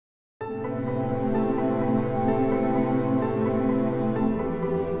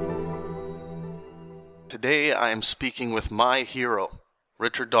today I am speaking with my hero,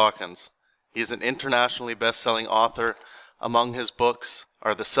 Richard Dawkins. He is an internationally best-selling author. Among his books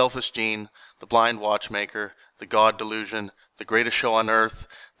are The Selfish Gene, The Blind Watchmaker, The God Delusion, The Greatest Show on Earth,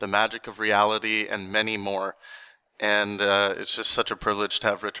 The Magic of Reality, and many more. And it's just such a privilege to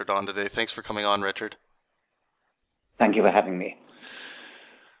have Richard on today. Thanks for coming on, Richard. Thank you for having me.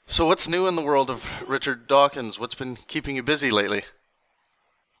 So what's new in the world of Richard Dawkins? What's been keeping you busy lately?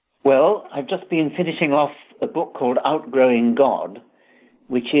 Well, I've just been finishing off a book called Outgrowing God,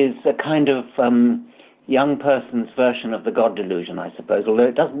 which is a kind of young person's version of the God Delusion, I suppose, although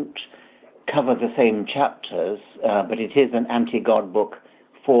it doesn't cover the same chapters, but it is an anti-God book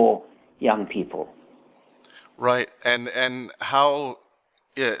for young people. Right, and how,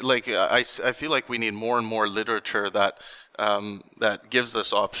 yeah, like I feel like we need more and more literature that that gives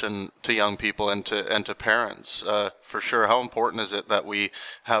this option to young people and to parents, for sure. How important is it that we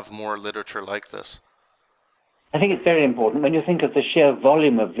have more literature like this? I think it's very important when you think of the sheer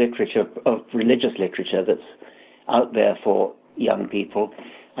volume of literature, of religious literature that's out there for young people.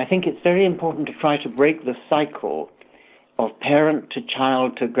 I think it's very important to try to break the cycle of parent to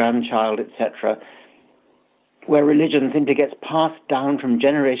child to grandchild, etc., where religion simply gets passed down from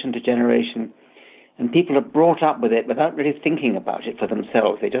generation to generation, and people are brought up with it without really thinking about it for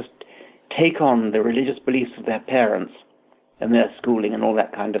themselves. They just take on the religious beliefs of their parents and their schooling and all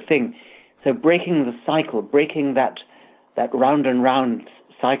that kind of thing. So breaking the cycle, breaking that round and round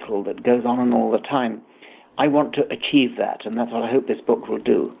cycle that goes on and all the time, I want to achieve that, and that's what I hope this book will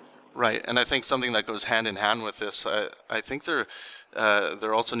do. Right, and I think something that goes hand in hand with this, I think there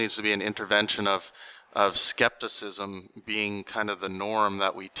also needs to be an intervention of skepticism being kind of the norm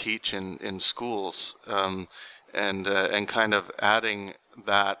that we teach in schools, and kind of adding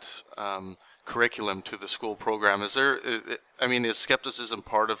that curriculum to the school program. Is skepticism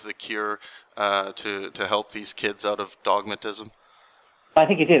part of the cure to help these kids out of dogmatism? I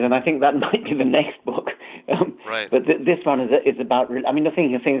think it is, and I think that might be the next book. Right. But this one is about, the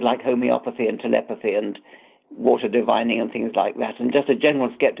things like homeopathy and telepathy and water divining and things like that, and just a general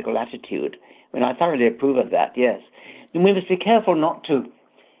skeptical attitude. I thoroughly approve of that, yes. And we must be careful not to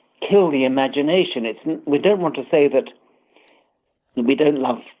kill the imagination. We don't want to say that we don't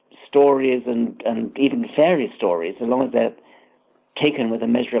love stories and even fairy stories, as long as they're taken with a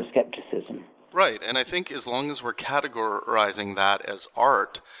measure of skepticism. Right, and I think as long as we're categorizing that as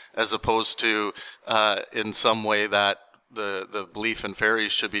art, as opposed to in some way that the belief in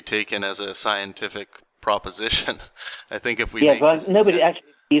fairies should be taken as a scientific proposition, I think if we... Yes, well, nobody actually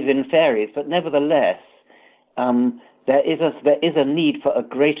believes in fairies, but nevertheless, there is a need for a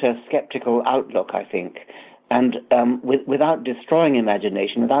greater skeptical outlook, I think. And without destroying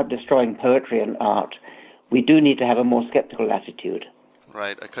imagination, without destroying poetry and art, we do need to have a more skeptical attitude.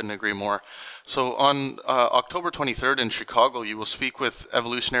 Right, I couldn't agree more. So on October 23rd in Chicago, you will speak with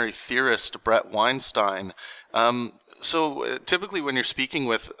evolutionary theorist Brett Weinstein. So typically when you're speaking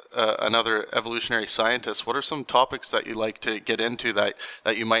with another evolutionary scientist, what are some topics that you like to get into that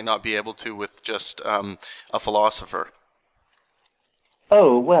you might not be able to with just a philosopher?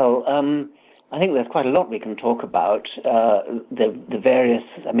 Oh, well, I think there's quite a lot we can talk about. The various,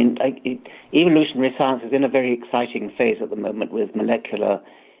 evolutionary science is in a very exciting phase at the moment with molecular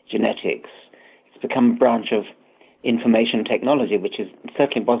genetics. It's become a branch of information technology, which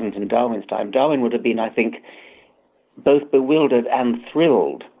certainly wasn't in Darwin's time. Darwin would have been, I think, both bewildered and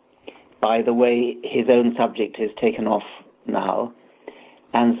thrilled by the way his own subject is taken off now.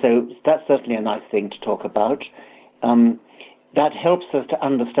 And so that's certainly a nice thing to talk about. That helps us to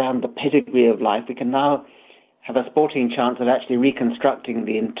understand the pedigree of life. We can now have a sporting chance of actually reconstructing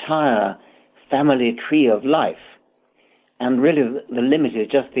the entire family tree of life. And really the limit is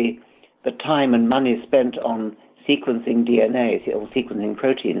just the time and money spent on sequencing DNA or sequencing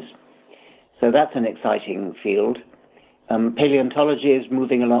proteins. So that's an exciting field. Paleontology is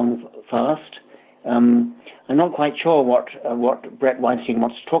moving along fast. I'm not quite sure what Brett Weinstein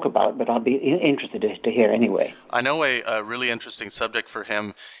wants to talk about, but I'll be interested to hear anyway. I know a really interesting subject for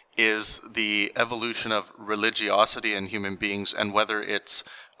him is the evolution of religiosity in human beings and whether it's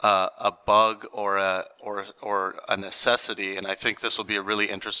a bug or a necessity. And I think this will be a really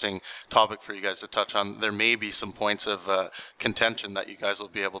interesting topic for you guys to touch on. There may be some points of contention that you guys will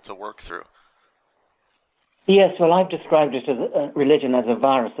be able to work through. Yes, well, I've described it as religion as a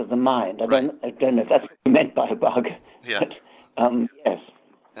virus of the mind. I don't know if that's what you meant by a bug. Yeah. But, yes.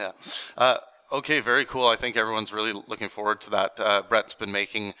 Yeah. Okay, very cool. I think everyone's really looking forward to that. Brett's been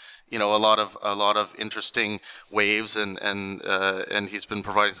making, a lot of interesting waves, and he's been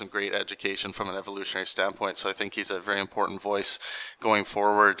providing some great education from an evolutionary standpoint. So I think he's a very important voice going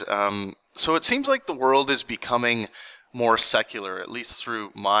forward. So it seems like the world is becoming more secular, at least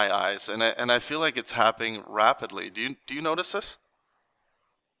through my eyes, and I feel like it's happening rapidly. Do you notice this?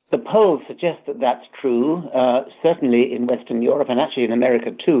 The polls suggest that that's true, certainly in Western Europe and actually in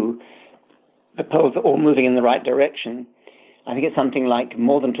America too. The polls are all moving in the right direction. I think it's something like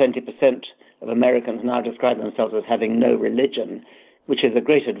more than 20% of Americans now describe themselves as having no religion, which is a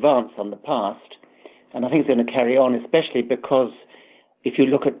great advance on the past. And I think it's going to carry on, especially because if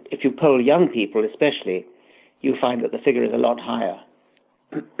you poll young people especially, you find that the figure is a lot higher.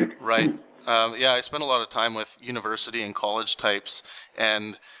 Right. Yeah, I spent a lot of time with university and college types,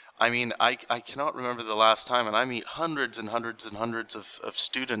 and I mean, I cannot remember the last time, and I meet hundreds and hundreds and hundreds of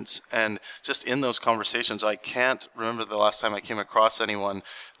students, and just in those conversations, I can't remember the last time I came across anyone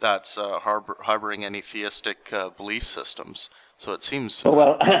that's harboring any theistic belief systems. So it seems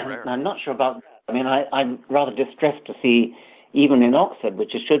well, rare. I'm not sure about that. I mean, I'm rather distressed to see, even in Oxford,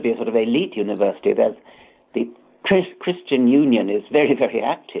 which should be a sort of elite university, there's the Christian Union is very, very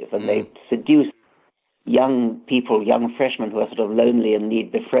active, and they seduce young people, young freshmen who are sort of lonely and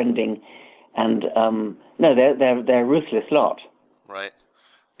need befriending, and no, they're a ruthless lot. Right.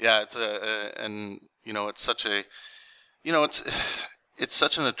 Yeah, and it's such a, it's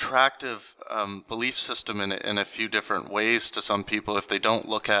such an attractive belief system in a few different ways to some people if they don't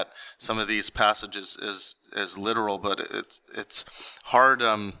look at some of these passages as literal, but it's hard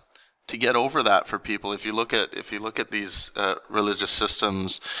to get over that for people if you look at these religious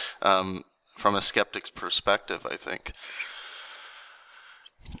systems from a skeptic's perspective, I think.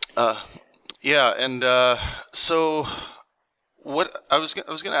 Yeah, and so what I was going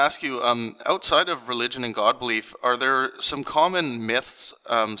to ask you, outside of religion and God belief, are there some common myths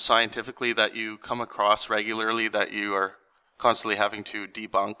scientifically that you come across regularly that you are constantly having to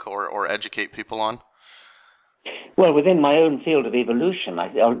debunk or educate people on? Well, within my own field of evolution,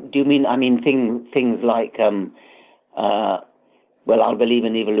 do you mean? I mean things like, well, I'll believe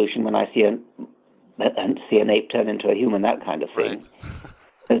in evolution when I see an ape turn into a human, that kind of thing. Right.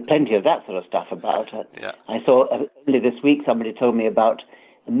 There's plenty of that sort of stuff about it. Yeah. I saw only this week somebody told me about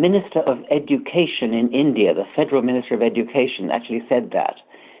the Minister of Education in India, the Federal Minister of Education, actually said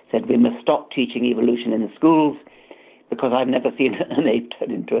we must stop teaching evolution in the schools because I've never seen an ape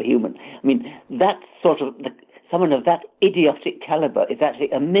turn into a human. I mean, that sort of someone of that idiotic caliber is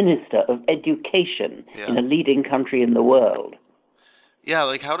actually a Minister of Education in a leading country in the world. Yeah,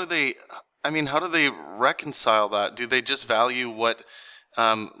 like how do they reconcile that? Do they just value what,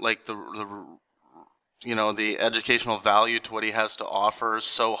 like the educational value to what he has to offer is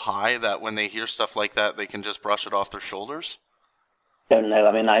so high that when they hear stuff like that, they can just brush it off their shoulders? Don't know.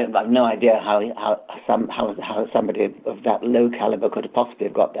 I mean, I have no idea how somebody of that low caliber could have possibly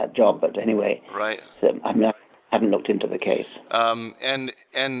have got that job. But anyway, right. So, I mean, I haven't looked into the case. And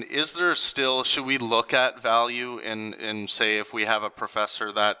is there still, should we look at value in say if we have a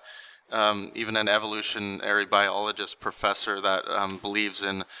professor that even an evolutionary biologist professor that believes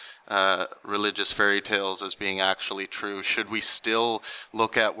in religious fairy tales as being actually true, should we still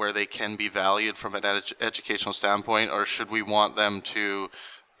look at where they can be valued from an educational standpoint, or should we want them to,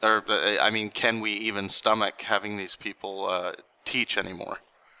 or can we even stomach having these people teach anymore?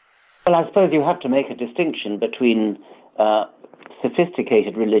 Well, I suppose you have to make a distinction between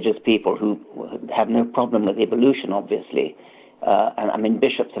sophisticated religious people who have no problem with evolution, obviously. And I mean,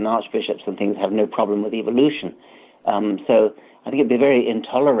 bishops and archbishops and things have no problem with evolution. So I think it'd be very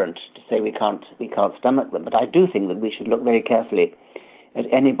intolerant to say we can't stomach them. But I do think that we should look very carefully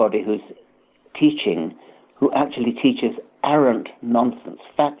at anybody who's teaching, who actually teaches arrant nonsense,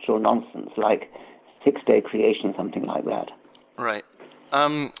 factual nonsense, like six-day creation, something like that. Right.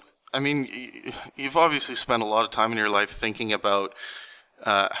 I mean, you've obviously spent a lot of time in your life thinking about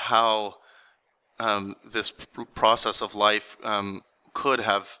how this process of life could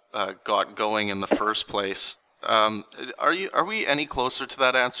have got going in the first place. Are we any closer to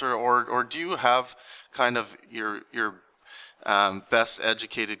that answer, or do you have kind of your best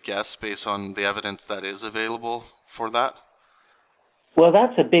educated guess based on the evidence that is available for that? Well,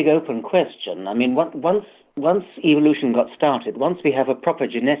 that's a big open question. I mean, once evolution got started, once we have a proper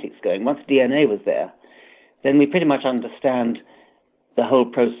genetics going, once DNA was there, then we pretty much understand the whole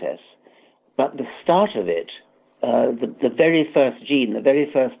process. But the start of it, the very first gene, the very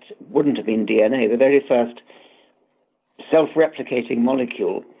first, wouldn't have been DNA, the very first self-replicating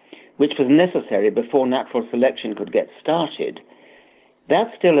molecule, which was necessary before natural selection could get started,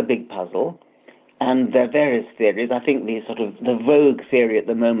 that's still a big puzzle. And there are various theories. I think the vogue theory at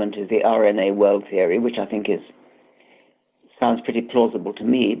the moment is the RNA world theory, which I think sounds pretty plausible to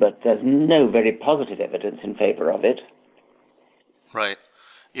me, but there's no very positive evidence in favor of it. Right.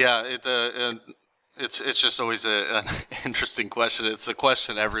 Yeah, it's just always an interesting question. It's a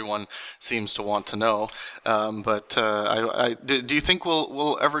question everyone seems to want to know. Do you think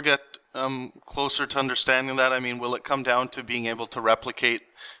we'll ever get closer to understanding that? I mean, will it come down to being able to replicate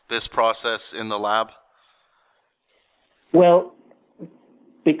this process in the lab? Well,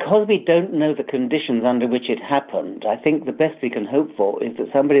 because we don't know the conditions under which it happened, I think the best we can hope for is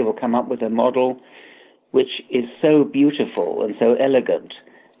that somebody will come up with a model which is so beautiful and so elegant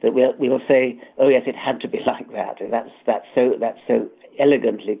that we will say, oh yes, it had to be like that. That's so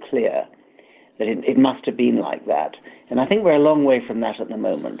elegantly clear that it must have been like that. And I think we're a long way from that at the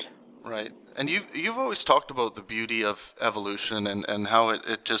moment. Right. And you've always talked about the beauty of evolution and how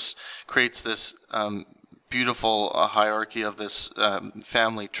it just creates this beautiful hierarchy of this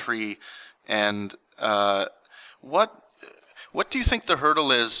family tree. And what do you think the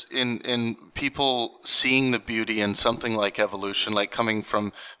hurdle is in people seeing the beauty in something like evolution, like coming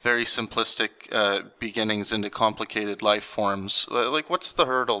from very simplistic beginnings into complicated life forms? Like, what's the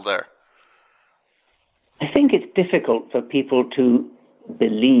hurdle there? I think it's difficult for people to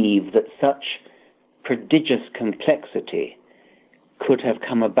believe that such prodigious complexity could have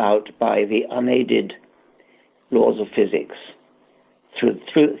come about by the unaided laws of physics, filtered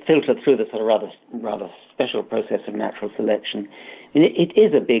through the sort of rather special process of natural selection. I mean, it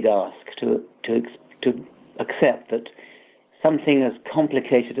is a big ask to accept that something as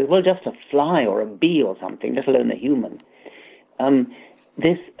complicated as, well, just a fly or a bee or something, let alone a human.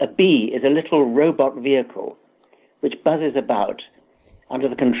 A bee is a little robot vehicle which buzzes about under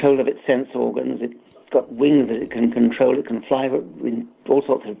the control of its sense organs. It's got wings that it can control. It can fly in all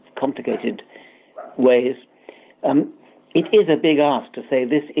sorts of complicated ways. It is a big ask to say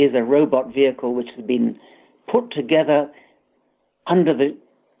this is a robot vehicle which has been put together under the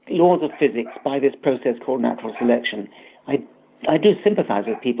laws of physics by this process called natural selection. I do sympathize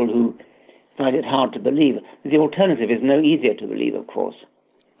with people who find it hard to believe. The alternative is no easier to believe, of course.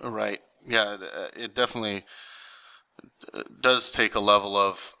 Right. Yeah, it definitely does take a level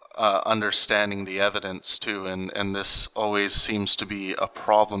of understanding the evidence too, and this always seems to be a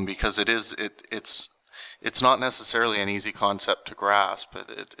problem because it's not necessarily an easy concept to grasp.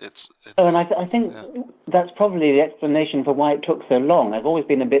 It's and I think that's probably the explanation for why it took so long. I've always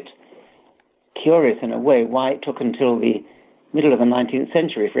been a bit curious in a way why it took until the middle of the 19th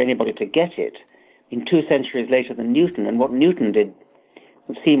century for anybody to get it. In 2 centuries later than Newton, and what Newton did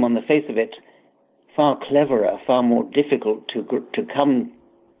would seem on the face of it far cleverer, far more difficult to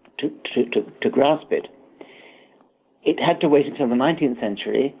grasp it. It had to wait until the 19th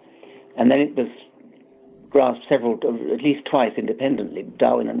century, and then it was grasped at least twice independently,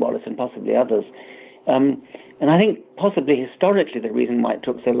 Darwin and Wallace and possibly others. And I think possibly historically the reason why it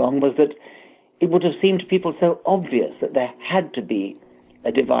took so long was that it would have seemed to people so obvious that there had to be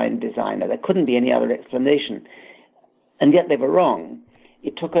a divine designer. There couldn't be any other explanation. And yet they were wrong.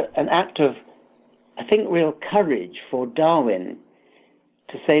 It took an act of, I think, real courage for Darwin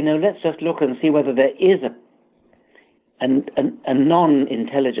to say, no, let's just look and see whether there is a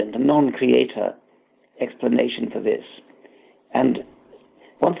non-intelligent, a non-creator explanation for this. And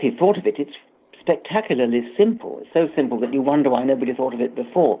once he thought of it, it's spectacularly simple. It's so simple that you wonder why nobody thought of it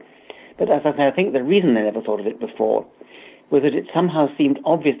before. But as I say, I think the reason they never thought of it before was that it somehow seemed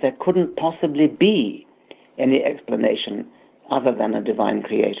obvious there couldn't possibly be any explanation other than a divine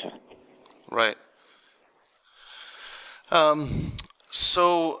creator. Right.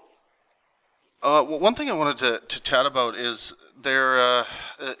 So one thing I wanted to chat about is there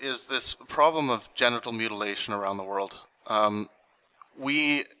is this problem of genital mutilation around the world. I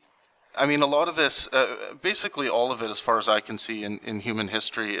mean, a lot of this, basically all of it, as far as I can see in human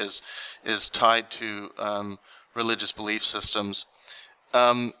history, is tied to religious belief systems.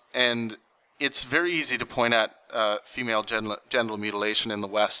 And it's very easy to point at female genital mutilation in the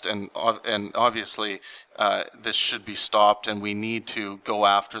West, and obviously this should be stopped, and we need to go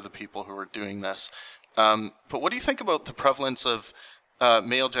after the people who are doing this. But what do you think about the prevalence of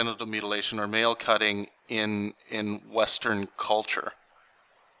male genital mutilation or male cutting in Western culture?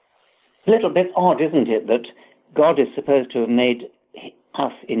 A little bit odd, isn't it, that God is supposed to have made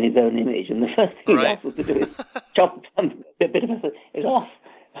us in his own image, and the first thing he asks us to do is chop a bit of it off.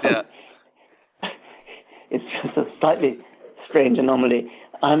 Yeah. It's just a slightly strange anomaly.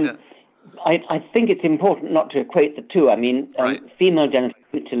 I think it's important not to equate the two. I mean, female genital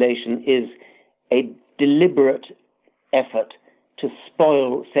mutilation is a deliberate effort to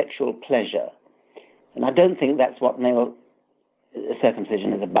spoil sexual pleasure. And I don't think that's what male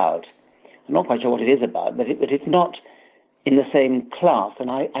circumcision is about. I'm not quite sure what it is about, but it's not in the same class. And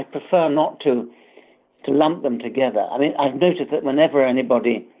I prefer not to to lump them together. I mean, I've noticed that whenever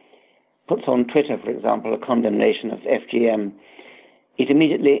anybody puts on Twitter, for example, a condemnation of FGM, it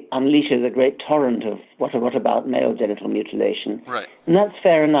immediately unleashes a great torrent of what about male genital mutilation. Right. And that's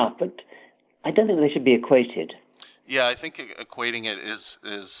fair enough, but I don't think they should be equated. Yeah, I think equating it is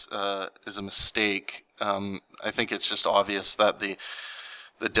a mistake. I think it's just obvious that the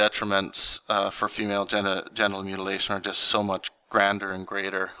detriments for female genital mutilation are just so much grander and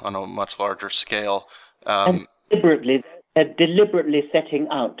greater on a much larger scale. And they're deliberately setting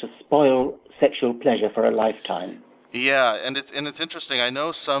out to spoil sexual pleasure for a lifetime. Yeah, and it's interesting. I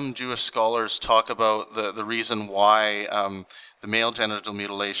know some Jewish scholars talk about the reason why the male genital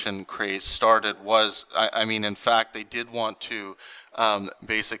mutilation craze started was, I mean, in fact, they did want to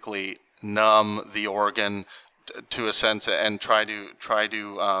basically numb the organ to a sense and try to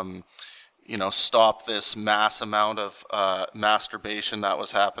stop this mass amount of masturbation that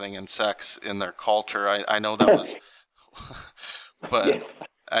was happening in sex in their culture. I know that was, but yes.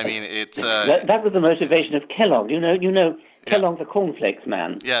 I mean, it's that was the motivation of Kellogg. You know, Kellogg, the cornflakes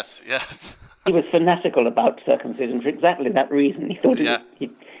man. Yes. He was fanatical about circumcision for exactly that reason. He thought he'd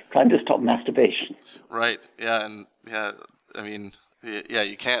trying to stop masturbation. Right. Yeah, and I mean,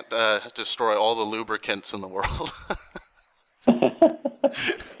 you can't destroy all the lubricants in the world.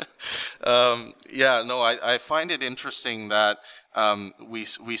 I find it interesting that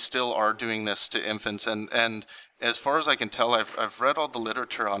we still are doing this to infants, and as far as I can tell, I've read all the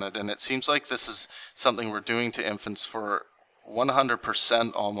literature on it, and it seems like this is something we're doing to infants for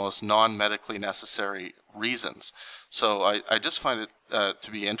 100% almost non-medically necessary reasons. So I just find it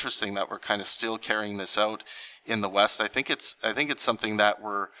to be interesting that we're kind of still carrying this out in the West. I think it's something that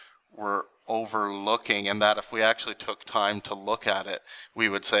we're overlooking, and that if we actually took time to look at it, we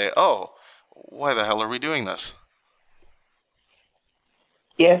would say, oh, why the hell are we doing this?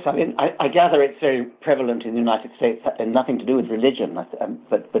 Yes, I mean, I gather it's very prevalent in the United States, and nothing to do with religion,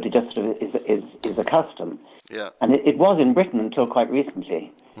 but it just sort of is a custom. Yeah. And it was in Britain until quite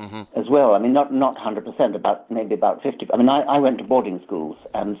recently as well. I mean, not 100%, maybe about 50%. I mean, I went to boarding schools,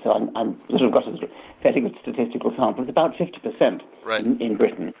 and so I'm sort of got a fairly good statistical sample. It's about 50% in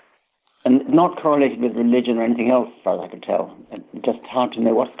Britain. And not correlated with religion or anything else, as far as I can tell. Just hard to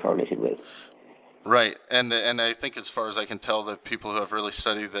know what's correlated with. Right, and I think as far as I can tell, the people who have really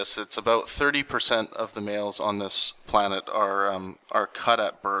studied this, it's about 30% of the males on this planet are cut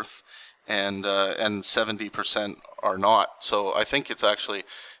at birth, and 70% are not. So I think it's actually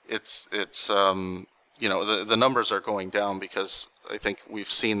the numbers are going down, because I think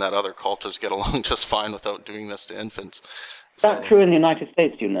we've seen that other cultures get along just fine without doing this to infants. Is that true in the United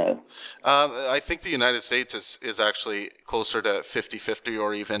States, do you know? I think the United States is actually closer to 50-50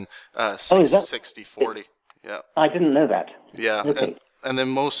 or even 60-40. Yeah. I didn't know that. Yeah, okay. and then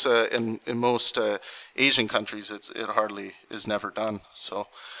most in most Asian countries, it hardly is never done. So.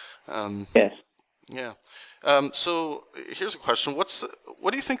 Yes. Yeah. So here's a question: what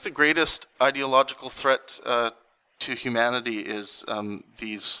do you think the greatest ideological threat to humanity is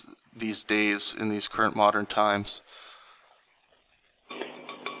these days in these current modern times?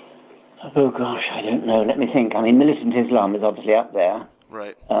 Oh gosh, I don't know. Let me think. I mean, militant Islam is obviously up there.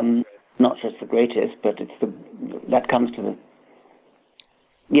 Right. Not just the greatest, but that comes to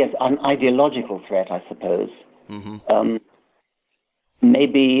an ideological threat, I suppose. Mm-hmm.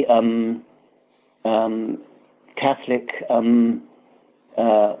 Maybe Catholic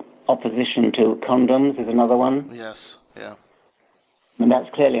opposition to condoms is another one. Yes. Yeah. And that's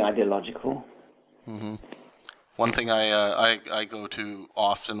clearly ideological. Mm-hmm. One thing I go to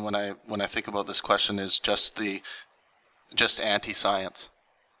often when I think about this question is just anti-science,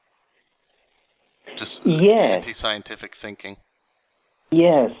 anti-scientific thinking.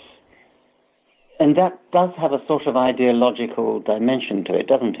 Yes, and that does have a sort of ideological dimension to it,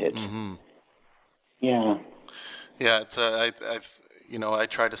 doesn't it? Mm-hmm. Yeah. Yeah, it's I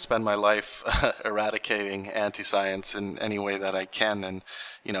try to spend my life eradicating anti-science in any way that I can, and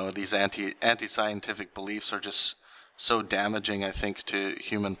these anti-scientific beliefs are just so damaging, I think, to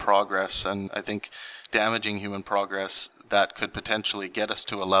human progress, and I think damaging human progress that could potentially get us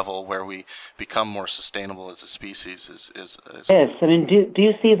to a level where we become more sustainable as a species is Yes, I mean, do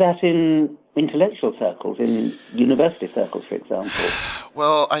you see that in intellectual circles, in university circles, for example?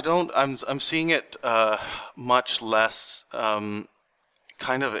 Well, I don't. I'm seeing it much less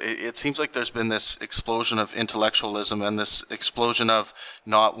kind of, it seems like there's been this explosion of intellectualism and this explosion of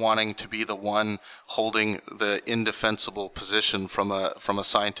not wanting to be the one holding the indefensible position from a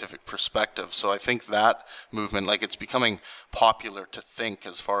scientific perspective. So I think that movement, like, it's becoming popular to think,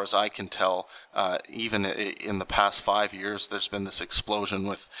 as far as I can tell. Even in the past 5 years, there's been this explosion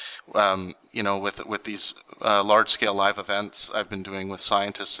with, with these large-scale live events I've been doing with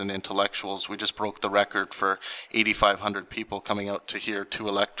scientists and intellectuals. We just broke the record for 8,500 people coming out to hear two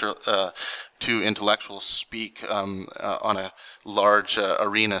intellectuals speak on a large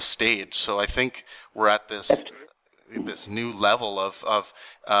arena stage. So I think we're at this new level of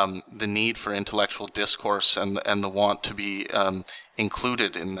the need for intellectual discourse and the want to be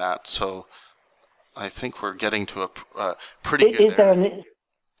included in that. So I think we're getting to a pretty good area.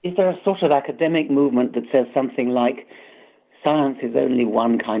 Is there a sort of academic movement that says something like science is only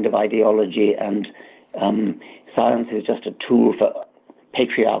one kind of ideology and science is just a tool for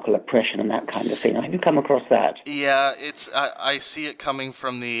patriarchal oppression and that kind of thing? Have you come across that? Yeah, I see it coming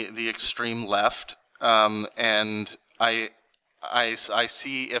from the extreme left, and I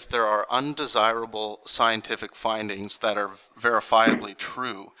see if there are undesirable scientific findings that are verifiably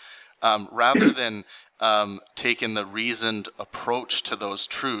true, rather than taking the reasoned approach to those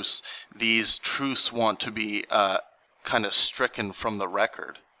truths, these truths want to be kind of stricken from the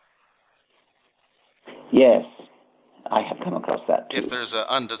record. Yes, I have come across that too. If there's an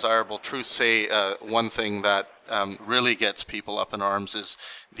undesirable truth, say one thing that really gets people up in arms is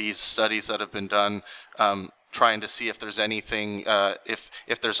these studies that have been done trying to see if there's anything,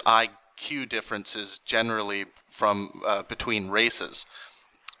 if there's IQ differences generally from between races.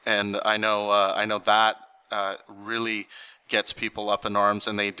 And I know that really gets people up in arms,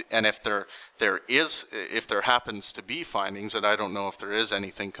 and if there happens to be findings, and I don't know if there is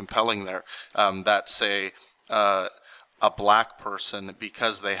anything compelling there, that say a black person,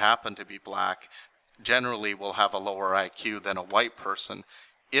 because they happen to be black, generally will have a lower IQ than a white person.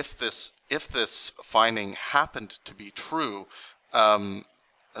 If this finding happened to be true,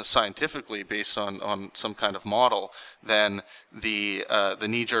 scientifically based on some kind of model, then the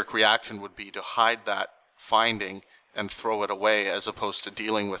knee-jerk reaction would be to hide that finding and throw it away, as opposed to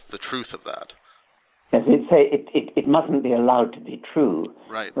dealing with the truth of that. Yes, it mustn't be allowed to be true.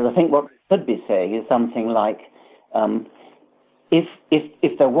 Right. But I think what we should be saying is something like,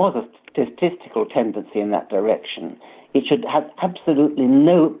 if there was a statistical tendency in that direction, it should have absolutely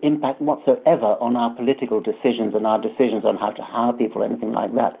no impact whatsoever on our political decisions and our decisions on how to hire people or anything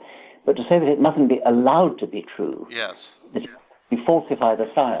like that. But to say that it mustn't be allowed to be true, yes, that you falsify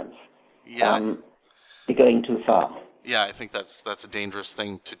the science, be going too far. Yeah, I think that's a dangerous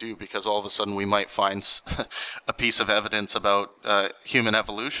thing to do, because all of a sudden we might find a piece of evidence about human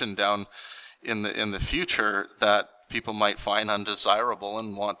evolution down in the future that people might find undesirable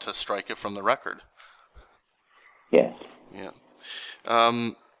and want to strike it from the record. Yes. Yeah.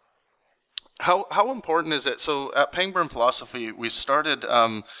 How important is it? So at Pangburn Philosophy, we started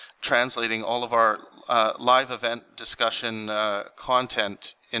translating all of our live event discussion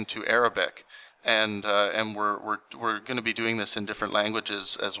content into Arabic, and we're going to be doing this in different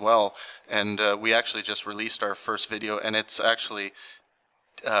languages as well. And we actually just released our first video, and it's actually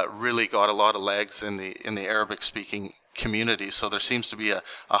really got a lot of legs in the Arabic-speaking community. So there seems to be a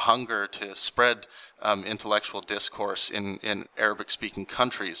hunger to spread intellectual discourse in Arabic-speaking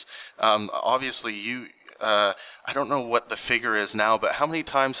countries. Obviously, I don't know what the figure is now, but how many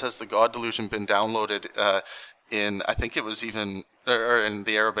times has the God Delusion been downloaded I think it was even in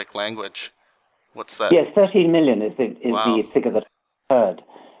the Arabic language? What's that? Yes, 13 million is Wow. the figure that I heard.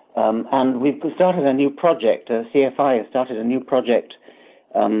 And we've started a new project. CFI has started a new project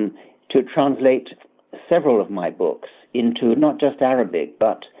to translate several of my books into not just Arabic,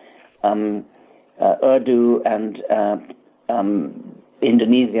 but Urdu and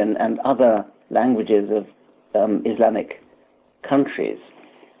Indonesian and other languages of Islamic countries.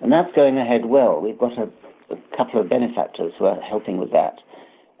 And that's going ahead well. We've got a couple of benefactors who are helping with that.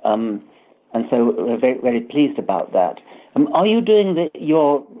 And so we're very, very pleased about that. Are you doing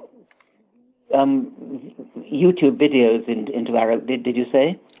your YouTube videos into Arabic, did you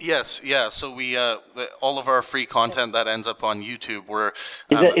say? Yes, yeah. So we all of our free content that ends up on YouTube,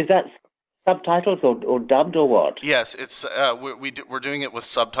 is that subtitles or dubbed or what? Yes, it's we're doing it with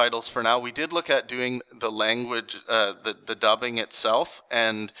subtitles for now. We did look at doing the language, the dubbing itself,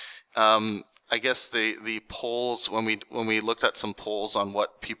 and I guess the polls, when we looked at some polls on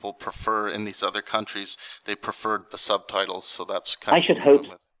what people prefer in these other countries, they preferred the subtitles. So that's kind of. I should hope.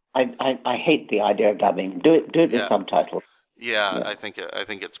 I hate the idea of dubbing. Do it with subtitles. Yeah, Yeah. I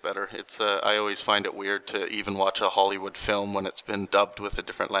think it's better. It's I always find it weird to even watch a Hollywood film when it's been dubbed with a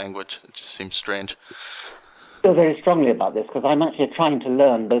different language. It just seems strange. I feel very strongly about this because I'm actually trying to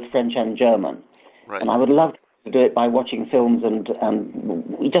learn both French and German, Right. and I would love to do it by watching films and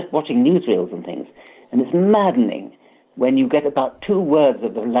just watching newsreels and things. And it's maddening when you get about 2 words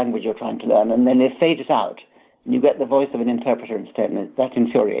of the language you're trying to learn, and then they fade it out, and you get the voice of an interpreter instead, and that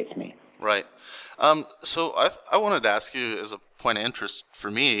infuriates me. Right. So I wanted to ask you, as a point of interest for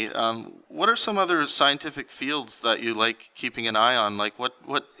me, what are some other scientific fields that you like keeping an eye on? Like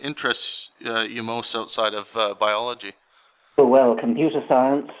what interests you most outside of biology? Well, computer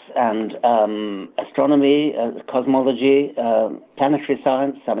science and astronomy, cosmology, planetary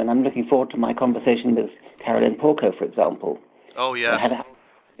science. I mean, I'm looking forward to my conversation with Caroline Porco, for example. Oh, I yes. had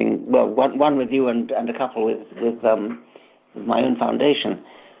one with you and a couple with my own foundation.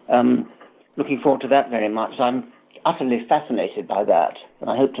 Looking forward to that very much. I'm utterly fascinated by that, and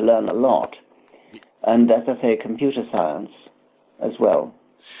I hope to learn a lot. And as I say, computer science as well.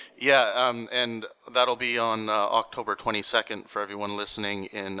 Yeah, and that'll be on October 22nd for everyone listening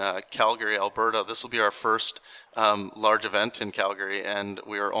in Calgary, Alberta. This will be our first large event in Calgary, and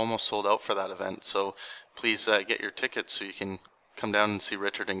we are almost sold out for that event. So please get your tickets so you can come down and see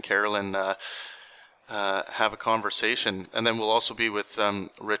Richard and Carolyn have a conversation. And then we'll also be with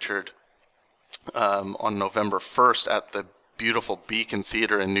Richard on November 1st at the beautiful Beacon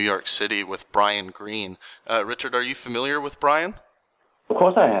Theater in New York City with Brian Greene. Richard, are you familiar with Brian? Of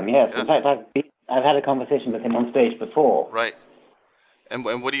course I am, yes. Yeah. In fact, I've had a conversation with him on stage before. Right. And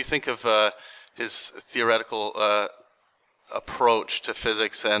what do you think of his theoretical approach to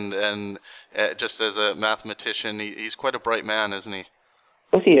physics and just as a mathematician? He's quite a bright man, isn't he?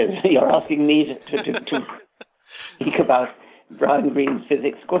 Of course he is. You're asking me to speak about Brian Greene's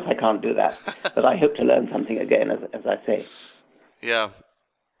physics. Of course I can't do that, but I hope to learn something again, as I say. Yeah.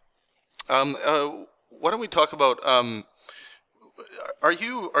 Why don't we talk about... Are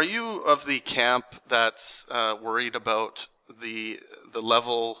you of the camp that's worried about the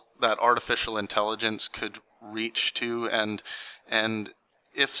level that artificial intelligence could reach to, and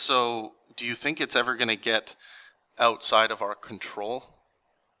if so, do you think it's ever going to get outside of our control?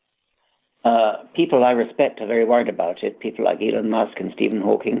 People I respect are very worried about it. People like Elon Musk and Stephen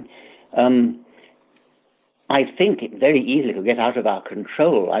Hawking. I think it very easily could get out of our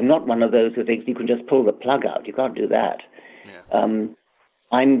control. I'm not one of those who thinks you can just pull the plug out. You can't do that. Yeah.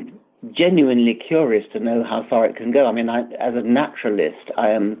 I'm genuinely curious to know how far it can go. I mean, as a naturalist,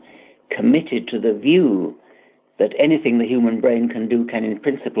 I am committed to the view that anything the human brain can do can, in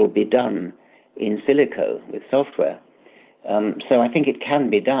principle, be done in silico with software. So I think it can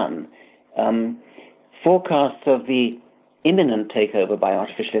be done. Forecasts of the imminent takeover by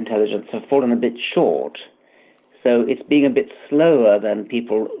artificial intelligence have fallen a bit short. So it's being a bit slower than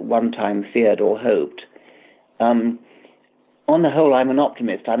people one time feared or hoped. On the whole, I'm an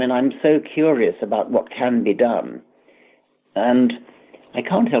optimist. I mean, I'm so curious about what can be done. And I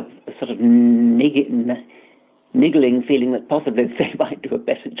can't help a sort of niggling feeling that possibly they might do a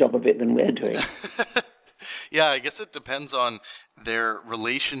better job of it than we're doing. Yeah, I guess it depends on their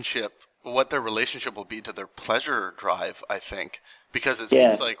relationship, what their relationship will be to their pleasure drive, I think. Because it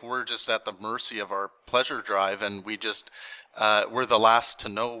seems like we're just at the mercy of our pleasure drive, and we just, we're the last to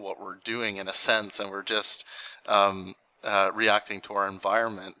know what we're doing in a sense, and we're just reacting to our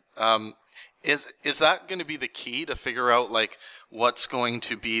environment. Is that going to be the key to figure out like what's going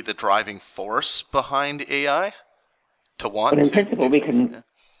to be the driving force behind AI? To want But in to principle, we can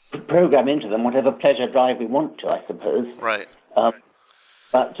program into them whatever pleasure drive we want to, I suppose. Right.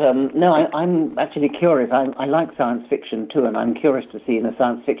 But no, I'm actually curious. I like science fiction too, and I'm curious to see in a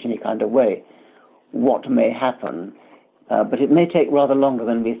science fiction-y kind of way what may happen. But it may take rather longer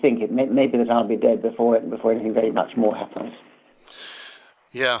than we think. It may be that I'll be dead before anything very much more happens.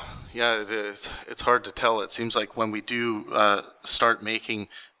 Yeah, it is. It's hard to tell. It seems like when we do start making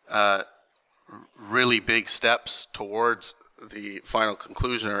really big steps towards the final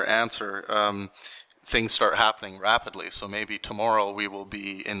conclusion or answer, things start happening rapidly. So maybe tomorrow we will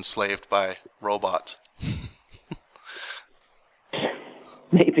be enslaved by robots.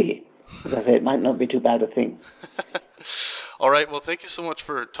 Maybe. As I say, it might not be too bad a thing. All right. Well, thank you so much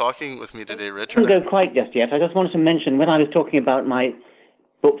for talking with me today, I Richard. didn't go quite just yet. I just wanted to mention, when I was talking about my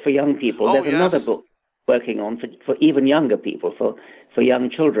book for young people, there's another book working on for even younger people, for young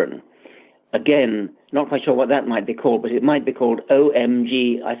children. Again, not quite sure what that might be called, but it might be called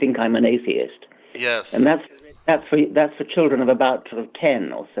OMG, I Think I'm an Atheist. Yes. And that's for children of about sort of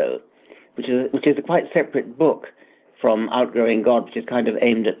 10 or so, which is a quite separate book from Outgrowing God, which is kind of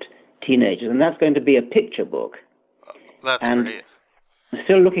aimed at teenagers. And that's going to be a picture book. That's and great. I'm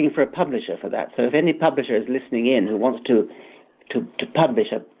still looking for a publisher for that. So if any publisher is listening in who wants to publish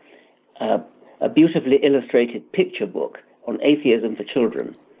a beautifully illustrated picture book on atheism for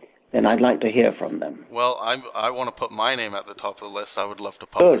children, then I'd like to hear from them. Well, I want to put my name at the top of the list. I would love to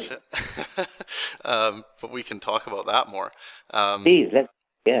publish it. But we can talk about that more. Please,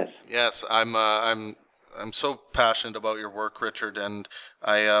 yes. Yes, I'm so passionate about your work, Richard, and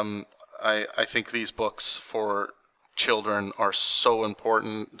I think these books for children are so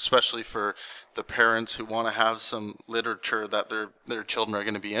important, especially for the parents who want to have some literature that their children are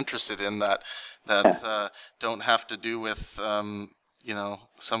going to be interested in that don't have to do with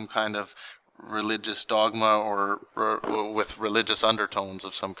some kind of religious dogma or with religious undertones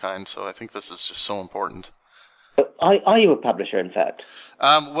of some kind. So I think this is just so important. Are you a publisher, in fact?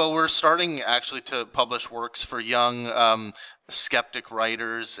 Well, we're starting actually to publish works for young skeptic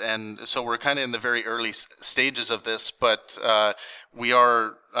writers, and so we're kind of in the very early stages of this, but we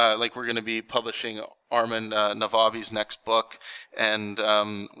are, we're going to be publishing Armin Navabi's next book, and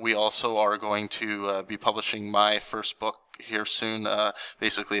we also are going to be publishing my first book here soon,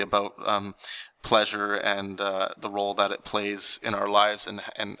 basically about pleasure and the role that it plays in our lives,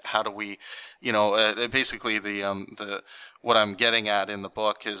 and how do we, basically the what I'm getting at in the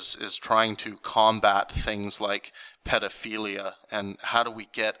book is trying to combat things like pedophilia, and how do we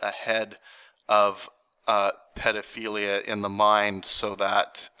get ahead of pedophilia in the mind so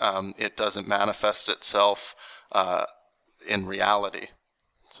that it doesn't manifest itself in reality.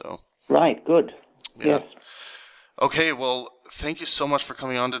 So right, good. Yeah. Yes. Okay, well, thank you so much for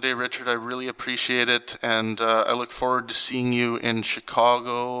coming on today, Richard. I really appreciate it, and I look forward to seeing you in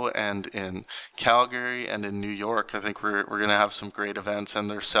Chicago and in Calgary and in New York. I think we're going to have some great events, and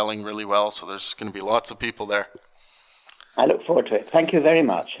they're selling really well, so there's going to be lots of people there. I look forward to it. Thank you very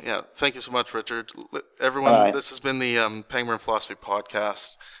much. Yeah, thank you so much, Richard. Everyone, Bye. This has been the Pangburn Philosophy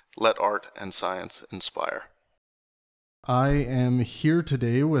Podcast. Let art and science inspire. I am here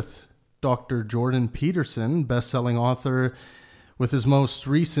today with Dr. Jordan Peterson, best-selling author with his most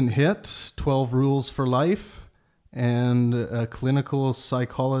recent hit, 12 Rules for Life, and a clinical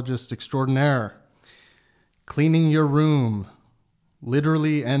psychologist extraordinaire. Cleaning your room,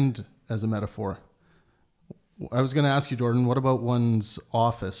 literally and as a metaphor. I was going to ask you, Jordan, what about one's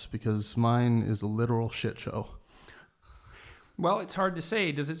office? Because mine is a literal shit show. Well, it's hard to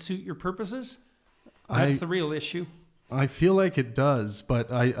say. Does it suit your purposes? That's the real issue. I feel like it does,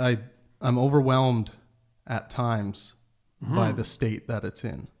 but I'm overwhelmed at times by the state that it's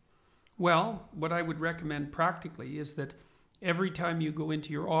in. Well, what I would recommend practically is that every time you go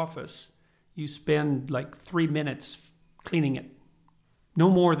into your office, you spend like 3 minutes cleaning it. No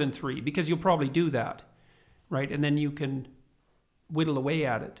more than 3, because you'll probably do that, right? And then you can whittle away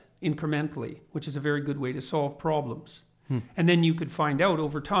at it incrementally, which is a very good way to solve problems. And then you could find out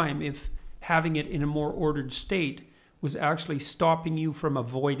over time if having it in a more ordered state was actually stopping you from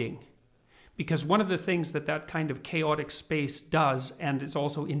avoiding. Because one of the things that kind of chaotic space does, and is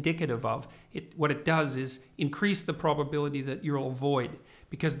also indicative of, what it does is increase the probability that you'll avoid.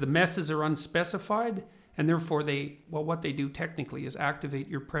 Because the messes are unspecified, and therefore what they do technically is activate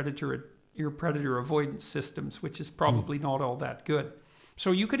your predator avoidance systems, which is probably not all that good.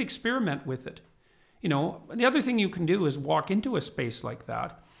 So you could experiment with it. The other thing you can do is walk into a space like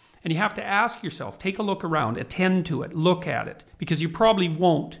that, and you have to ask yourself, take a look around, attend to it, look at it, because you probably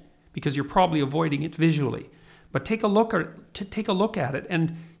won't, because you're probably avoiding it visually. But take a look at it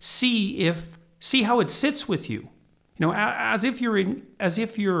and see how it sits with you. As if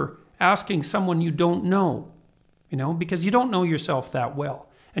you're asking someone you don't know, because you don't know yourself that well,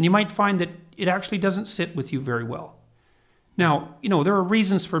 and you might find that it actually doesn't sit with you very well. Now, there are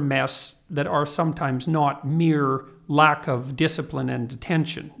reasons for mess that are sometimes not mere lack of discipline and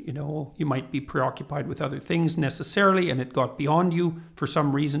attention. You might be preoccupied with other things necessarily, and it got beyond you for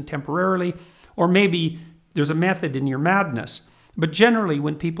some reason temporarily. Or maybe there's a method in your madness. But generally,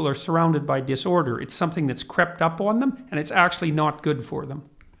 when people are surrounded by disorder, it's something that's crept up on them, and it's actually not good for them.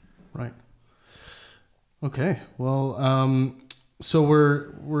 Right. Okay. Well, so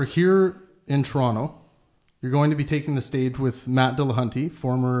we're here in Toronto. You're going to be taking the stage with Matt Dillahunty,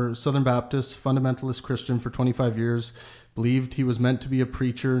 former Southern Baptist fundamentalist Christian for 25 years, believed he was meant to be a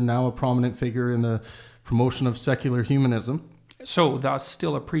preacher, now a prominent figure in the promotion of secular humanism. So, thus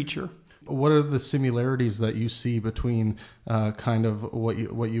still a preacher. What are the similarities that you see between kind of what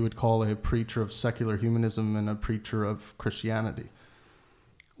you would call a preacher of secular humanism and a preacher of Christianity?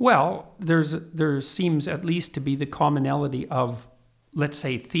 Well, there seems at least to be the commonality of, let's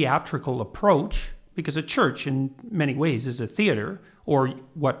say, theatrical approach. Because a church, in many ways, is a theater, Or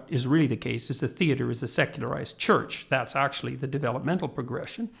what is really the case is the theater is the secularized church. That's actually the developmental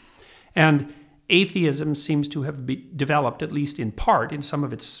progression. And atheism seems to have developed, at least in part, in some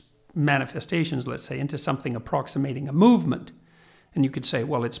of its manifestations, let's say, into something approximating a movement. And you could say,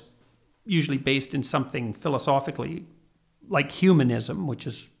 well, it's usually based in something philosophically like humanism, which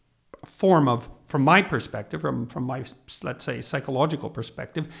is a form of, from my perspective, from my, let's say, psychological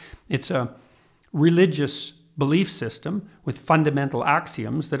perspective, it's a religious belief system with fundamental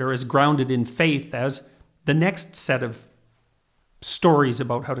axioms that are as grounded in faith as the next set of stories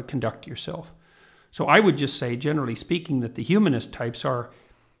about how to conduct yourself. So I would just say, generally speaking, that the humanist types are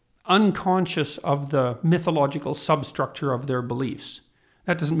unconscious of the mythological substructure of their beliefs.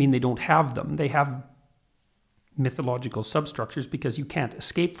 That doesn't mean they don't have them. They have mythological substructures because you can't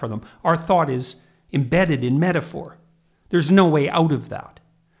escape from them. Our thought is embedded in metaphor. There's no way out of that.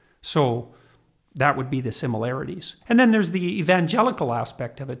 So that would be the similarities. And then there's the evangelical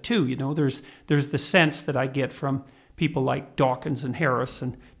aspect of it too. You know, there's the sense that I get from people like Dawkins and Harris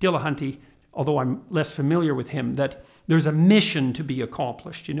and Dillahunty, although I'm less familiar with him, that there's a mission to be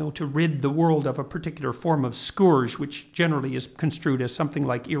accomplished, you know, to rid the world of a particular form of scourge, which generally is construed as something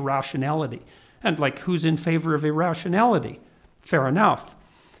like irrationality. And like, who's in favor of irrationality? Fair enough.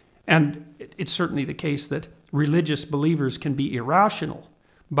 And it's certainly the case that religious believers can be irrational.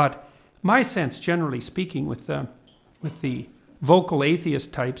 But my sense, generally speaking, with the vocal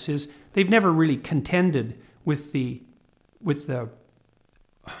atheist types is they've never really contended with the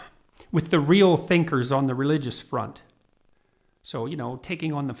real thinkers on the religious front. So, you know,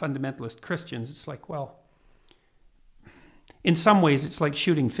 taking on the fundamentalist Christians, it's like, well, in some ways it's like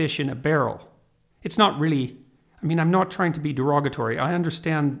shooting fish in a barrel. It's not really, I mean, I'm not trying to be derogatory. I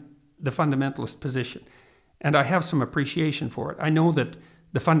understand the fundamentalist position, and I have some appreciation for it. I know that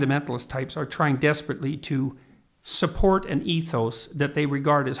the fundamentalist types are trying desperately to support an ethos that they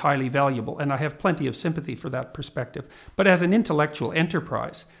regard as highly valuable, and I have plenty of sympathy for that perspective. But as an intellectual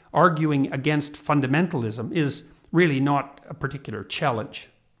enterprise, arguing against fundamentalism is really not a particular challenge.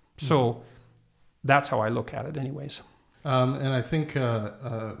 So that's how I look at it anyways. And I think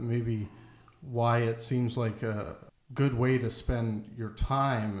maybe why it seems like a good way to spend your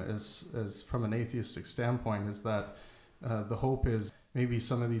time as from an atheistic standpoint is that the hope is maybe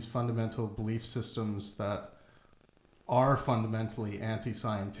some of these fundamental belief systems that are fundamentally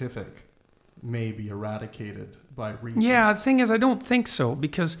anti-scientific may be eradicated by reason. Yeah, the thing is, I don't think so,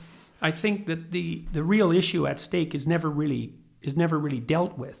 because I think that the real issue at stake is never really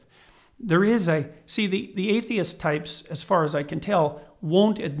dealt with. There is the atheist types, as far as I can tell,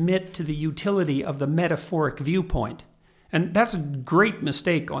 won't admit to the utility of the metaphoric viewpoint. And that's a great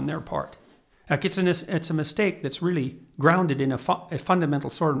mistake on their part. Like it's a mistake that's really grounded in a fundamental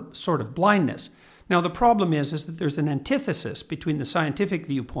sort of blindness. Now, the problem is that there's an antithesis between the scientific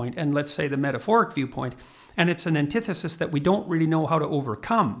viewpoint and, let's say, the metaphoric viewpoint, and it's an antithesis that we don't really know how to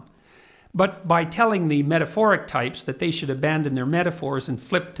overcome. But by telling the metaphoric types that they should abandon their metaphors and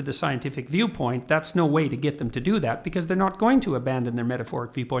flip to the scientific viewpoint, that's no way to get them to do that, because they're not going to abandon their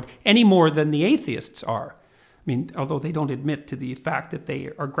metaphoric viewpoint any more than the atheists are. I mean, although they don't admit to the fact that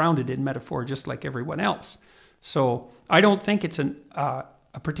they are grounded in metaphor just like everyone else. So I don't think it's a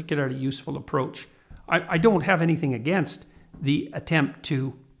particularly useful approach. I don't have anything against the attempt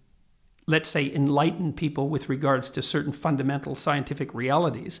to, let's say, enlighten people with regards to certain fundamental scientific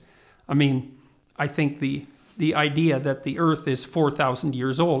realities. I mean, I think the idea that the Earth is 4,000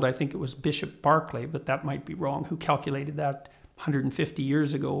 years old, I think it was Bishop Barclay, but that might be wrong, who calculated that 150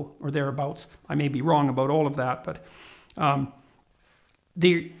 years ago or thereabouts. I may be wrong about all of that, but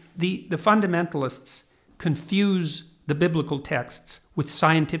the fundamentalists confuse the biblical texts with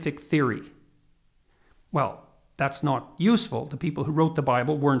scientific theory. Well, that's not useful. The people who wrote the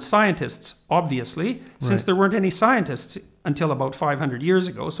Bible weren't scientists, obviously, since there weren't any scientists until about 500 years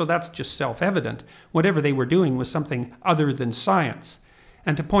ago, so that's just self-evident. Whatever they were doing was something other than science.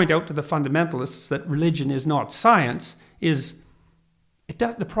 And to point out to the fundamentalists that religion is not science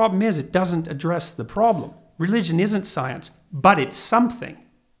the problem is it doesn't address the problem. Religion isn't science, but it's something.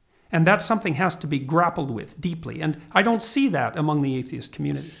 And that something has to be grappled with deeply. And I don't see that among the atheist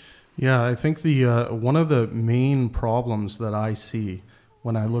community. Yeah, I think one of the main problems that I see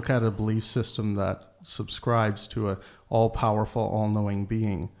when I look at a belief system that subscribes to an all-powerful, all-knowing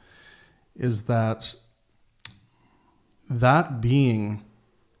being is that being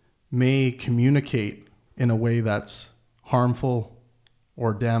may communicate in a way that's harmful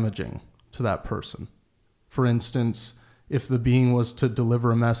or damaging to that person. For instance, if the being was to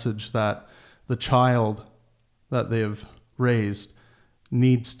deliver a message that the child that they have raised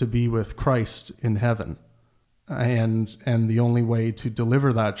needs to be with Christ in heaven, and the only way to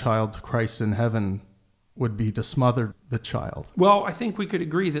deliver that child to Christ in heaven would be to smother the child. Well, I think we could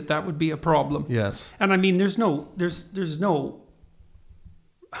agree that that would be a problem. Yes. And I mean, there's no,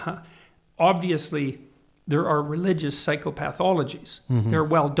 obviously, there are religious psychopathologies. They're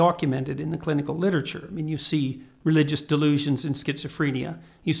well documented in the clinical literature. I mean, you see religious delusions in schizophrenia.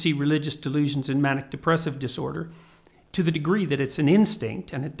 You see religious delusions in manic depressive disorder. To the degree that it's an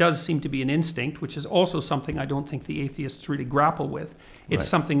instinct, and it does seem to be an instinct, which is also something I don't think the atheists really grapple with. It's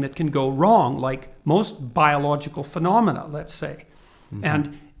something that can go wrong, like most biological phenomena, let's say.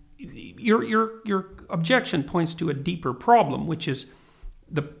 And your objection points to a deeper problem, which is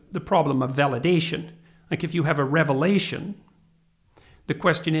the problem of validation. Like if you have a revelation, the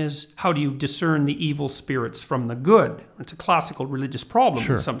question is, how do you discern the evil spirits from the good? It's a classical religious problem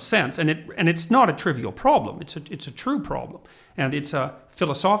in some sense, and it's not a trivial problem. It's a true problem, and it's a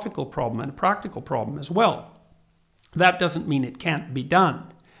philosophical problem and a practical problem as well. That doesn't mean it can't be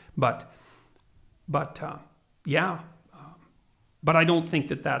done, but I don't think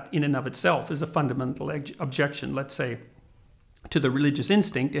that in and of itself is a fundamental objection, let's say, to the religious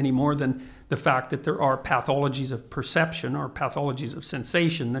instinct any more than the fact that there are pathologies of perception or pathologies of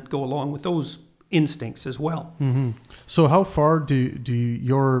sensation that go along with those instincts as well. So how far do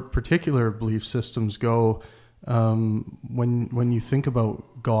your particular belief systems go when you think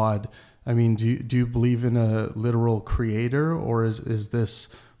about God? I mean, do you believe in a literal creator, or is this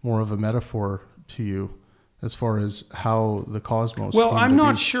more of a metaphor to you as far as how the cosmos Well, came I'm to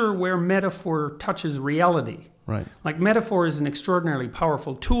not be? sure where metaphor touches reality. Right. Like metaphor is an extraordinarily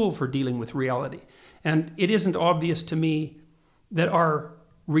powerful tool for dealing with reality. And it isn't obvious to me that our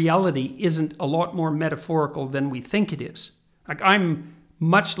reality isn't a lot more metaphorical than we think it is. Like I'm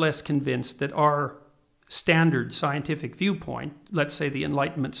much less convinced that our standard scientific viewpoint, let's say the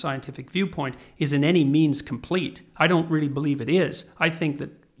Enlightenment scientific viewpoint, is in any means complete. I don't really believe it is. I think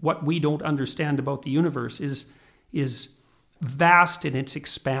that what we don't understand about the universe is vast in its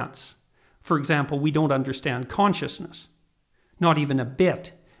expanse. For example, we don't understand consciousness, not even a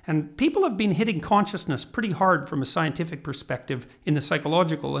bit. And people have been hitting consciousness pretty hard from a scientific perspective in the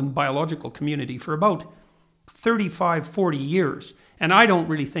psychological and biological community for about 35, 40 years. And I don't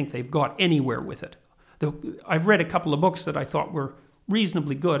really think they've got anywhere with it. I've read a couple of books that I thought were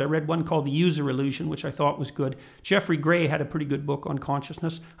reasonably good. I read one called The User Illusion, which I thought was good. Jeffrey Gray had a pretty good book on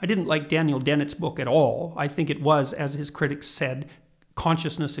consciousness. I didn't like Daniel Dennett's book at all. I think it was, as his critics said,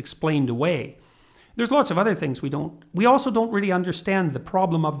 consciousness explained away. There's lots of other things we also don't really understand the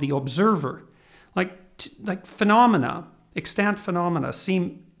problem of the observer. Like phenomena, extant phenomena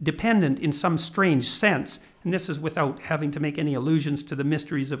seem dependent in some strange sense, and this is without having to make any allusions to the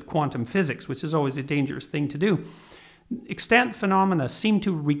mysteries of quantum physics, which is always a dangerous thing to do. Extant phenomena seem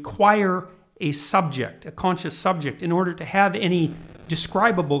to require a subject, a conscious subject, in order to have any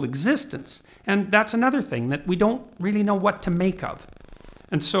describable existence. And that's another thing that we don't really know what to make of.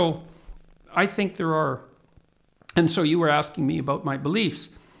 And so I think and so you were asking me about my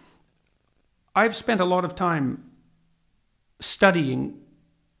beliefs. I've spent a lot of time studying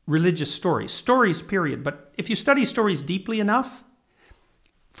religious stories, period. But if you study stories deeply enough,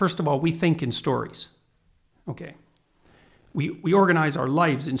 first of all, we think in stories. Okay. We organize our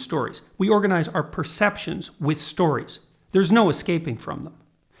lives in stories. We organize our perceptions with stories. There's no escaping from them.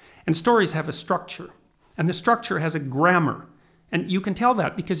 And stories have a structure. And the structure has a grammar. And you can tell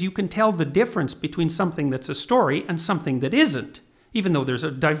that because you can tell the difference between something that's a story and something that isn't. Even though there's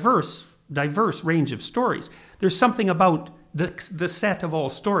a diverse range of stories. There's something about the set of all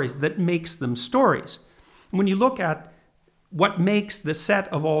stories that makes them stories. And when you look at what makes the set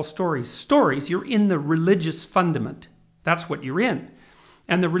of all stories, you're in the religious fundament. That's what you're in.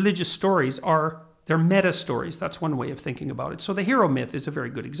 And the religious stories they're meta stories. That's one way of thinking about it. So the hero myth is a very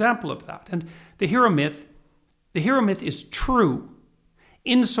good example of that. And the hero myth is true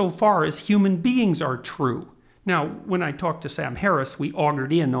insofar as human beings are true. Now, when I talked to Sam Harris, we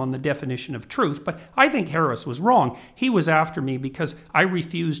augured in on the definition of truth, but I think Harris was wrong. He was after me because I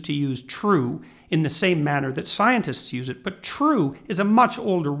refused to use true in the same manner that scientists use it. But true is a much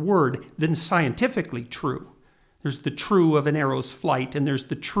older word than scientifically true. There's the true of an arrow's flight, and there's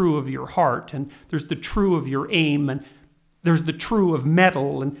the true of your heart, and there's the true of your aim, and there's the true of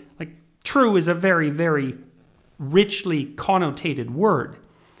metal, and true is a very, very richly connotated word.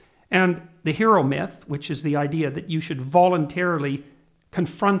 And the hero myth, which is the idea that you should voluntarily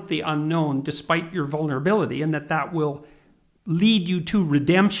confront the unknown despite your vulnerability, and that will lead you to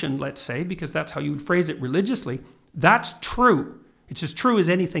redemption, let's say, because that's how you would phrase it religiously, that's true. It's as true as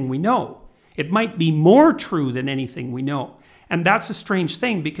anything we know. It might be more true than anything we know. And that's a strange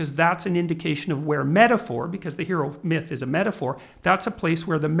thing, because that's an indication of where metaphor, because the hero myth is a metaphor, that's a place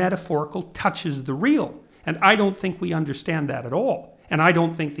where the metaphorical touches the real. And I don't think we understand that at all. And I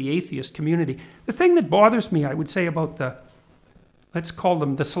don't think the atheist community... The thing that bothers me, I would say, about the, let's call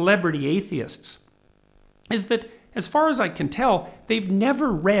them the celebrity atheists, is that, as far as I can tell, they've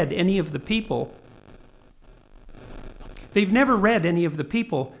never read any of the people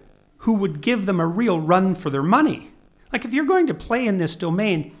who would give them a real run for their money. Like, if you're going to play in this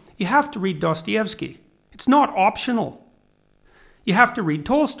domain, you have to read Dostoevsky. It's not optional. You have to read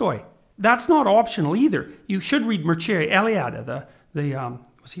Tolstoy. That's not optional either. You should read Mircea Eliade,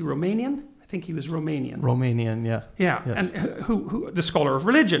 was he Romanian? I think he was Romanian. Romanian, yeah. Yeah, yes. and who the scholar of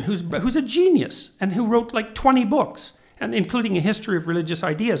religion, who's a genius, and who wrote like 20 books, and including a history of religious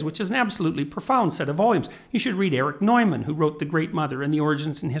ideas, which is an absolutely profound set of volumes. You should read Erich Neumann, who wrote The Great Mother and the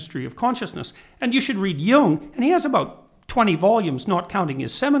Origins and History of Consciousness. And you should read Jung, and he has about 20 volumes, not counting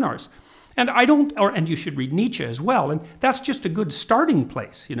his seminars. And and you should read Nietzsche as well. And that's just a good starting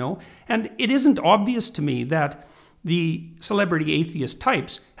place, you know. And it isn't obvious to me that the celebrity atheist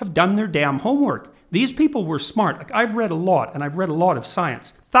types have done their damn homework. These people were smart. Like, I've read a lot, and I've read a lot of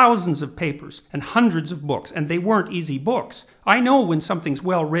science, thousands of papers and hundreds of books, and they weren't easy books. I know when something's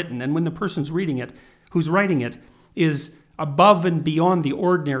well written and when the person's reading it, who's writing it, is above and beyond the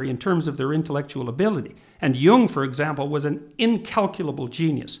ordinary in terms of their intellectual ability. And Jung, for example, was an incalculable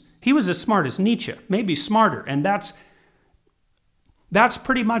genius. He was as smart as Nietzsche, maybe smarter, and that's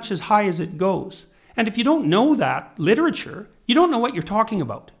pretty much as high as it goes. And if you don't know that literature, you don't know what you're talking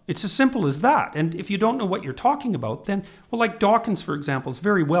about. It's as simple as that. And if you don't know what you're talking about, then, well, like Dawkins, for example, is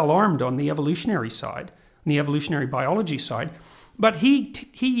very well armed on the evolutionary side, on the evolutionary biology side. But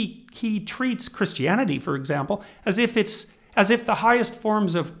he treats Christianity, for example, as if the highest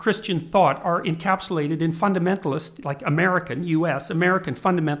forms of Christian thought are encapsulated in fundamentalist, like American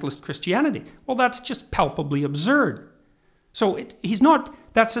fundamentalist Christianity. Well, that's just palpably absurd. So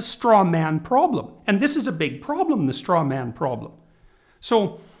that's a straw man problem. And this is a big problem, the straw man problem.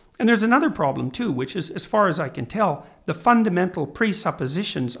 So, and there's another problem too, which is, as far as I can tell, the fundamental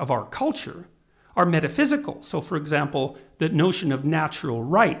presuppositions of our culture are metaphysical. So, for example, the notion of natural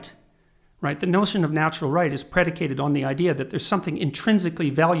right, the notion of natural right is predicated on the idea that there's something intrinsically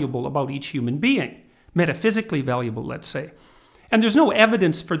valuable about each human being, metaphysically valuable, let's say. And there's no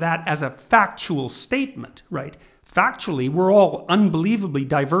evidence for that as a factual statement, right? Factually, we're all unbelievably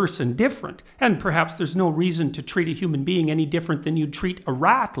diverse and different, and perhaps there's no reason to treat a human being any different than you'd treat a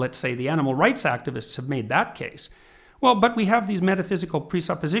rat, let's say. The animal rights activists have made that case. Well, but we have these metaphysical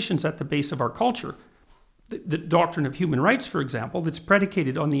presuppositions at the base of our culture. The doctrine of human rights, for example, that's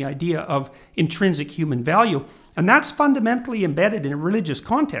predicated on the idea of intrinsic human value, and that's fundamentally embedded in a religious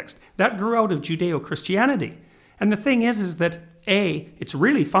context. That grew out of Judeo-Christianity. And the thing is that, it's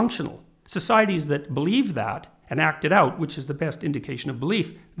really functional. Societies that believe that and act it out, which is the best indication of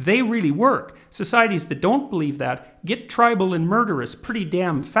belief, they really work. Societies that don't believe that get tribal and murderous pretty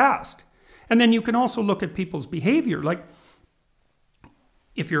damn fast. And then you can also look at people's behavior. Like,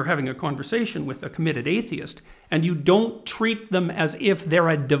 if you're having a conversation with a committed atheist and you don't treat them as if they're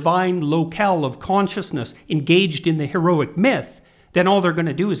a divine locale of consciousness engaged in the heroic myth, then all they're going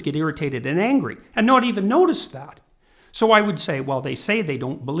to do is get irritated and angry and not even notice that. So I would say, well, they say they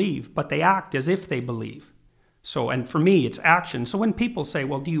don't believe, but they act as if they believe. So, and for me, it's action. So when people say,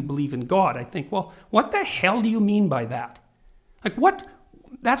 well, do you believe in God? I think, well, what the hell do you mean by that? Like, what?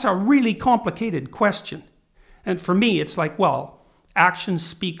 That's a really complicated question. And for me, it's like, well, actions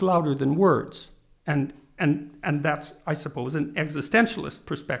speak louder than words. And that's, I suppose, an existentialist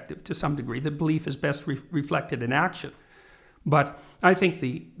perspective to some degree. The belief is best reflected in action. But I think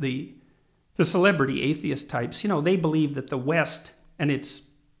the celebrity atheist types, they believe that the West and its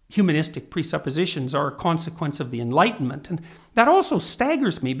humanistic presuppositions are a consequence of the Enlightenment. And that also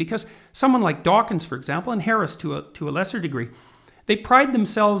staggers me, because someone like Dawkins, for example, and Harris to a lesser degree, they pride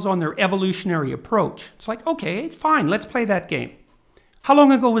themselves on their evolutionary approach. It's like, okay, fine, let's play that game. How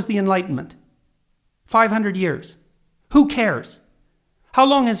long ago was the Enlightenment? 500 years. Who cares? How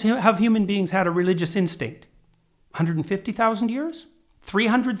long have human beings had a religious instinct? 150,000 years?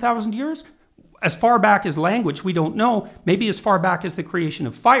 300,000 years? As far back as language, we don't know. Maybe as far back as the creation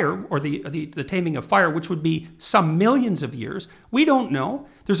of fire, or the taming of fire, which would be some millions of years. We don't know.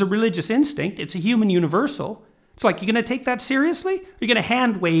 There's a religious instinct. It's a human universal. It's like, you're going to take that seriously? Or you're going to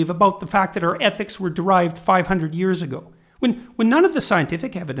hand wave about the fact that our ethics were derived 500 years ago? When none of the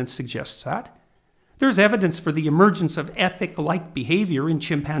scientific evidence suggests that. There's evidence for the emergence of ethic-like behavior in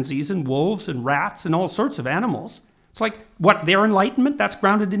chimpanzees and wolves and rats and all sorts of animals. It's like, what, their enlightenment? That's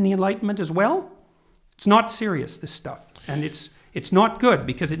grounded in the Enlightenment as well? It's not serious, this stuff. And it's not good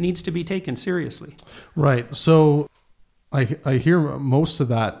because it needs to be taken seriously. Right. So I hear most of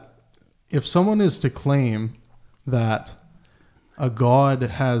that. If someone is to claim that a God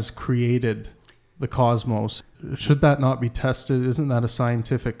has created the cosmos, should that not be tested? Isn't that a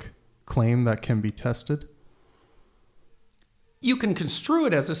scientific claim that can be tested? You can construe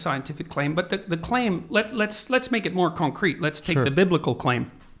it as a scientific claim, but the claim, let's make it more concrete. Let's take Sure. the biblical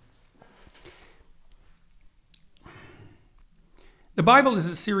claim. The Bible is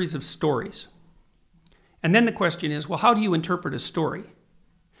a series of stories. And then the question is, well, how do you interpret a story?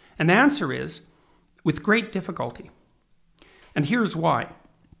 And the answer is, with great difficulty. And here's why.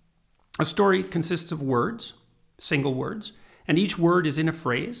 A story consists of words, single words, and each word is in a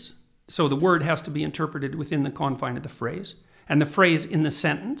phrase. So the word has to be interpreted within the confine of the phrase, and the phrase in the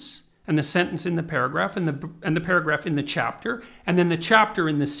sentence, and the sentence in the paragraph, and the paragraph in the chapter, and then the chapter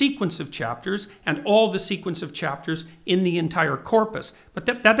in the sequence of chapters, and all the sequence of chapters in the entire corpus. But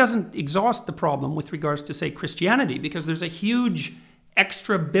that doesn't exhaust the problem with regards to, say, Christianity, because there's a huge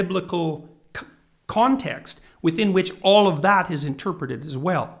extra-biblical context within which all of that is interpreted as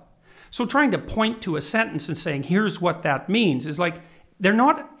well. So trying to point to a sentence and saying, here's what that means, is like,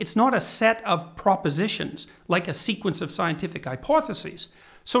 it's not a set of propositions, like a sequence of scientific hypotheses.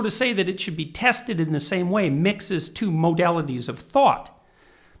 So to say that it should be tested in the same way mixes two modalities of thought.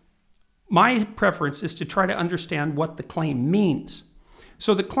 My preference is to try to understand what the claim means.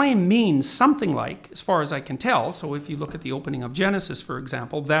 So the claim means something like, as far as I can tell, so if you look at the opening of Genesis, for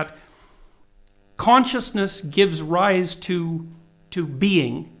example, that consciousness gives rise to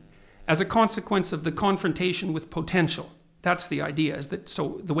being as a consequence of the confrontation with potential. That's the idea. Is that,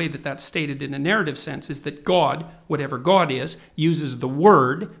 so the way that that's stated in a narrative sense is that God, whatever God is, uses the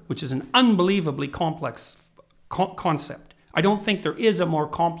word, which is an unbelievably complex concept. I don't think there is a more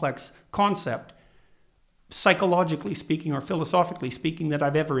complex concept, psychologically speaking or philosophically speaking, that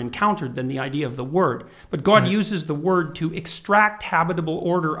I've ever encountered than the idea of the word. But God uses the word to extract habitable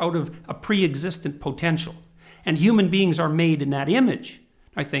order out of a pre-existent potential. And human beings are made in that image.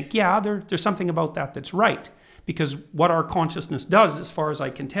 I think, yeah, there's something about that that's right. Because what our consciousness does, as far as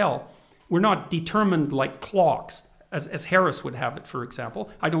I can tell, we're not determined like clocks, as Harris would have it, for example.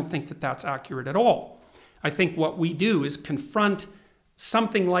 I don't think that that's accurate at all. I think what we do is confront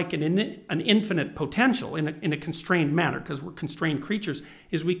something like an infinite potential in a constrained manner, because we're constrained creatures,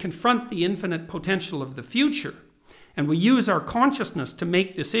 is we confront the infinite potential of the future, and we use our consciousness to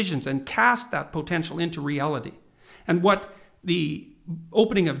make decisions and cast that potential into reality. And what the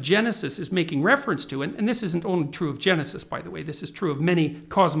opening of Genesis is making reference to, and this isn't only true of Genesis, by the way, this is true of many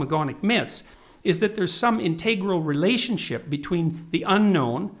cosmogonic myths, is that there's some integral relationship between the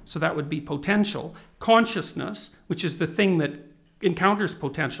unknown, so that would be potential, consciousness, which is the thing that encounters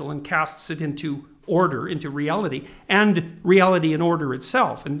potential and casts it into order, into reality, and reality and order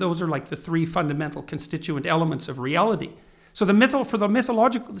itself. And those are like the three fundamental constituent elements of reality. So in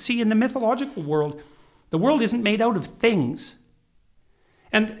the mythological world, the world isn't made out of things.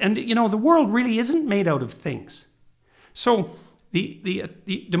 And you know, the world really isn't made out of things. So the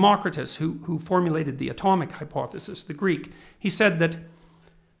Democritus, who formulated the atomic hypothesis, the Greek, he said that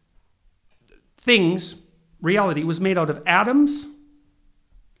reality was made out of atoms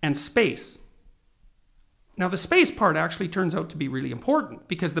and space. Now the space part actually turns out to be really important,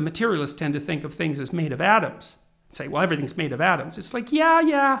 because the materialists tend to think of things as made of atoms. Say, well, everything's made of atoms. It's like,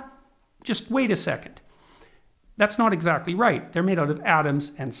 yeah, just wait a second. That's not exactly right. They're made out of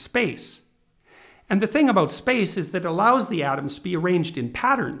atoms and space. And the thing about space is that it allows the atoms to be arranged in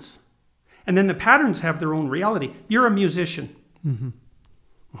patterns. And then the patterns have their own reality. You're a musician.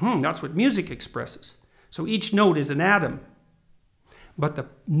 That's what music expresses. So each note is an atom. But the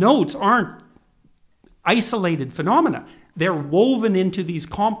notes aren't isolated phenomena. They're woven into this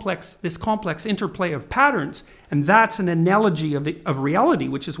complex interplay of patterns. And that's an analogy of reality,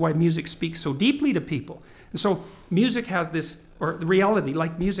 which is why music speaks so deeply to people. And so music has this, or reality,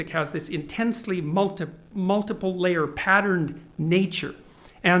 like music, has this intensely multiple layer patterned nature.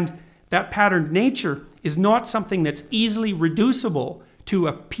 And that patterned nature is not something that's easily reducible to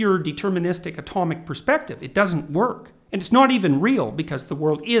a pure deterministic atomic perspective. It doesn't work. And it's not even real, because the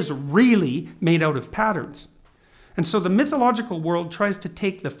world is really made out of patterns. And so the mythological world tries to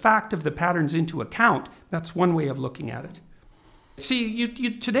take the fact of the patterns into account. That's one way of looking at it. See,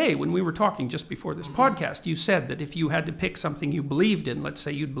 you today, when we were talking just before this podcast, you said that if you had to pick something you believed in, let's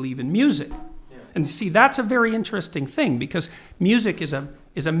say you'd believe in music. Yeah. And see, that's a very interesting thing, because music is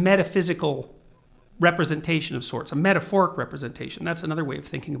a metaphysical representation of sorts, a metaphoric representation. That's another way of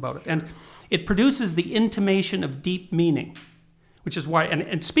thinking about it. And it produces the intimation of deep meaning, which is why, and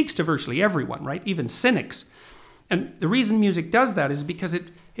it speaks to virtually everyone, right? Even cynics. And the reason music does that is because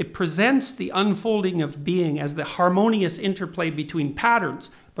it presents the unfolding of being as the harmonious interplay between patterns,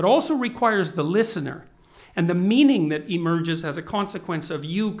 but also requires the listener. And the meaning that emerges as a consequence of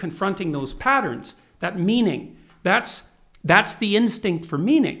you confronting those patterns, that meaning, that's the instinct for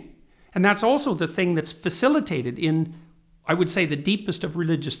meaning. And that's also the thing that's facilitated in, I would say, the deepest of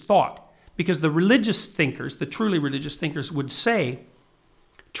religious thought. Because the religious thinkers, the truly religious thinkers, would say,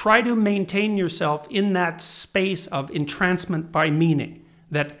 try to maintain yourself in that space of entrancement by meaning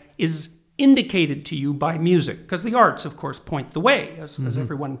that is indicated to you by music. Because the arts, of course, point the way, as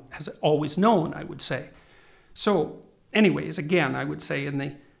everyone has always known, I would say. So, anyways, again, I would say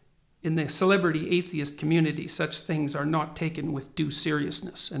in the celebrity atheist community, such things are not taken with due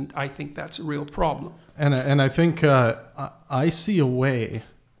seriousness. And I think that's a real problem. And I think I see a way,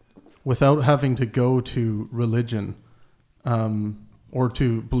 without having to go to religion or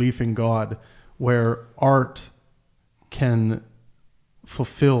to belief in God, where art can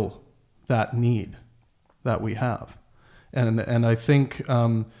fulfill that need that we have. And I think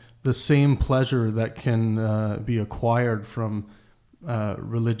the same pleasure that can be acquired from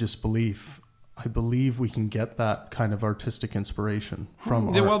religious belief, I believe we can get that kind of artistic inspiration from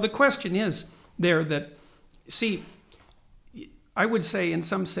art. Well, the question is there that, see, I would say in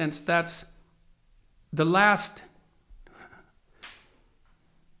some sense that's the last...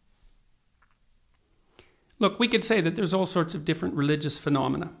 Look, we could say that there's all sorts of different religious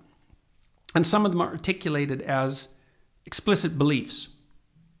phenomena, and some of them are articulated as explicit beliefs.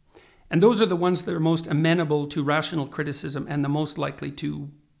 And those are the ones that are most amenable to rational criticism and the most likely to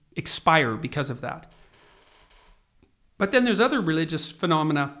expire because of that. But then there's other religious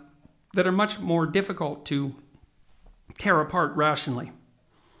phenomena that are much more difficult to tear apart rationally.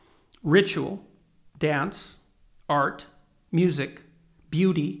 Ritual, dance, art, music,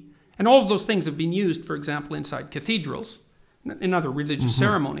 beauty, and all of those things have been used, for example, inside cathedrals, in other religious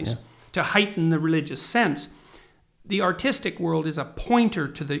ceremonies, to heighten the religious sense. The artistic world is a pointer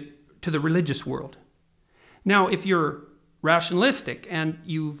to the religious world. Now, if you're rationalistic and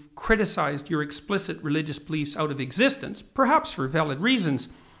you've criticized your explicit religious beliefs out of existence, perhaps for valid reasons,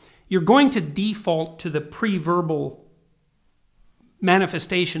 you're going to default to the pre-verbal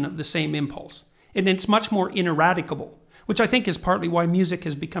manifestation of the same impulse. And it's much more ineradicable, which I think is partly why music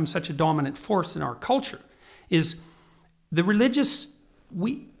has become such a dominant force in our culture, is the religious,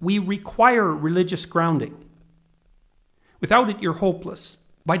 we require religious grounding. Without it, you're hopeless,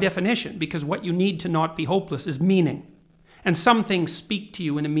 by definition, because what you need to not be hopeless is meaning. And some things speak to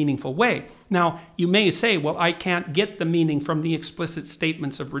you in a meaningful way. Now, you may say, well, I can't get the meaning from the explicit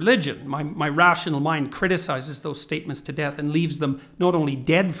statements of religion. My rational mind criticizes those statements to death and leaves them not only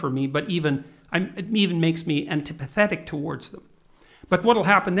dead for me, but it even makes me antipathetic towards them. But what will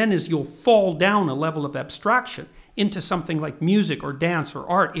happen then is you'll fall down a level of abstraction into something like music or dance or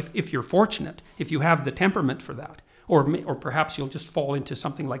art, if you're fortunate, if you have the temperament for that. Or perhaps you'll just fall into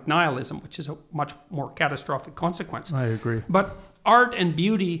something like nihilism, which is a much more catastrophic consequence. I agree. But art and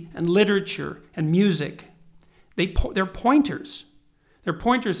beauty and literature and music, they're pointers. They're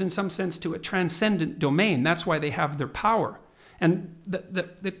pointers in some sense to a transcendent domain. That's why they have their power. And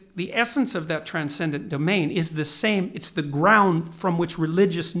the essence of that transcendent domain is the same. It's the ground from which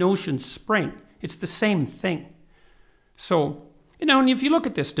religious notions spring. It's the same thing. So, and if you look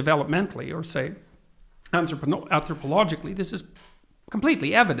at this developmentally, or say anthropologically, this is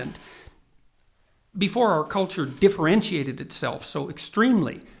completely evident. Before our culture differentiated itself so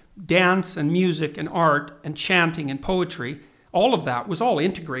extremely, dance and music and art and chanting and poetry, all of that was all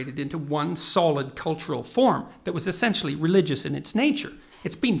integrated into one solid cultural form that was essentially religious in its nature.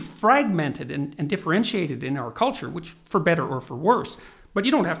 It's been fragmented and differentiated in our culture, which for better or for worse. But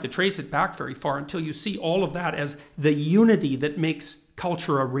you don't have to trace it back very far until you see all of that as the unity that makes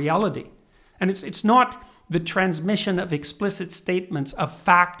culture a reality. And it's not the transmission of explicit statements of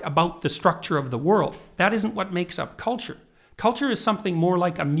fact about the structure of the world. That isn't what makes up culture. Culture is something more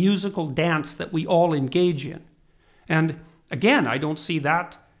like a musical dance that we all engage in. And again, I don't see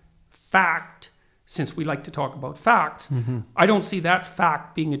that fact, since we like to talk about facts, I don't see that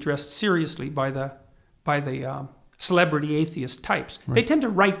fact being addressed seriously by the celebrity atheist types. Right. They tend to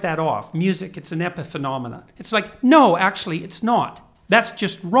write that off. Music, it's an epiphenomenon. It's like, no, actually, it's not. That's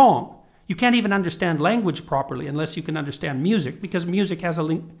just wrong. You can't even understand language properly unless you can understand music, because music has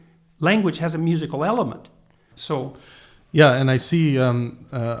language has a musical element. So, yeah, and I see,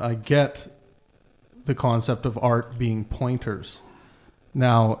 I get the concept of art being pointers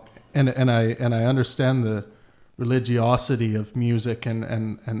now, and I understand the religiosity of music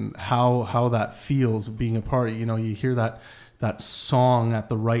and how that feels being a part. You hear that that song at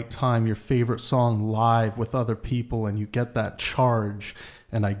the right time, your favorite song live with other people, and you get that charge.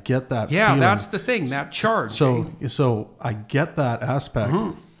 And I get that feeling. That's the thing, that charge. So I get that aspect.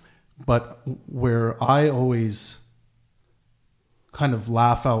 But where I always kind of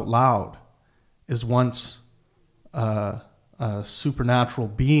laugh out loud is once a supernatural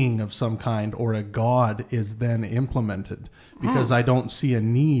being of some kind or a god is then implemented, because I don't see a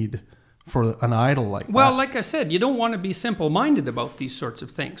need for an idol like that. Well, like I said, you don't want to be simple-minded about these sorts of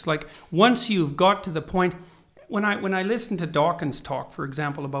things. Like, once you've got to the point... When I listen to Dawkins talk, for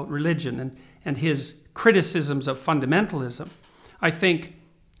example, about religion and his criticisms of fundamentalism, I think,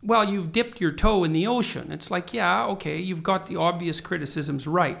 well, you've dipped your toe in the ocean. It's like, yeah, okay, you've got the obvious criticisms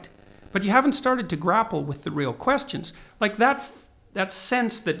right, but you haven't started to grapple with the real questions. Like that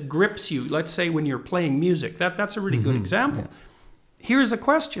sense that grips you, let's say when you're playing music, that's a really good example. Yeah. Here's a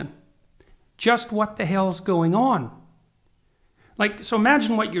question. Just what the hell's going on? Like, so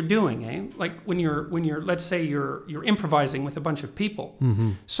imagine what you're doing, eh? Like when you're let's say you're improvising with a bunch of people.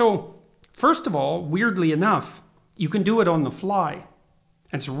 So first of all, weirdly enough, you can do it on the fly.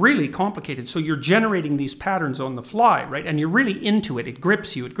 And it's really complicated. So you're generating these patterns on the fly, right? And you're really into it. It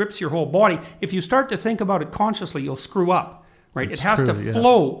grips you. It grips your whole body. If you start to think about it consciously, you'll screw up, right? It has to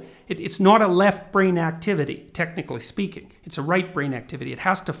flow. It's not a left brain activity, technically speaking. It's a right brain activity. It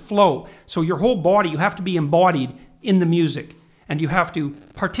has to flow. So your whole body, you have to be embodied in the music. And you have to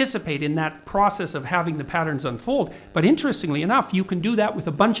participate in that process of having the patterns unfold. But interestingly enough, you can do that with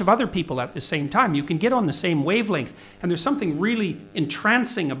a bunch of other people at the same time. You can get on the same wavelength. And there's something really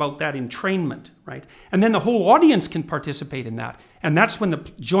entrancing about that entrainment, right? And then the whole audience can participate in that. And that's when the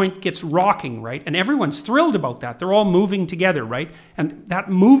joint gets rocking, right? And everyone's thrilled about that. They're all moving together, right? And that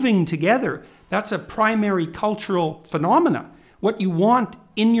moving together, that's a primary cultural phenomena. What you want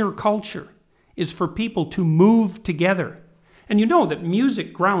in your culture is for people to move together. And you know that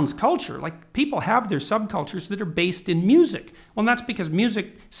music grounds culture. Like, people have their subcultures that are based in music. Well, that's because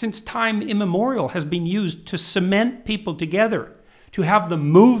music, since time immemorial, has been used to cement people together, to have them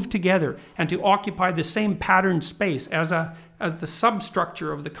move together, and to occupy the same patterned space as the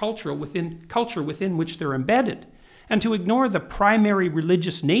substructure of the culture within which they're embedded. And to ignore the primary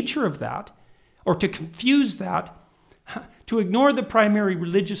religious nature of that, or to confuse that, to ignore the primary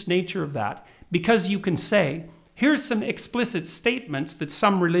religious nature of that, because you can say, here's some explicit statements that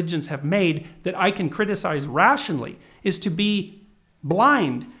some religions have made that I can criticize rationally, is to be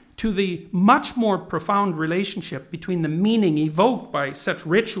blind to the much more profound relationship between the meaning evoked by such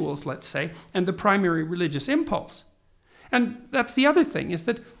rituals, let's say, and the primary religious impulse. And that's the other thing, is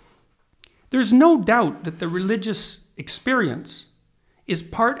that there's no doubt that the religious experience is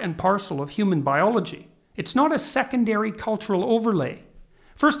part and parcel of human biology. It's not a secondary cultural overlay.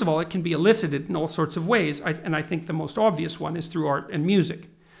 First of all, it can be elicited in all sorts of ways, and I think the most obvious one is through art and music.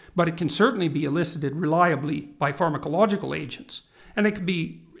 But it can certainly be elicited reliably by pharmacological agents. And it can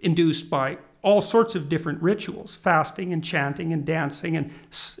be induced by all sorts of different rituals, fasting and chanting and dancing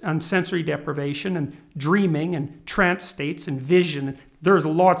and sensory deprivation and dreaming and trance states and vision. There's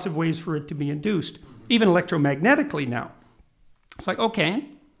lots of ways for it to be induced, even electromagnetically now. It's like, okay,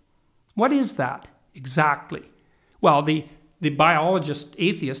 what is that exactly? Well, the biologist,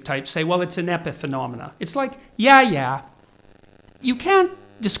 atheist types say, well, it's an epiphenomena. It's like, yeah. You can't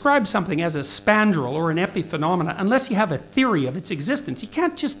describe something as a spandrel or an epiphenomena unless you have a theory of its existence. You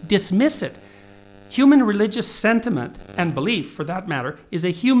can't just dismiss it. Human religious sentiment, and belief for that matter, is a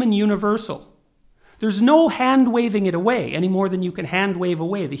human universal. There's no hand-waving it away any more than you can hand-wave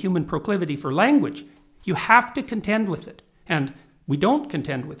away the human proclivity for language. You have to contend with it, and we don't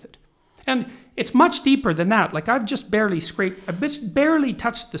contend with it. And it's much deeper than that. Like, I've just barely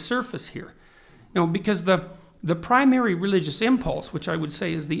touched the surface here. You know, because the primary religious impulse, which I would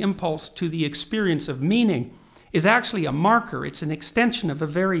say is the impulse to the experience of meaning, is actually a marker. It's an extension of a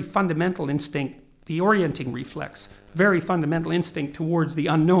very fundamental instinct, the orienting reflex, very fundamental instinct towards the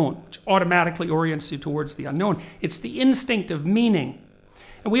unknown, which automatically orients you towards the unknown. It's the instinct of meaning.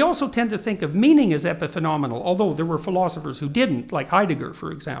 And we also tend to think of meaning as epiphenomenal, although there were philosophers who didn't, like Heidegger,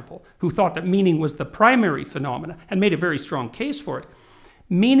 for example, who thought that meaning was the primary phenomena and made a very strong case for it.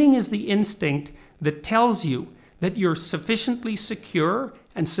 Meaning is the instinct that tells you that you're sufficiently secure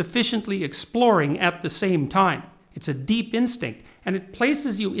and sufficiently exploring at the same time. It's a deep instinct, and it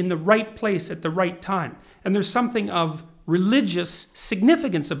places you in the right place at the right time. And there's something of religious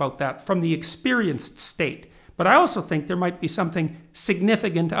significance about that from the experienced state. But I also think there might be something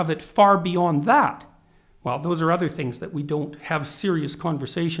significant of it far beyond that. Well, those are other things that we don't have serious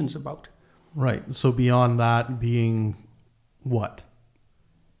conversations about. Right. So beyond that being what?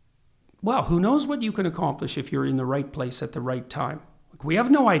 well, who knows what you can accomplish if you're in the right place at the right time. Like, we have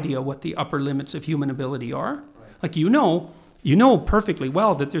no idea what the upper limits of human ability are. Right. Like, you know perfectly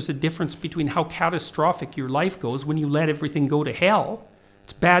well that there's a difference between how catastrophic your life goes when you let everything go to hell.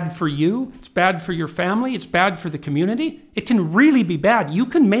 It's bad for you, it's bad for your family, it's bad for the community. It can really be bad. You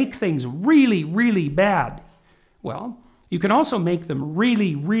can make things really, really bad. Well, you can also make them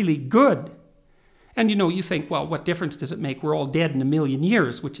really, really good. And you think, well, what difference does it make? We're all dead in a million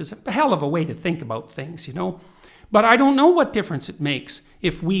years, which is a hell of a way to think about things, But I don't know what difference it makes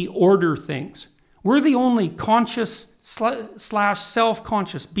if we order things. We're the only conscious /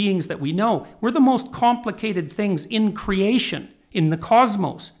 self-conscious beings that we know. We're the most complicated things in creation, in the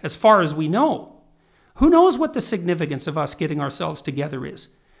cosmos, as far as we know. Who knows what the significance of us getting ourselves together is?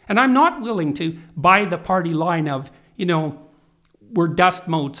 And I'm not willing to buy the party line of, we're dust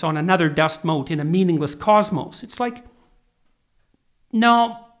motes on another dust mote in a meaningless cosmos. It's like,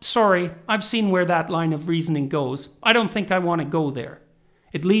 no, sorry, I've seen where that line of reasoning goes. I don't think I want to go there.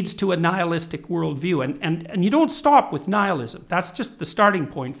 It leads to a nihilistic worldview, and you don't stop with nihilism. That's just the starting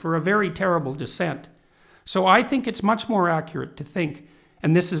point for a very terrible descent. So I think it's much more accurate to think,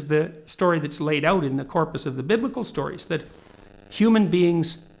 and this is the story that's laid out in the corpus of the biblical stories, that human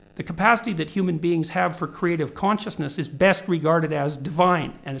beings, the capacity that human beings have for creative consciousness is best regarded as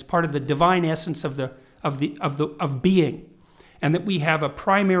divine, and as part of the divine essence of being, and that we have a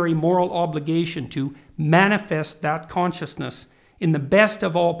primary moral obligation to manifest that consciousness in the best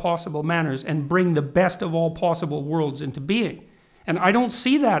of all possible manners and bring the best of all possible worlds into being. And I don't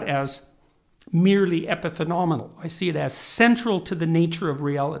see that as merely epiphenomenal. I see it as central to the nature of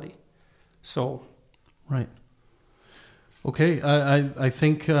reality. So, right. Okay, I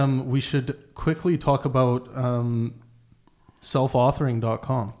think we should quickly talk about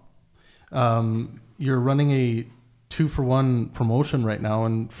selfauthoring.com. You're running a 2-for-1 promotion right now,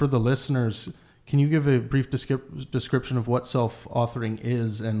 and for the listeners, can you give a brief description of what self-authoring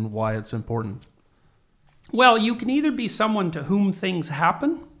is and why it's important? Well, you can either be someone to whom things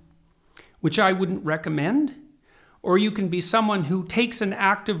happen, which I wouldn't recommend, or you can be someone who takes an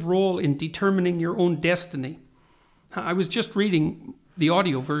active role in determining your own destiny. I was just reading the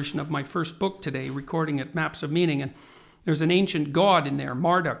audio version of my first book today, recording at Maps of Meaning, and there's an ancient god in there,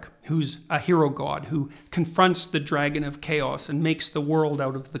 Marduk, who's a hero god who confronts the dragon of chaos and makes the world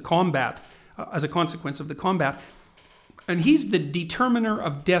out of the combat, as a consequence of the combat. And he's the determiner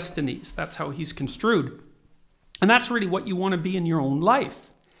of destinies. That's how he's construed. And that's really what you want to be in your own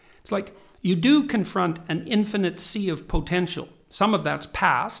life. It's like you do confront an infinite sea of potential. Some of that's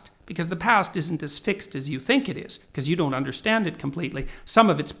past, because the past isn't as fixed as you think it is, because you don't understand it completely.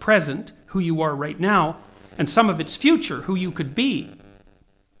 Some of it's present, who you are right now, and some of it's future, who you could be.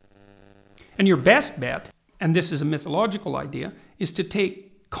 And your best bet, and this is a mythological idea, is to take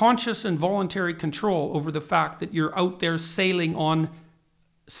conscious and voluntary control over the fact that you're out there sailing on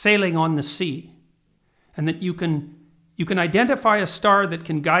the sea, and that you can identify a star that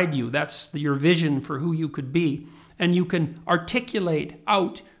can guide you. That's your vision for who you could be. And you can articulate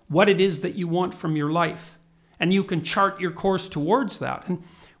out what it is that you want from your life. And you can chart your course towards that. And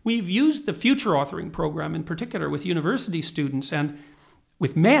we've used the future authoring program in particular with university students and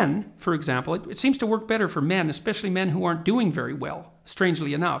with men, for example. It seems to work better for men, especially men who aren't doing very well,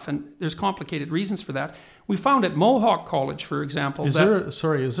 strangely enough. And there's complicated reasons for that. We found at Mohawk College, for example, is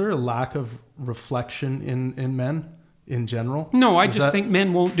there a lack of reflection in men in general? No, I just think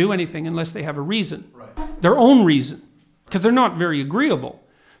men won't do anything unless they have a reason. Right. Their own reason. Because they're not very agreeable.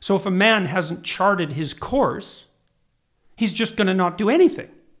 So if a man hasn't charted his course, he's just going to not do anything.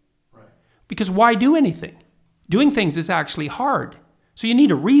 Right. Because why do anything? Doing things is actually hard. So you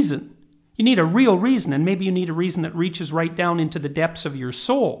need a reason. You need a real reason, and maybe you need a reason that reaches right down into the depths of your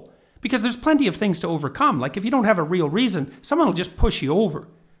soul. Because there's plenty of things to overcome. Like if you don't have a real reason, someone will just push you over.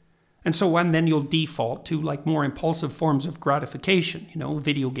 And then you'll default to like more impulsive forms of gratification,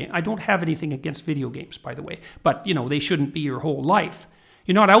 video game. I don't have anything against video games, by the way, but they shouldn't be your whole life.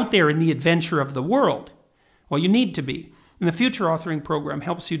 You're not out there in the adventure of the world. Well, you need to be. And the Future Authoring Program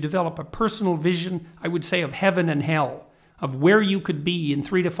helps you develop a personal vision, I would say, of heaven and hell, of where you could be in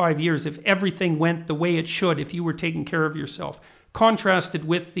 3 to 5 years if everything went the way it should, if you were taking care of yourself, contrasted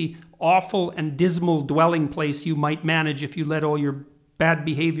with the awful and dismal dwelling place you might manage if you let all your bad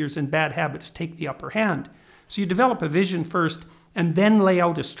behaviors and bad habits take the upper hand. So you develop a vision first and then lay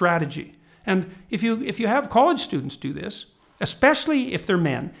out a strategy. And if you have college students do this, especially if they're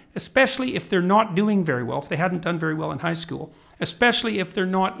men, especially if they're not doing very well, if they hadn't done very well in high school, especially if they're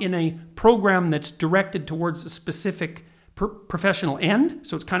not in a program that's directed towards a specific professional end,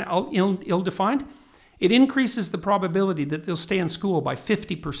 so it's kind of ill-defined, it increases the probability that they'll stay in school by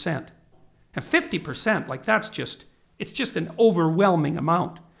 50%. And 50%, like it's just an overwhelming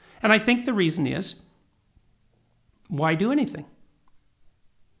amount. And I think the reason is, why do anything?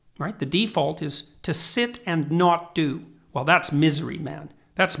 Right? The default is to sit and not do. Well, that's misery, man.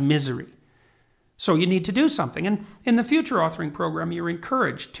 That's misery. So you need to do something. And in the future authoring program, you're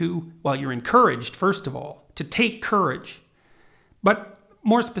encouraged, first of all, to take courage. But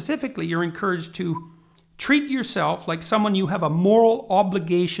more specifically, you're encouraged to treat yourself like someone you have a moral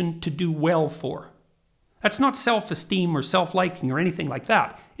obligation to do well for. That's not self-esteem or self-liking or anything like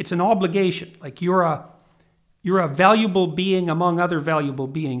that. It's an obligation. Like you're a valuable being among other valuable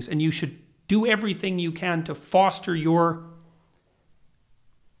beings, and you should do everything you can to foster your,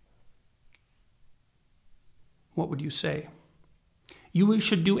 what would you say? You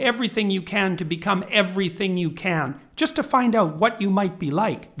should do everything you can to become everything you can, just to find out what you might be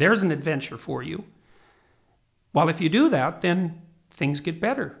like. There's an adventure for you. Well, if you do that, then things get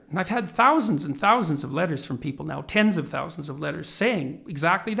better. And I've had thousands and thousands of letters from people now, tens of thousands of letters saying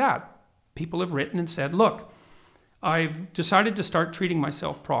exactly that. People have written and said, look, I've decided to start treating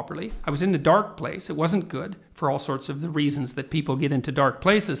myself properly. I was in a dark place. It wasn't good for all sorts of the reasons that people get into dark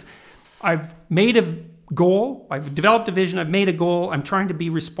places. I've made a goal. I've developed a vision. I've made a goal. I'm trying to be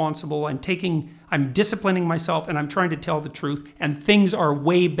responsible. I'm disciplining myself, and I'm trying to tell the truth, and things are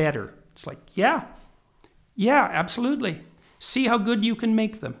way better. It's like, yeah, absolutely. See how good you can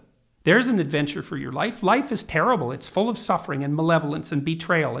make them. There's an adventure for your life. Life is terrible. It's full of suffering and malevolence and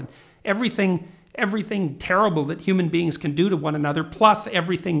betrayal and everything terrible that human beings can do to one another, plus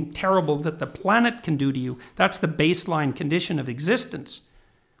everything terrible that the planet can do to you. That's the baseline condition of existence.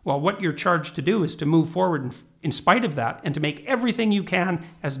 Well, what you're charged to do is to move forward in spite of that and to make everything you can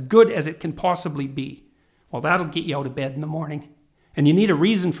as good as it can possibly be. Well, that'll get you out of bed in the morning. And you need a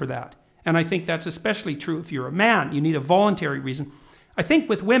reason for that. And I think that's especially true if you're a man. You need a voluntary reason. I think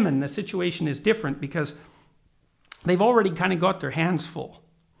with women, the situation is different because they've already kind of got their hands full.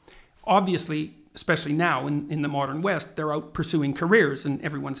 Obviously, especially now in the modern West, they're out pursuing careers and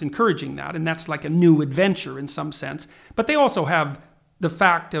everyone's encouraging that. And that's like a new adventure in some sense. But they also have the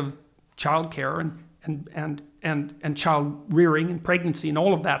fact of childcare and child rearing and pregnancy and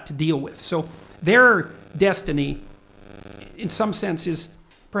all of that to deal with. So their destiny, in some sense, is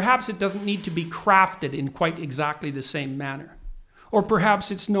perhaps it doesn't need to be crafted in quite exactly the same manner. Or perhaps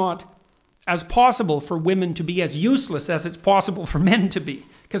it's not as possible for women to be as useless as it's possible for men to be.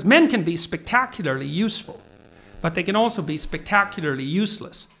 Because men can be spectacularly useful, but they can also be spectacularly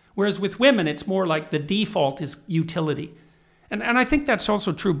useless. Whereas with women, it's more like the default is utility. And I think that's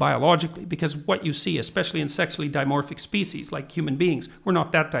also true biologically, because what you see, especially in sexually dimorphic species like human beings, we're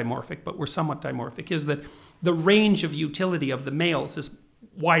not that dimorphic, but we're somewhat dimorphic, is that the range of utility of the males is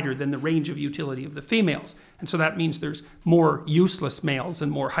wider than the range of utility of the females. And so that means there's more useless males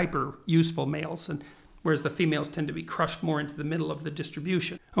and more hyper useful males, and whereas the females tend to be crushed more into the middle of the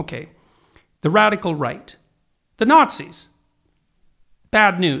distribution. Okay, the radical right. The Nazis.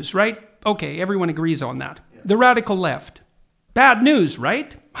 Bad news, right? Okay, everyone agrees on that. Yeah. The radical left. Bad news,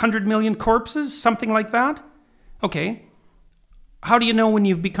 right? 100 million corpses, something like that? Okay, how do you know when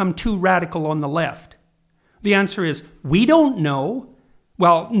you've become too radical on the left? The answer is, we don't know.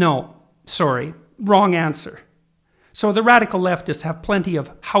 Well, no, sorry, wrong answer. So the radical leftists have plenty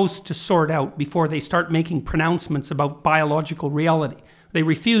of house to sort out before they start making pronouncements about biological reality. They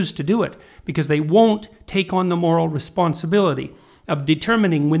refuse to do it because they won't take on the moral responsibility of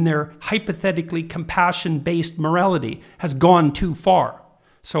determining when their hypothetically compassion-based morality has gone too far.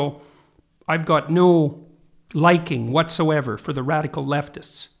 So I've got no liking whatsoever for the radical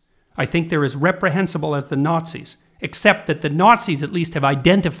leftists. I think they're as reprehensible as the Nazis, except that the Nazis at least have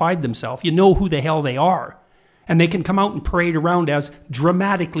identified themselves. You know who the hell they are. And they can come out and parade around as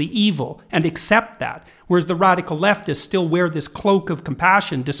dramatically evil and accept that. Whereas the radical leftists still wear this cloak of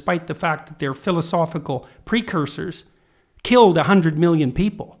compassion despite the fact that their philosophical precursors killed 100 million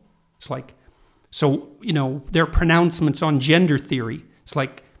people. It's like, so, you know, their pronouncements on gender theory, it's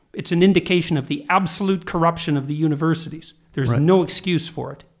like, it's an indication of the absolute corruption of the universities. There's no excuse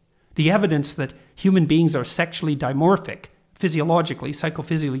for it. The evidence that human beings are sexually dimorphic, physiologically,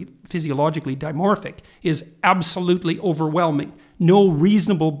 psychophysiologically dimorphic, is absolutely overwhelming. No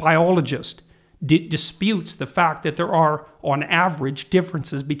reasonable biologist disputes the fact that there are, on average,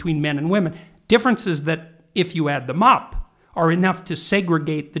 differences between men and women. Differences that, if you add them up, are enough to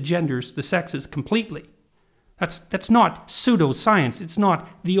segregate the genders, the sexes, completely. That's not pseudoscience. It's not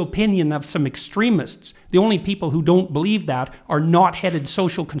the opinion of some extremists. The only people who don't believe that are knot-headed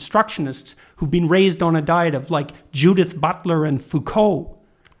social constructionists who've been raised on a diet of like Judith Butler and Foucault.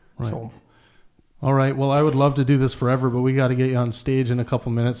 Right. So, All right. Well, I would love to do this forever, but we got to get you on stage in a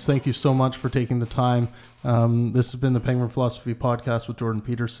couple minutes. Thank you so much for taking the time. This has been the Pangburn Philosophy Podcast with Jordan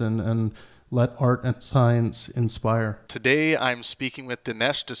Peterson, and let art and science inspire. Today, I'm speaking with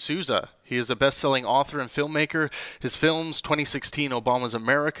Dinesh D'Souza. He is a best-selling author and filmmaker. His films, 2016 Obama's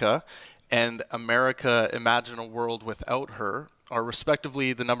America and America Imagine a World Without Her, are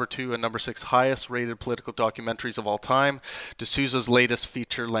respectively the number 2 and number 6 highest rated political documentaries of all time. D'Souza's latest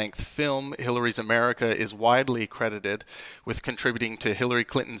feature-length film, Hillary's America, is widely credited with contributing to Hillary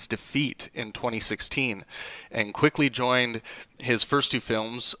Clinton's defeat in 2016, and quickly joined his first 2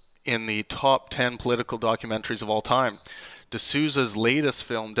 films in the top 10 political documentaries of all time. D'Souza's latest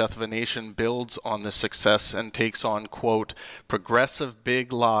film, Death of a Nation, builds on this success and takes on, quote, progressive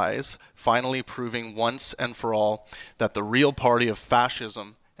big lies, finally proving once and for all that the real party of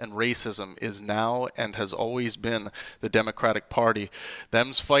fascism and racism is now and has always been the Democratic Party.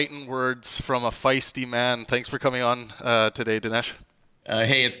 Them's fighting words from a feisty man. Thanks for coming on today, Dinesh.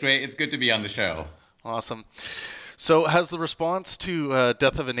 Hey, it's great. It's good to be on the show. Awesome. So has the response to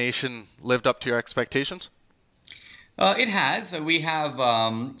Death of a Nation lived up to your expectations? It has. We have,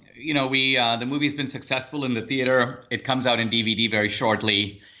 the movie's been successful in the theater. It comes out in DVD very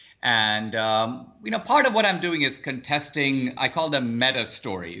shortly. And, part of what I'm doing is contesting, I call them meta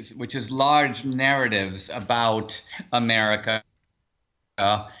stories, which is large narratives about America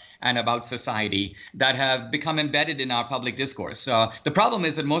and about society that have become embedded in our public discourse. The problem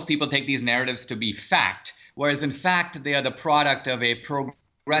is that most people take these narratives to be fact, whereas in fact, they are the product of a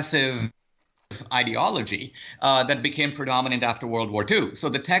progressive ideology that became predominant after World War II. So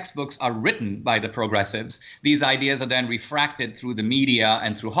the textbooks are written by the progressives. These ideas are then refracted through the media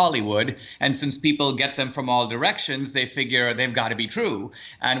and through Hollywood. And since people get them from all directions, they figure they've got to be true.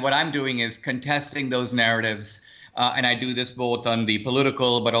 And what I'm doing is contesting those narratives. And I do this both on the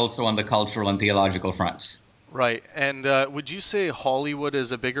political, but also on the cultural and theological fronts. Right. And would you say Hollywood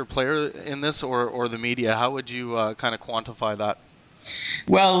is a bigger player in this, or the media? How would you kind of quantify that?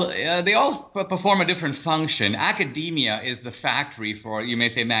 Well, they all perform a different function. Academia is the factory for, you may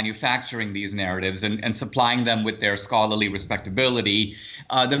say, manufacturing these narratives and supplying them with their scholarly respectability.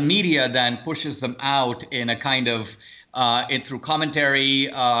 The media then pushes them out in a kind of through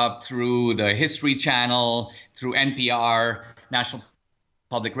commentary, through the History Channel, through NPR, National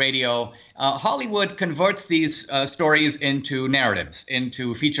Public Radio. Hollywood converts these stories into narratives,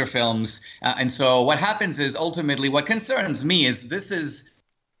 into feature films. And so what happens is, ultimately, what concerns me is this is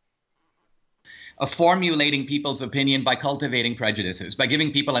formulating people's opinion by cultivating prejudices, by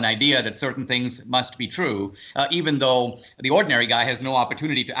giving people an idea that certain things must be true, even though the ordinary guy has no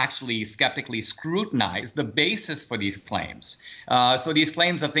opportunity to actually skeptically scrutinize the basis for these claims. So these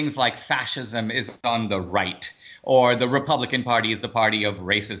claims are things like fascism is on the right, or the Republican Party is the party of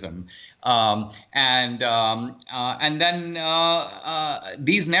racism. And then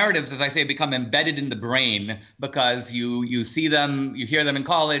these narratives, as I say, become embedded in the brain because you see them, you hear them in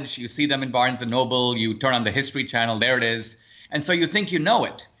college, you see them in Barnes & Noble, you turn on the History Channel, there it is. And so you think you know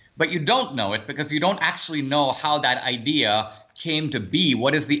it, but you don't know it because you don't actually know how that idea came to be.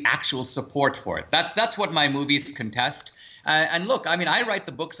 What is the actual support for it? That's what my movies contest. And look, I mean, I write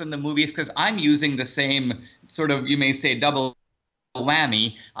the books and the movies because I'm using the same sort of, you may say, double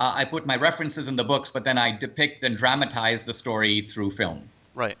whammy. I put my references in the books, but then I depict and dramatize the story through film.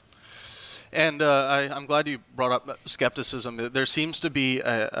 Right. And I'm glad you brought up skepticism. There seems to be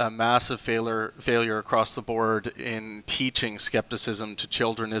a massive failure across the board in teaching skepticism to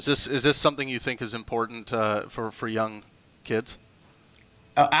children. Is this something you think is important for young kids?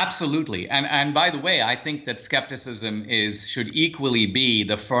 Absolutely. And by the way, I think that skepticism should equally be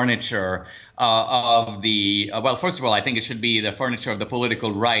the furniture of the, well, first of all, I think it should be the furniture of the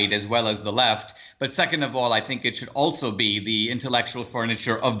political right as well as the left. But second of all, I think it should also be the intellectual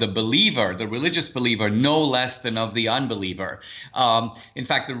furniture of the believer, the religious believer, no less than of the unbeliever. In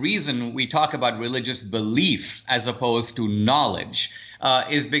fact, the reason we talk about religious belief as opposed to knowledge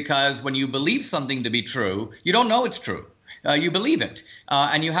is because when you believe something to be true, you don't know it's true. You believe it,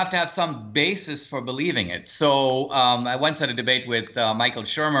 and you have to have some basis for believing it. So I once had a debate with Michael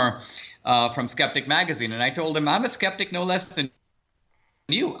Shermer from Skeptic Magazine, and I told him, I'm a skeptic no less than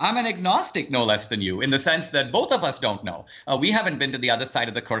you. I'm an agnostic no less than you, in the sense that both of us don't know. We haven't been to the other side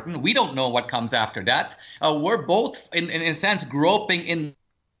of the curtain. We don't know what comes after death. We're both, in a sense, groping in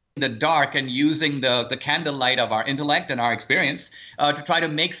the dark and using the candlelight of our intellect and our experience to try to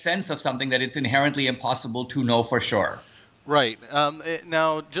make sense of something that it's inherently impossible to know for sure. Right.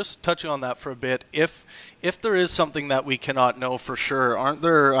 Now, just touching on that for a bit, if there is something that we cannot know for sure, aren't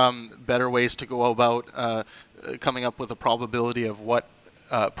there better ways to go about coming up with a probability of what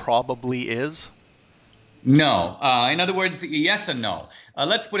probably is? No. In other words, yes and no.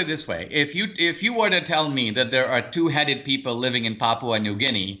 Let's put it this way. If you were to tell me that there are two-headed people living in Papua New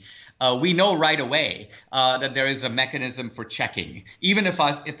Guinea, we know right away that there is a mechanism for checking, even if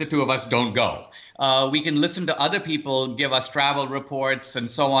the two of us don't go. We can listen to other people give us travel reports and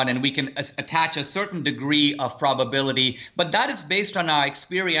so on, and we can attach a certain degree of probability, but that is based on our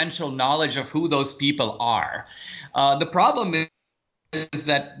experiential knowledge of who those people are. The problem is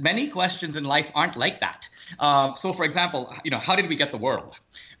that many questions in life aren't like that. So, for example, how did we get the world?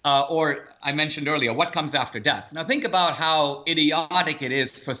 Or I mentioned earlier, what comes after death? Now, think about how idiotic it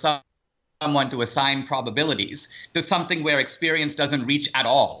is for someone to assign probabilities to something where experience doesn't reach at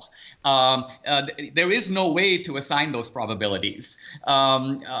all. There is no way to assign those probabilities.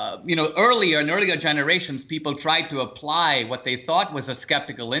 Earlier in earlier generations, people tried to apply what they thought was a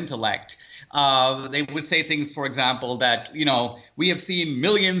skeptical intellect. They would say things, for example, that, we have seen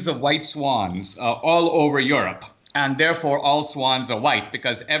millions of white swans all over Europe, and therefore all swans are white,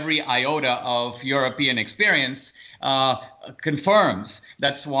 because every iota of European experience confirms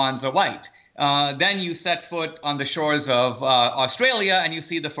that swans are white. Then you set foot on the shores of Australia and you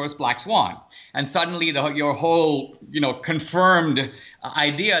see the first black swan. And suddenly your whole, confirmed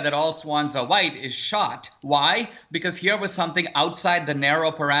idea that all swans are white is shot. Why? Because here was something outside the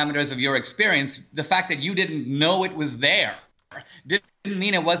narrow parameters of your experience. The fact that you didn't know it was there didn't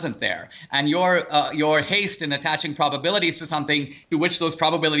mean it wasn't there. And your haste in attaching probabilities to something to which those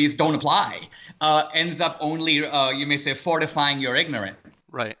probabilities don't apply ends up only, you may say, fortifying your ignorance.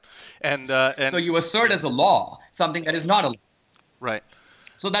 Right. And so you assert as a law something that is not a law. Right.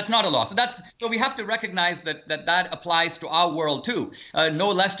 So that's not a law. So we have to recognize that applies to our world too, no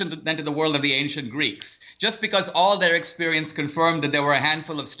less than to the world of the ancient Greeks. Just because all their experience confirmed that there were a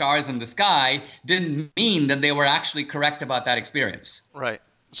handful of stars in the sky didn't mean that they were actually correct about that experience. Right.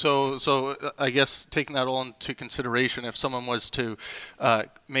 So I guess taking that all into consideration, if someone was to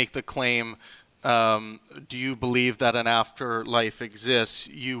make the claim, do you believe that an afterlife exists,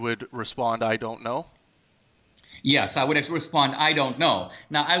 you would respond, I don't know? Yes, I would respond, I don't know.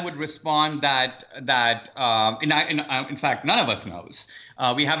 Now, I would respond that in fact, none of us knows.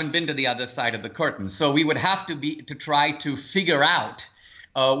 We haven't been to the other side of the curtain. So we would have to try to figure out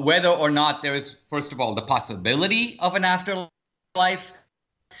whether or not there is, first of all, the possibility of an afterlife.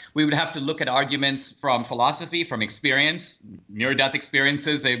 We would have to look at arguments from philosophy, from experience, near-death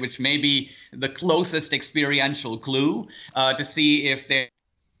experiences, which may be the closest experiential clue to see if there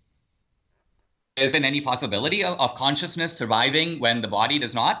is any possibility of consciousness surviving when the body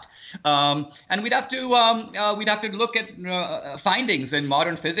does not. And we'd have to look at findings in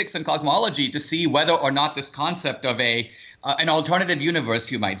modern physics and cosmology to see whether or not this concept of an alternative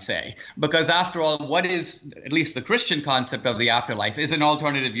universe, you might say, because after all, what is at least the Christian concept of the afterlife is an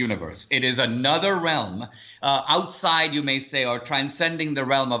alternative universe. It is another realm outside, you may say, or transcending the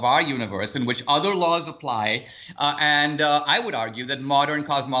realm of our universe in which other laws apply. And I would argue that modern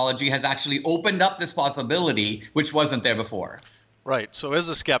cosmology has actually opened up this possibility, which wasn't there before. Right. So as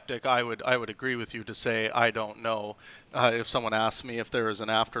a skeptic, I would agree with you to say I don't know if someone asks me if there is an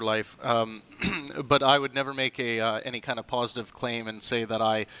afterlife. But I would never make any kind of positive claim and say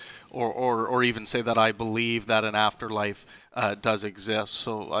that or even say that I believe that an afterlife does exist.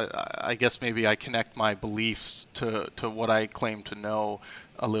 So I guess maybe I connect my beliefs to what I claim to know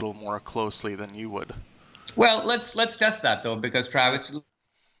a little more closely than you would. Well, let's test that though, because Travis,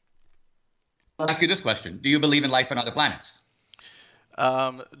 I'll ask you this question: do you believe in life on other planets?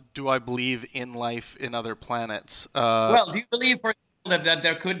 Do I believe in life in other planets? Well, do you believe, for example, that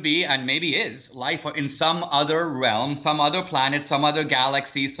there could be, and maybe is, life in some other realm, some other planet, some other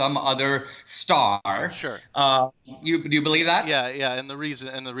galaxy, some other star? Sure. Do you believe that? Yeah, and the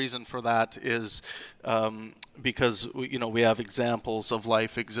reason for that is because we have examples of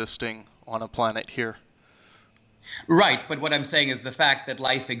life existing on a planet here. Right, but what I'm saying is the fact that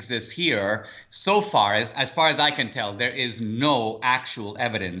life exists here, so far as far as I can tell, there is no actual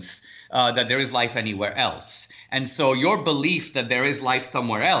evidence that there is life anywhere else. And so your belief that there is life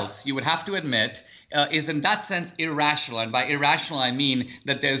somewhere else, you would have to admit, is in that sense irrational. And by irrational, I mean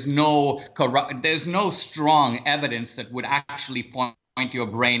that there's no strong evidence that would actually point your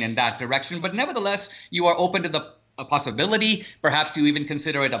brain in that direction. But nevertheless, you are open to a possibility. Perhaps you even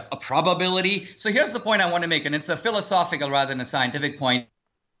consider it a probability. So here's the point I want to make, and it's a philosophical rather than a scientific point.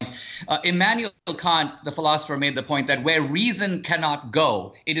 Immanuel Kant, the philosopher, made the point that where reason cannot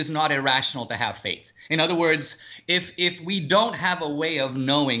go, it is not irrational to have faith. In other words, if we don't have a way of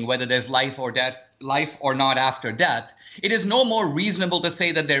knowing whether there's life or not after death, it is no more reasonable to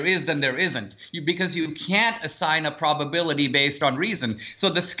say that there is than there isn't, because you can't assign a probability based on reason. So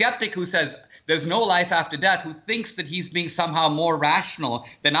the skeptic who says, There's no life after death who thinks that he's being somehow more rational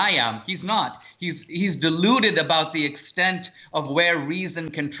than I am. He's not. He's deluded about the extent of where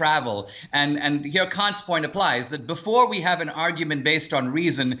reason can travel. And here Kant's point applies, that before we have an argument based on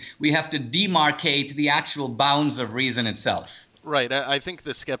reason, we have to demarcate the actual bounds of reason itself. Right. I think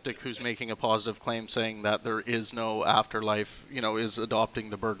the skeptic who's making a positive claim saying that there is no afterlife, is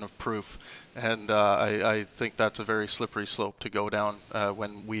adopting the burden of proof. And I think that's a very slippery slope to go down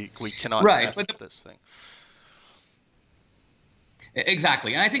when we cannot test this thing.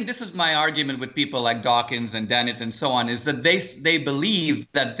 Exactly. And I think this is my argument with people like Dawkins and Dennett and so on, is that they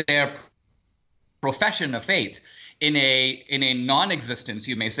believe that their profession of faith in a non-existence,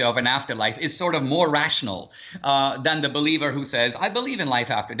 you may say, of an afterlife is sort of more rational than the believer who says, I believe in life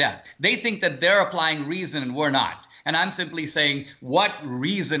after death. They think that they're applying reason and we're not. And I'm simply saying, what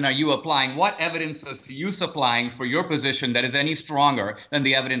reason are you applying? What evidence are you supplying for your position that is any stronger than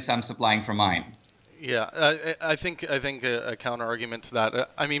the evidence I'm supplying for mine? Yeah, I think a counter argument to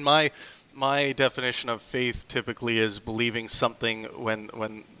that. I mean, my definition of faith typically is believing something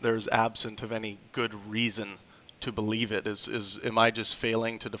when there's absent of any good reason to believe it. Am I just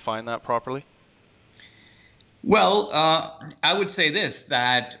failing to define that properly? Well, I would say this,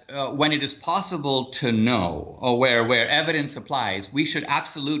 that when it is possible to know, or where evidence applies, we should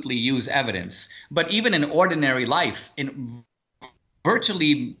absolutely use evidence. But even in ordinary life, in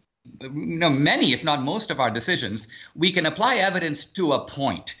virtually many, if not most of our decisions, we can apply evidence to a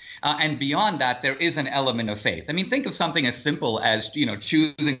point. And beyond that, there is an element of faith. I mean, think of something as simple as,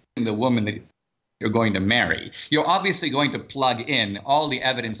 choosing the woman that you're going to marry. You're obviously going to plug in all the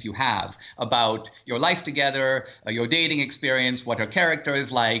evidence you have about your life together, your dating experience, what her character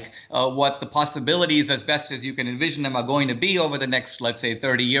is like, what the possibilities as best as you can envision them are going to be over the next, let's say,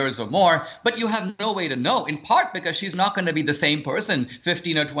 30 years or more. But you have no way to know, in part because she's not going to be the same person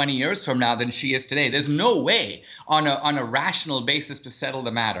 15 or 20 years from now than she is today. There's no way on a rational basis to settle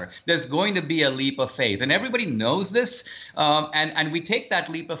the matter. There's going to be a leap of faith. And everybody knows this. And we take that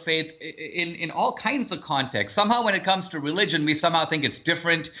leap of faith in all kinds of contexts. Somehow when it comes to religion, we somehow think it's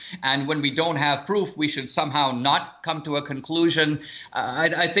different. And when we don't have proof, we should somehow not come to a conclusion.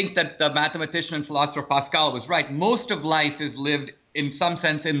 I think that the mathematician and philosopher Pascal was right. Most of life is lived in some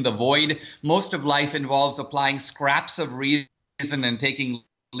sense in the void. Most of life involves applying scraps of reason and taking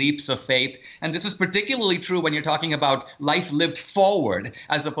leaps of faith. And this is particularly true when you're talking about life lived forward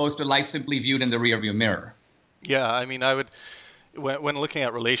as opposed to life simply viewed in the rearview mirror. Yeah, I mean, when looking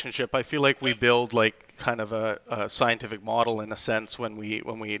at relationship, I feel like we build like kind of a scientific model in a sense when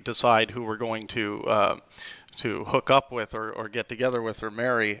we decide who we're going to hook up with or get together with or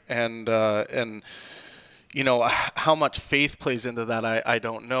marry, and how much faith plays into that, I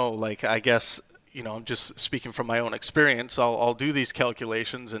don't know. Like, I guess, I'm just speaking from my own experience. I'll do these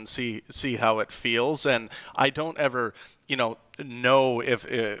calculations and see how it feels, and I don't ever know if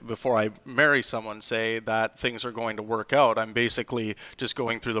before I marry someone, say, that things are going to work out. I'm basically just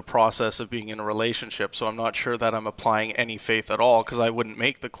going through the process of being in a relationship, so I'm not sure that I'm applying any faith at all, because I wouldn't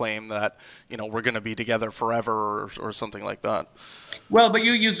make the claim that we're going to be together forever or something like that. Well, but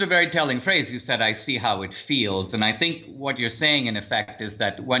you used a very telling phrase. You said, I see how it feels. And I think what you're saying in effect is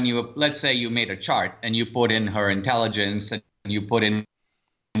that when let's say you made a chart and you put in her intelligence and you put in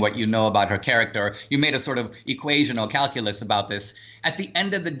what you know about her character, you made a sort of equation or calculus about this. At the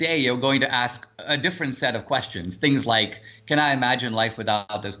end of the day, you're going to ask a different set of questions. Things like, can I imagine life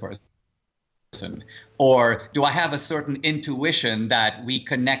without this person? Or do I have a certain intuition that we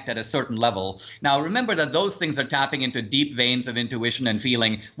connect at a certain level? Now, remember that those things are tapping into deep veins of intuition and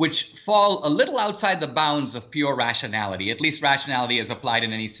feeling, which fall a little outside the bounds of pure rationality, at least rationality is applied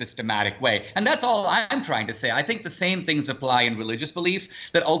in any systematic way. And that's all I'm trying to say. I think the same things apply in religious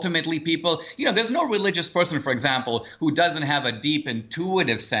belief, that ultimately people, there's no religious person, for example, who doesn't have a deep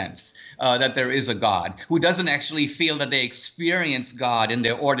intuitive sense that there is a God, who doesn't actually feel that they experience God in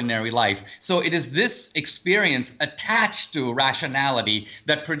their ordinary life. So it is this experience attached to rationality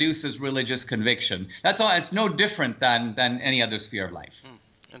that produces religious conviction. That's all. It's no different than any other sphere of life.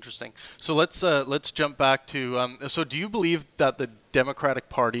 Interesting. So let's jump back to. So do you believe that the Democratic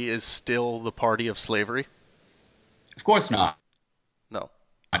Party is still the party of slavery? Of course not. No.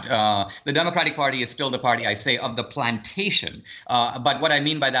 The Democratic Party is still the party, I say, of the plantation. But what I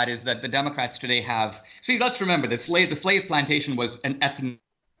mean by that is that the Democrats today have. See, let's remember that the slave plantation was an ethnic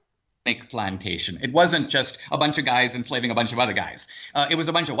plantation. It wasn't just a bunch of guys enslaving a bunch of other guys. It was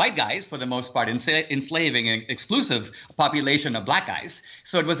a bunch of white guys, for the most part, enslaving an exclusive population of black guys.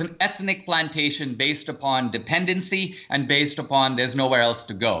 So it was an ethnic plantation based upon dependency and based upon there's nowhere else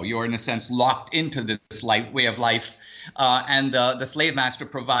to go. You're, in a sense, locked into this way of life, and the slave master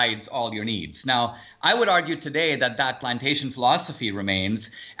provides all your needs. Now, I would argue today that that plantation philosophy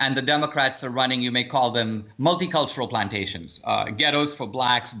remains, and the Democrats are running, you may call them multicultural plantations, ghettos for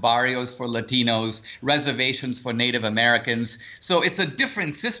blacks, barrios for Latinos, reservations for Native Americans. So it's a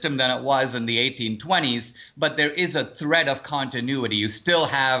different system than it was in the 1820s, but there is a thread of continuity. You still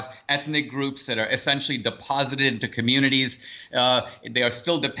have ethnic groups that are essentially deposited into communities. They are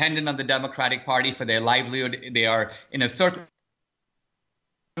still dependent on the Democratic Party for their livelihood. They are, in a certain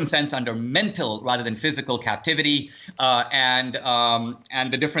sense, under mental rather than physical captivity. And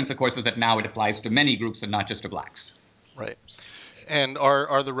the difference, of course, is that now it applies to many groups and not just to blacks. Right. And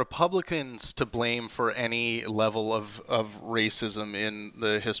are the Republicans to blame for any level of racism in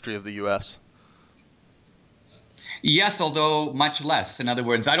the history of the U.S.? Yes, although much less. In other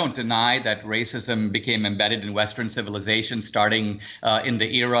words, I don't deny that racism became embedded in Western civilization starting in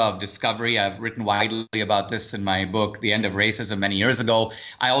the era of discovery. I've written widely about this in my book, The End of Racism, many years ago.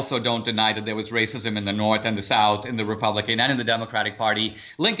 I also don't deny that there was racism in the North and the South, in the Republican and in the Democratic Party.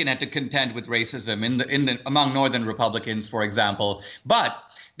 Lincoln had to contend with racism among Northern Republicans, for example. But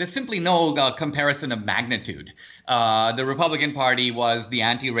there's simply no comparison of magnitude. The Republican Party was the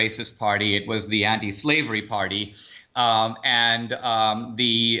anti-racist party. It was the anti-slavery party. It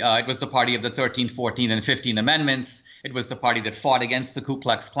was the party of the 13th, 14th, and 15th Amendments. It was the party that fought against the Ku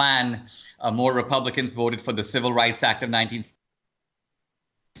Klux Klan. More Republicans voted for the Civil Rights Act of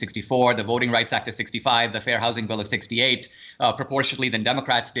 1964, the Voting Rights Act of 65, the Fair Housing Bill of 68, proportionally than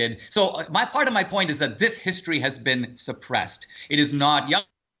Democrats did. So part of my point is that this history has been suppressed. It is not young.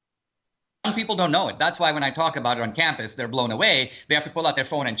 Young people don't know it. That's why when I talk about it on campus, they're blown away. They have to pull out their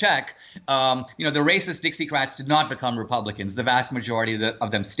phone and check. The racist Dixiecrats did not become Republicans. The vast majority of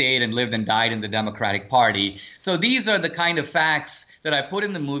them stayed and lived and died in the Democratic Party. So these are the kind of facts that I put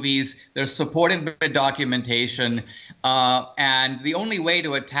in the movies. They're supported by documentation. And the only way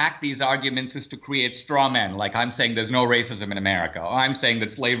to attack these arguments is to create straw men. Like I'm saying there's no racism in America. Or I'm saying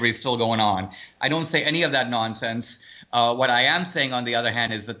that slavery is still going on. I don't say any of that nonsense. What I am saying, on the other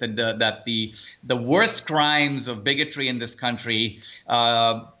hand, is that the worst crimes of bigotry in this country,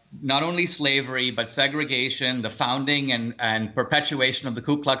 not only slavery, but segregation, the founding and perpetuation of the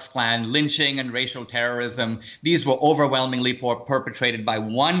Ku Klux Klan, lynching and racial terrorism, these were overwhelmingly perpetrated by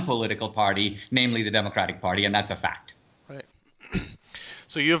one political party, namely the Democratic Party, and that's a fact. Right.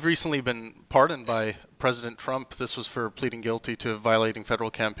 So you have recently been pardoned by President Trump. This was for pleading guilty to violating federal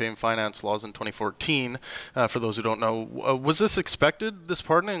campaign finance laws in 2014. For those who don't know, was this expected, this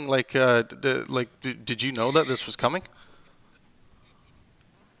pardoning? Did you know that this was coming?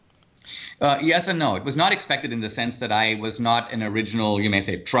 Yes and no. It was not expected in the sense that I was not an original, you may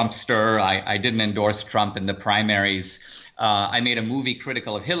say, Trumpster. I didn't endorse Trump in the primaries. I made a movie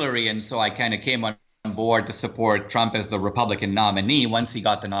critical of Hillary, and so I kind of came on board to support Trump as the Republican nominee once he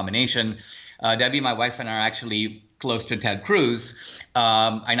got the nomination. Debbie, my wife, and I are actually close to Ted Cruz.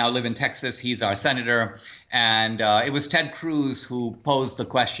 I now live in Texas. He's our senator. And it was Ted Cruz who posed the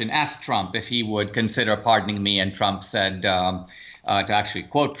question, asked Trump if he would consider pardoning me. And Trump said, to actually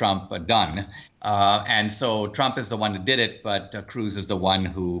quote Trump, done. And so Trump is the one who did it, but Cruz is the one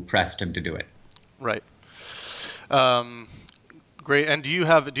who pressed him to do it. Right. Great. And do you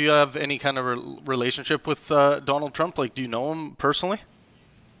have any kind of relationship with Donald Trump? Like, do you know him personally?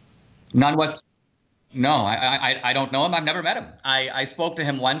 None whatsoever. No, I don't know him. I've never met him. I spoke to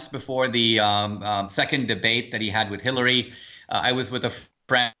him once before the second debate that he had with Hillary. I was with a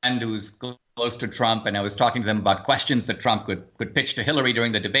friend who's close to Trump, and I was talking to them about questions that Trump could pitch to Hillary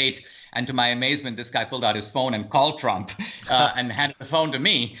during the debate. And to my amazement, this guy pulled out his phone and called Trump and handed the phone to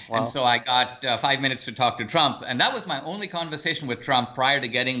me. Wow. And so I got 5 minutes to talk to Trump. And that was my only conversation with Trump prior to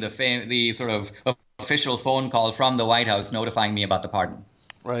getting the sort of official phone call from the White House notifying me about the pardon.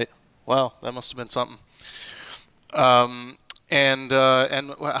 Right. Wow, that must have been something. And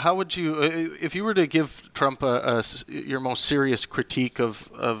how would you, if you were to give Trump your most serious critique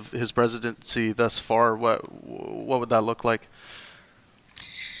of his presidency thus far, what would that look like?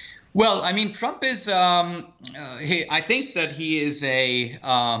 Well, I mean, Trump is. I think that he is a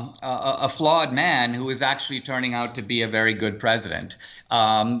flawed man who is actually turning out to be a very good president.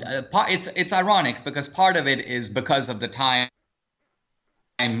 It's ironic because part of it is because of the time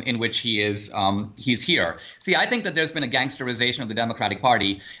in which he's here. See, I think that there's been a gangsterization of the Democratic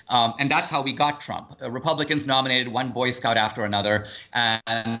Party, and that's how we got Trump. Republicans nominated one Boy Scout after another,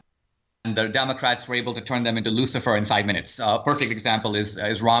 and the Democrats were able to turn them into Lucifer in 5 minutes. Perfect example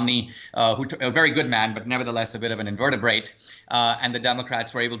is Romney, a very good man, but nevertheless a bit of an invertebrate. And the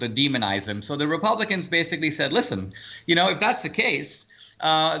Democrats were able to demonize him. So the Republicans basically said, listen, if that's the case,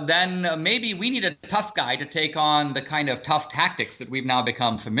 then maybe we need a tough guy to take on the kind of tough tactics that we've now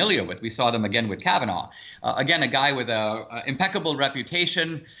become familiar with. We saw them again with Kavanaugh. Again, a guy with an impeccable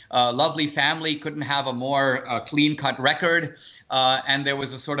reputation, lovely family, couldn't have a more clean-cut record, and there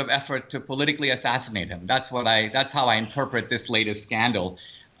was a sort of effort to politically assassinate him. That's how I interpret this latest scandal.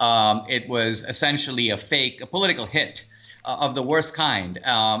 It was essentially a political hit. Of the worst kind.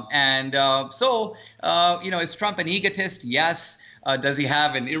 So, is Trump an egotist? Yes. Does he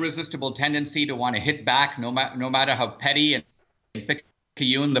have an irresistible tendency to want to hit back no matter how petty and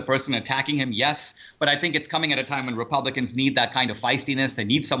picayune the person attacking him? Yes. But I think it's coming at a time when Republicans need that kind of feistiness. They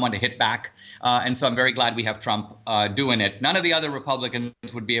need someone to hit back. And so I'm very glad we have Trump doing it. None of the other Republicans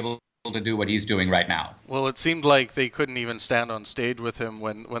would be able to do what he's doing right now. Well, it seemed like they couldn't even stand on stage with him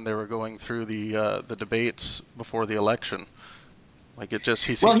when they were going through the debates before the election. Like it just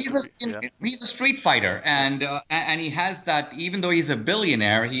he's a street fighter, and he has that. Even though he's a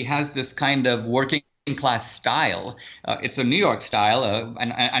billionaire, he has this kind of working class style. It's a New York style,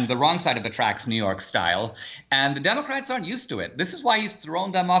 and the wrong side of the tracks New York style. And the Democrats aren't used to it. This is why he's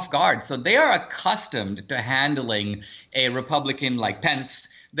thrown them off guard. So they are accustomed to handling a Republican like Pence.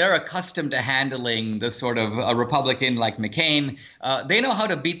 They're accustomed to handling the sort of a Republican like McCain. They know how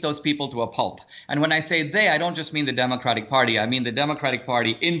to beat those people to a pulp. And when I say they, I don't just mean the Democratic Party. I mean the Democratic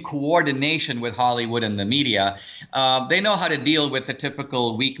Party in coordination with Hollywood and the media. They know how to deal with the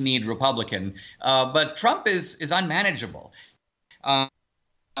typical weak-kneed Republican. But Trump is unmanageable.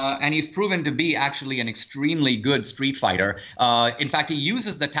 And he's proven to be actually an extremely good street fighter. In fact, he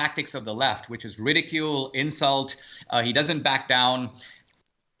uses the tactics of the left, which is ridicule, insult. He doesn't back down.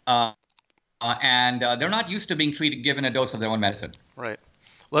 And they're not used to being given a dose of their own medicine. Right.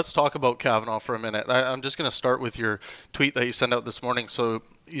 Let's talk about Kavanaugh for a minute. I'm just going to start with your tweet that you sent out this morning. So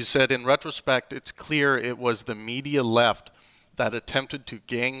you said, in retrospect, it's clear it was the media left that attempted to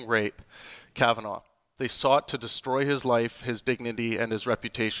gang rape Kavanaugh. They sought to destroy his life, his dignity, and his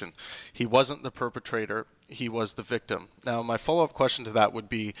reputation. He wasn't the perpetrator. He was the victim. Now, my follow-up question to that would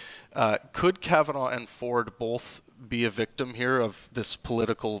be, could Kavanaugh and Ford both be a victim here of this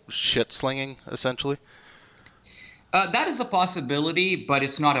political shit-slinging, essentially? That is a possibility, but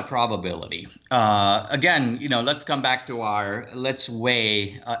it's not a probability. Again, let's come back to let's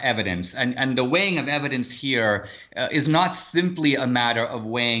weigh evidence. And the weighing of evidence here is not simply a matter of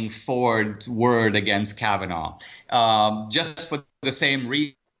weighing Ford's word against Kavanaugh, just for the same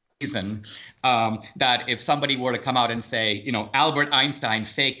reason that if somebody were to come out and say, Albert Einstein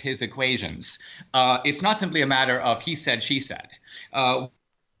faked his equations, it's not simply a matter of he said, she said.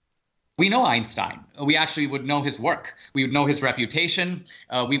 We know Einstein. We actually would know his work. We would know his reputation.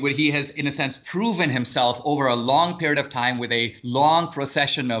 He has, in a sense, proven himself over a long period of time with a long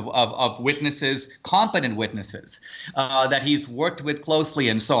procession of witnesses, competent witnesses, that he's worked with closely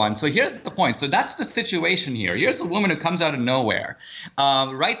and so on. So here's the point. So that's the situation here. Here's a woman who comes out of nowhere.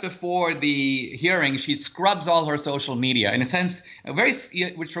 Right before the hearing, she scrubs all her social media, in a sense,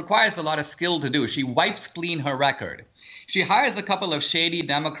 which requires a lot of skill to do. She wipes clean her record. She hires a couple of shady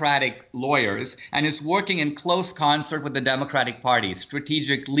Democratic lawyers and is working in close concert with the Democratic Party,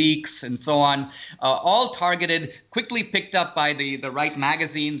 strategic leaks and so on, all targeted, quickly picked up by the right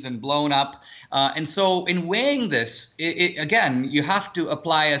magazines and blown up. And so in weighing this, again, you have to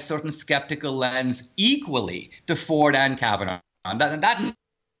apply a certain skeptical lens equally to Ford and Kavanaugh. That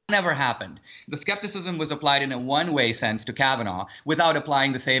never happened. The skepticism was applied in a one-way sense to Kavanaugh without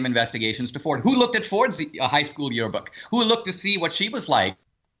applying the same investigations to Ford. Who looked at Ford's high school yearbook? Who looked to see what she was like?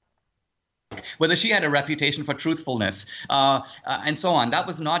 Whether she had a reputation for truthfulness, and so on. That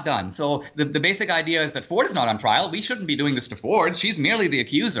was not done. So the basic idea is that Ford is not on trial. We shouldn't be doing this to Ford. She's merely the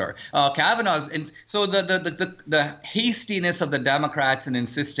accuser. Kavanaugh's. So the hastiness of the Democrats in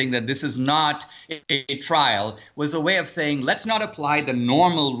insisting that this is not a trial was a way of saying, let's not apply the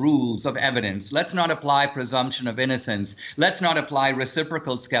normal rules of evidence. Let's not apply presumption of innocence. Let's not apply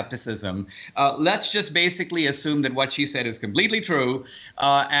reciprocal skepticism. Let's just basically assume that what she said is completely true,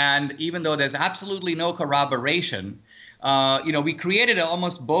 and even though there's absolutely no corroboration, we created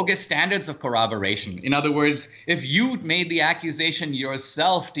almost bogus standards of corroboration. In other words, if you made the accusation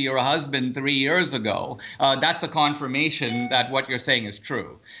yourself to your husband 3 years ago, that's a confirmation that what you're saying is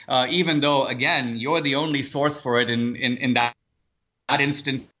true. Even though, again, you're the only source for it in that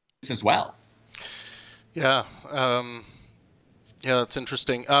instance as well. Yeah. Yeah, that's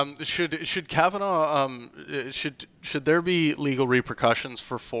interesting. Should Kavanaugh should there be legal repercussions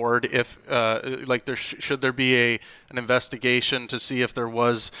for Ford if should there be an investigation to see if there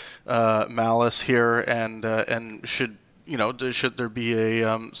was malice here, and should should there be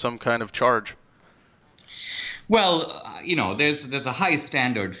a some kind of charge? Well, there's a high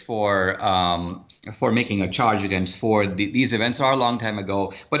standard for making a charge against Ford. These events are a long time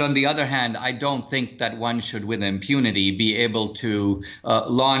ago, but on the other hand, I don't think that one should, with impunity, be able to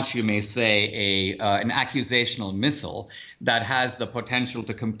launch, you may say, an accusational missile that has the potential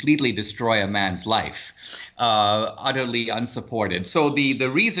to completely destroy a man's life, utterly unsupported. So the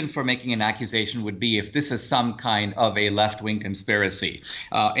reason for making an accusation would be if this is some kind of a left-wing conspiracy.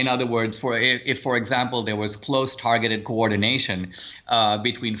 In other words, if, for example, there was close targeted coordination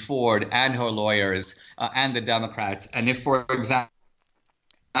between Ford and her lawyers and the Democrats, and if, for example,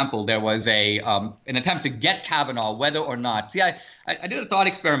 there was an attempt to get Kavanaugh, whether or not. See, I did a thought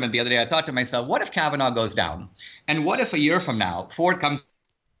experiment the other day. I thought to myself, what if Kavanaugh goes down? And what if a year from now, Ford comes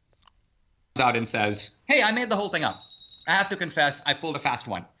out and says, hey, I made the whole thing up. I have to confess, I pulled a fast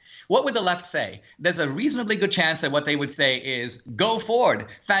one. What would the left say? There's a reasonably good chance that what they would say is, go Ford,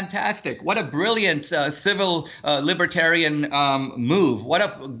 fantastic. What a brilliant civil libertarian move. What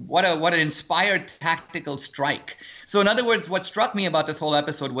an inspired tactical strike. So in other words, what struck me about this whole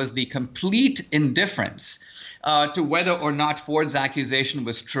episode was the complete indifference to whether or not Ford's accusation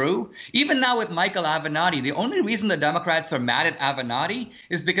was true. Even now with Michael Avenatti, the only reason the Democrats are mad at Avenatti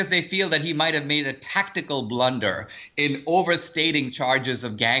is because they feel that he might have made a tactical blunder in overstating charges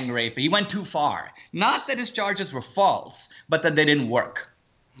of gang rape. He went too far. Not that his charges were false, but that they didn't work.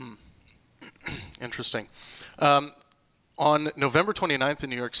 Interesting. On November 29th in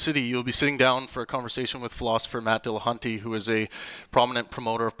New York City, you'll be sitting down for a conversation with philosopher Matt Dillahunty, who is a prominent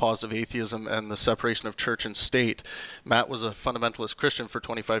promoter of positive atheism and the separation of church and state. Matt was a fundamentalist Christian for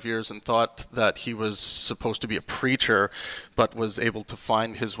 25 years and thought that he was supposed to be a preacher, but was able to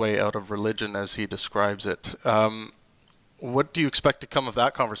find his way out of religion as he describes it. What do you expect to come of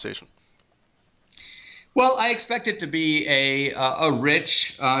that conversation? Well, I expect it to be a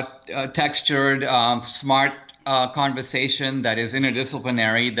rich, textured, smart conversation that is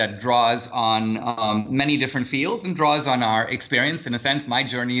interdisciplinary, that draws on many different fields and draws on our experience. In a sense, my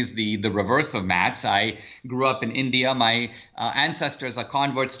journey is the reverse of Matt's. I grew up in India. My ancestors are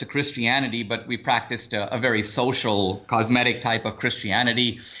converts to Christianity, but we practiced a very social, cosmetic type of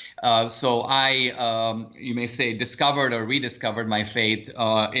Christianity. So I, you may say, discovered or rediscovered my faith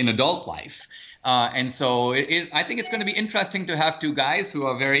in adult life. And so I think it's going to be interesting to have two guys who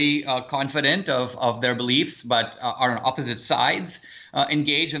are very confident of their beliefs, but are on opposite sides,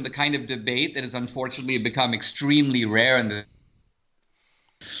 engage in the kind of debate that has unfortunately become extremely rare in the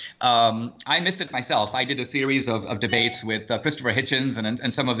I missed it myself. I did a series of debates with Christopher Hitchens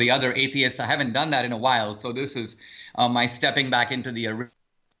and some of the other atheists. I haven't done that in a while, so this is my stepping back into the arena.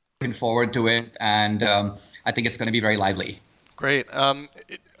 Looking forward to it, and I think it's going to be very lively. Great.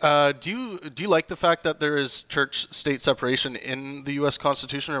 Do you like the fact that there is church-state separation in the U.S.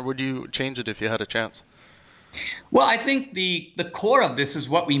 Constitution, or would you change it if you had a chance? Well, I think the core of this is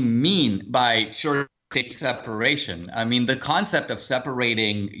what we mean by church-state separation. I mean, the concept of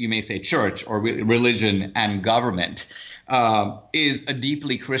separating, you may say, church or religion and government is a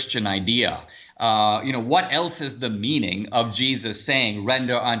deeply Christian idea. What else is the meaning of Jesus saying,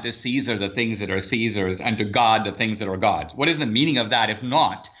 render unto Caesar the things that are Caesar's and to God the things that are God's? What is the meaning of that, if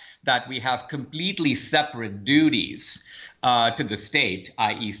not that we have completely separate duties to the state,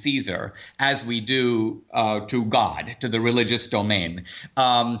 i.e. Caesar, as we do to God, to the religious domain?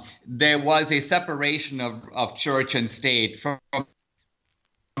 There was a separation of church and state from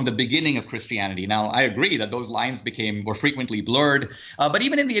the beginning of Christianity. Now, I agree that those lines were frequently blurred, but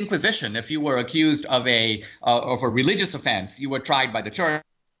even in the Inquisition, if you were accused of a religious offense, you were tried by the church.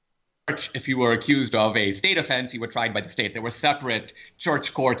 If you were accused of a state offense, you were tried by the state. There were separate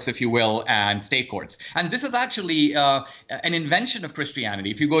church courts, if you will, and state courts. And this is actually an invention of Christianity.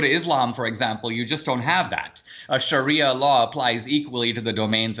 If you go to Islam, for example, you just don't have that. Sharia law applies equally to the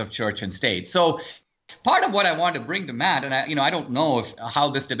domains of church and state. So part of what I want to bring to Matt, and I don't know how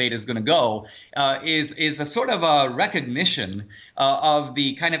this debate is going to go, is a sort of a recognition of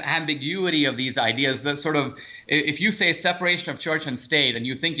the kind of ambiguity of these ideas. That sort of, if you say separation of church and state, and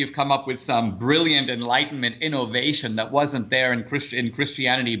you think you've come up with some brilliant Enlightenment innovation that wasn't there in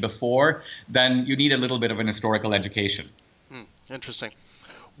Christianity before, then you need a little bit of an historical education. Interesting.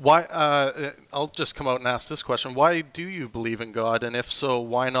 Why? I'll just come out and ask this question. Why do you believe in God? And if so,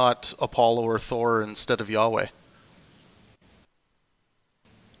 why not Apollo or Thor instead of Yahweh?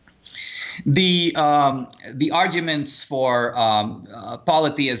 The arguments for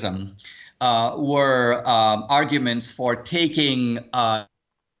polytheism were arguments for taking, I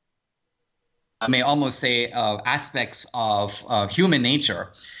may almost say, aspects of human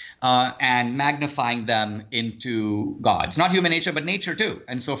nature and magnifying them into gods. Not human nature, but nature too.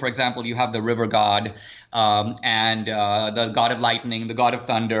 And so, for example, you have the river god and the god of lightning, the god of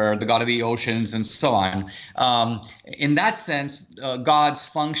thunder, the god of the oceans, and so on. In that sense, gods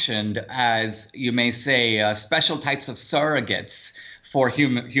functioned as, you may say, special types of surrogates for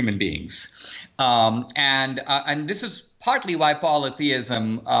human beings. And this is partly why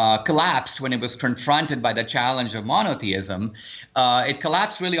polytheism collapsed when it was confronted by the challenge of monotheism. It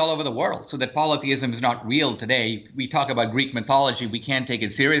collapsed really all over the world, so that polytheism is not real today. We talk about Greek mythology, we can't take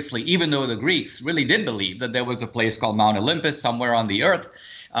it seriously, even though the Greeks really did believe that there was a place called Mount Olympus somewhere on the earth,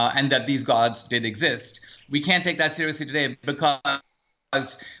 and that these gods did exist. We can't take that seriously today because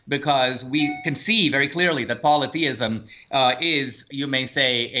we can see very clearly that polytheism is, you may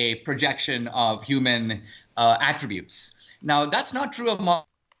say, a projection of human attributes. Now, that's not true of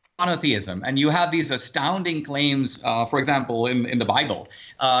monotheism, and you have these astounding claims, for example, in the Bible,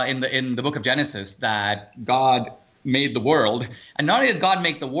 in the book of Genesis, that God made the world. And not only did God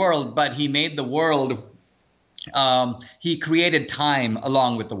make the world, but he made the world, he created time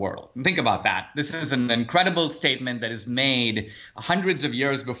along with the world. And think about that. This is an incredible statement that is made hundreds of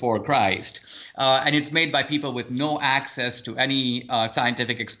years before Christ, and it's made by people with no access to any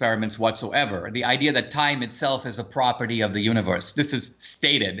scientific experiments whatsoever. The idea that time itself is a property of the universe. This is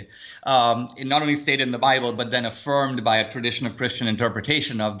stated, not only stated in the Bible, but then affirmed by a tradition of Christian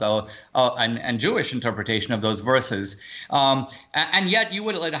interpretation of the and Jewish interpretation of those verses. And yet you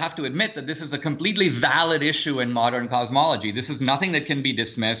would have to admit that this is a completely valid issue in modern cosmology. This is nothing that can be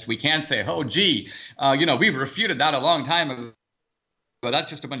dismissed. We can't say, oh, gee, we've refuted that a long time ago. Well, that's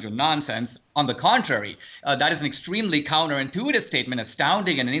just a bunch of nonsense. On the contrary, that is an extremely counterintuitive statement,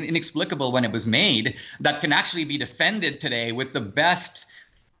 astounding and inexplicable when it was made, that can actually be defended today with the best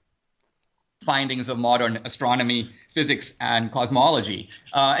findings of modern astronomy, physics, and cosmology.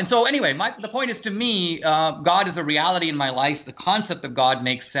 And so anyway, the point is, to me, God is a reality in my life. The concept of God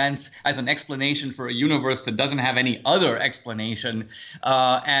makes sense as an explanation for a universe that doesn't have any other explanation.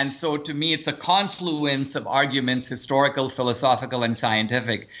 And so to me, it's a confluence of arguments, historical, philosophical, and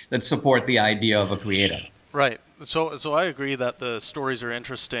scientific, that support the idea of a creator. Right. So I agree that the stories are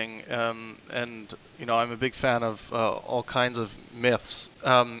interesting, and I'm a big fan of all kinds of myths.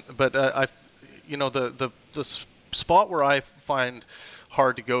 But the spot where I find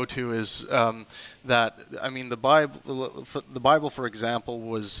hard to go to is that, I mean, the Bible, for example,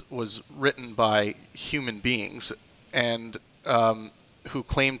 was written by human beings and who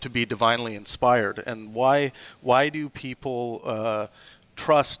claim to be divinely inspired. And why do people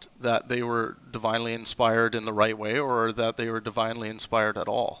trust that they were divinely inspired in the right way, or that they were divinely inspired at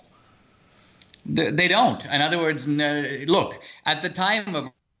all? They don't. In other words, look, at the time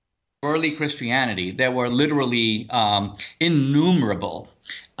of early Christianity, there were literally innumerable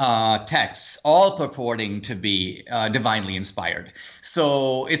texts, all purporting to be divinely inspired.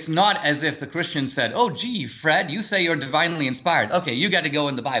 So it's not as if the Christians said, oh, gee, Fred, you say you're divinely inspired. Okay, you got to go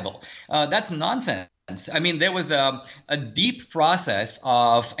in the Bible. That's nonsense. I mean, there was a deep process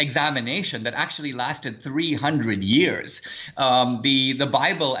of examination that actually lasted 300 years. The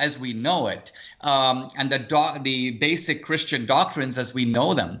Bible as we know it, and the basic Christian doctrines as we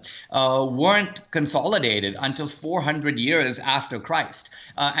know them, weren't consolidated until 400 years after Christ,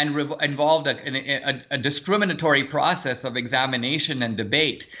 and involved a discriminatory process of examination and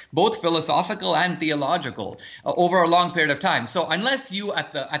debate, both philosophical and theological, over a long period of time. So unless you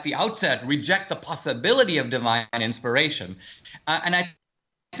at the outset reject the possibility of divine inspiration, and I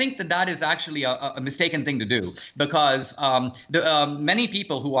think that is actually a mistaken thing to do, because many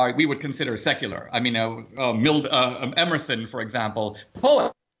people who we would consider secular, I mean, Emerson, for example,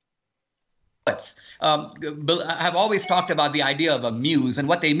 poets, have always talked about the idea of a muse, and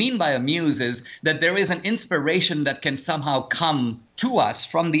what they mean by a muse is that there is an inspiration that can somehow come to us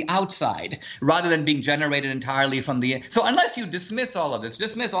from the outside, rather than being generated entirely from the. So unless you dismiss all of this,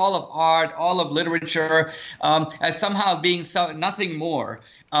 dismiss all of art, all of literature, as somehow being nothing more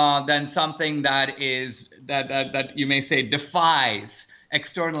than something that you may say defies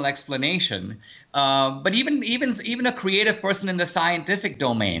external explanation, but even a creative person in the scientific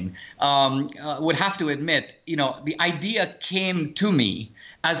domain would have to admit, the idea came to me,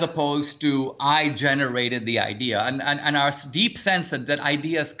 as opposed to I generated the idea, and our deep sense that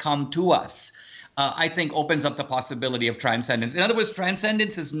ideas come to us, I think, opens up the possibility of transcendence. In other words,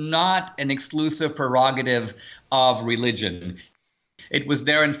 transcendence is not an exclusive prerogative of religion. It was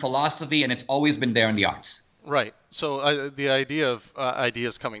there in philosophy, and it's always been there in the arts. Right. So the idea of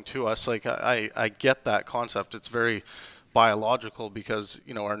ideas coming to us, like I get that concept. It's very biological because,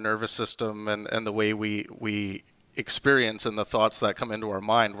 you know, our nervous system and the way we experience and the thoughts that come into our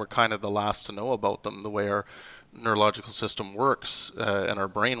mind, we're kind of the last to know about them, the way our neurological system works and our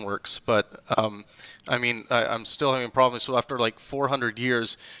brain works. But I mean, I'm still having problems. So after like 400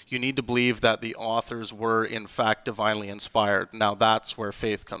 years, you need to believe that the authors were in fact divinely inspired. Now that's where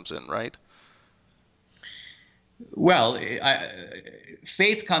faith comes in, right? Well,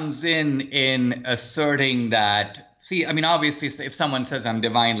 faith comes in asserting that. See, I mean, obviously, if someone says I'm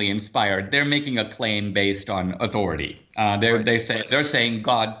divinely inspired, they're making a claim based on authority. They're saying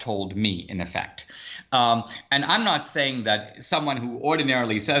God told me, in effect. And I'm not saying that someone who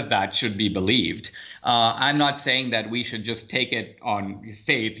ordinarily says that should be believed. I'm not saying that we should just take it on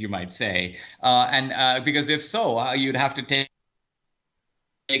faith, you might say. Because if so, you'd have to take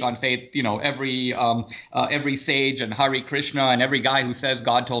on faith, you know, every sage and Hare Krishna and every guy who says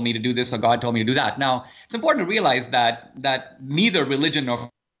God told me to do this or God told me to do that. Now, it's important to realize that neither religion nor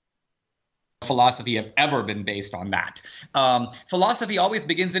philosophy have ever been based on that. Philosophy always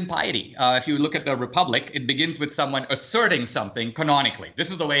begins in piety. If you look at the Republic, it begins with someone asserting something canonically.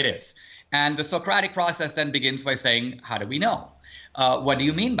 This is the way it is. And the Socratic process then begins by saying, how do we know? What do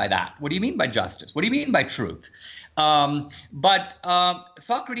you mean by that? What do you mean by justice? What do you mean by truth? But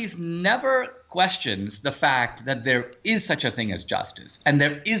Socrates never questions the fact that there is such a thing as justice and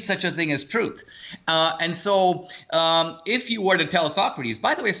there is such a thing as truth. And so if you were to tell Socrates,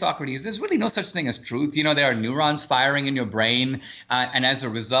 by the way, Socrates, there's really no such thing as truth. You know, there are neurons firing in your brain. And as a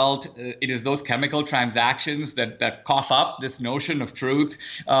result, it is those chemical transactions that cough up this notion of truth.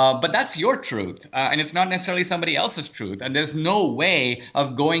 But that's your truth. And it's not necessarily somebody else's truth. And there's no way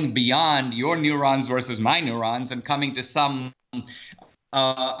of going beyond your neurons versus my neurons and coming to some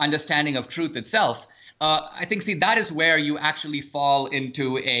understanding of truth itself. I think, see, that is where you actually fall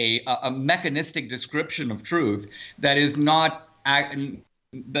into a mechanistic description of truth that is not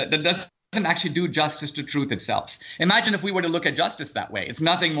that doesn't actually do justice to truth itself. Imagine if we were to look at justice that way. It's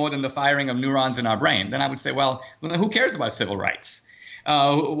nothing more than the firing of neurons in our brain. Then I would say, well, who cares about civil rights?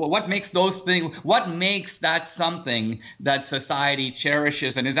 What makes those things? What makes that something that society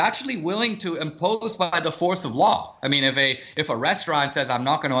cherishes and is actually willing to impose by the force of law? I mean, if a restaurant says I'm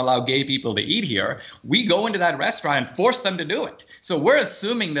not going to allow gay people to eat here, we go into that restaurant and force them to do it. So we're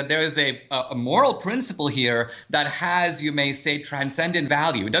assuming that there is a moral principle here that has, you may say, transcendent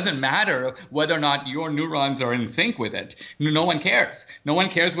value. It doesn't matter whether or not your neurons are in sync with it. No one cares. No one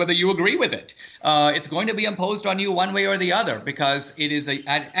cares whether you agree with it. It's going to be imposed on you one way or the other because it is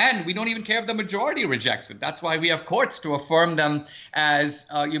and we don't even care if the majority rejects it. That's why we have courts to affirm them as,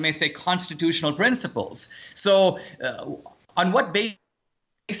 you may say, constitutional principles. So on what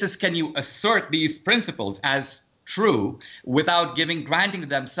basis can you assert these principles as true without granting to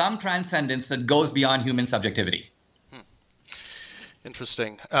them some transcendence that goes beyond human subjectivity?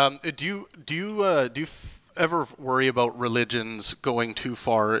 Interesting. Do you ever worry about religions going too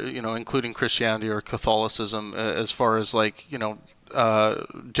far, you know, including Christianity or Catholicism, as far as, like, you know,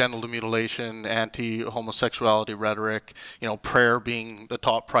 genital mutilation, anti-homosexuality rhetoric, you know, prayer being the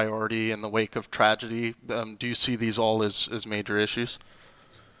top priority in the wake of tragedy? Do you see these all as major issues?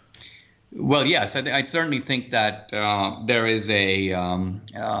 Well, yes, I certainly think that there is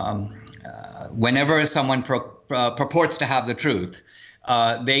whenever someone purports to have the truth,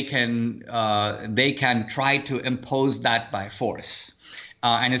 they can try to impose that by force.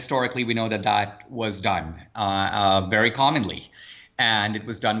 And historically, we know that was done very commonly. And it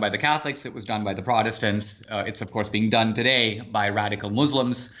was done by the Catholics. It was done by the Protestants. It's, of course, being done today by radical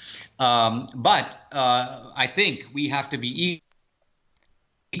Muslims. But I think we have to be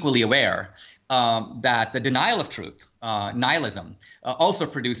equally aware that the denial of truth, nihilism, also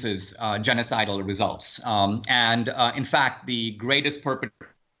produces genocidal results. In fact, the greatest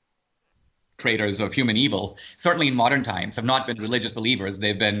perpetrators of human evil, certainly in modern times, have not been religious believers.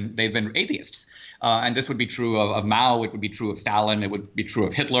 They've been atheists. And this would be true of Mao. It would be true of Stalin. It would be true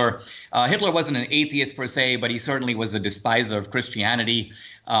of Hitler. Hitler wasn't an atheist per se, but he certainly was a despiser of Christianity.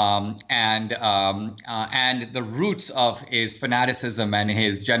 And the roots of his fanaticism and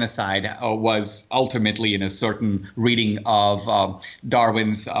his genocide was ultimately in a certain reading of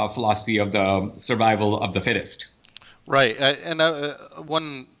Darwin's philosophy of the survival of the fittest. Right.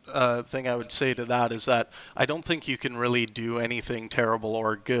 One thing I would say to that is that I don't think you can really do anything terrible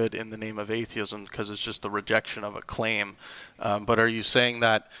or good in the name of atheism because it's just the rejection of a claim. But are you saying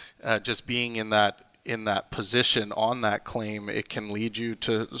that just being in that position on that claim, it can lead you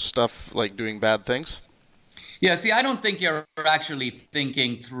to stuff like doing bad things? Yeah, see, I don't think you're actually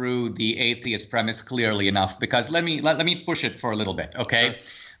thinking through the atheist premise clearly enough, because let me push it for a little bit, okay?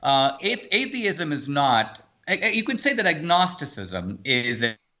 Sure. Atheism is not. You could say that agnosticism is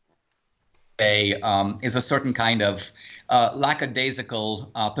a certain kind of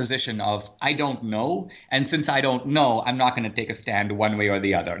lackadaisical position of I don't know, and since I don't know, I'm not going to take a stand one way or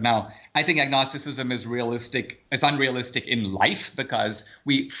the other. Now, I think agnosticism is realistic. It's unrealistic in life because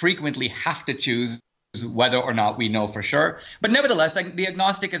we frequently have to choose whether or not we know for sure. But nevertheless, like, the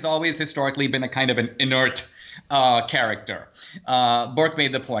agnostic has always historically been a kind of an inert character. Burke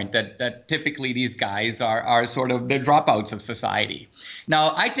made the point that typically these guys are sort of the dropouts of society.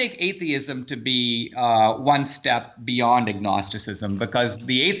 Now, I take atheism to be one step beyond agnosticism, because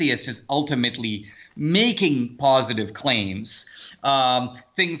the atheist is ultimately making positive claims,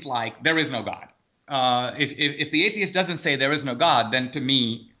 things like there is no God. If the atheist doesn't say there is no God, then to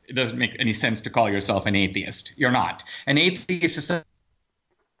me, it doesn't make any sense to call yourself an atheist. You're not. An atheist is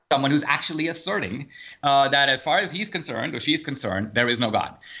someone who's actually asserting that as far as he's concerned or she's concerned, there is no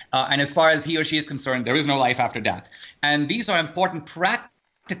God. And as far as he or she is concerned, there is no life after death. And these are important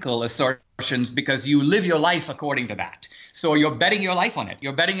practical assertions because you live your life according to that. So you're betting your life on it.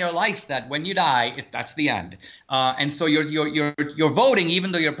 You're betting your life that when you die, that's the end. And so you're voting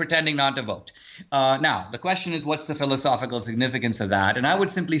even though you're pretending not to vote. Now, the question is, what's the philosophical significance of that? And I would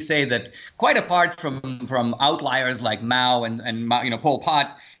simply say that quite apart from outliers like Mao and Pol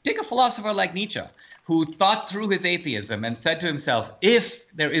Pot, take a philosopher like Nietzsche, who thought through his atheism and said to himself, if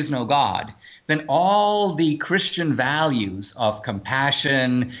there is no God, then all the Christian values of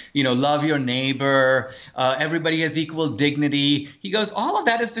compassion, love your neighbor, everybody has equal dignity. He goes, all of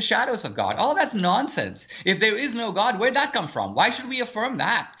that is the shadows of God. All of that's nonsense. If there is no God, where'd that come from? Why should we affirm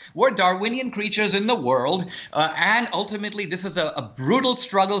that? We're Darwinian creatures in the world, and ultimately this is a brutal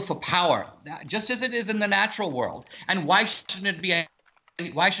struggle for power, just as it is in the natural world. And why shouldn't it be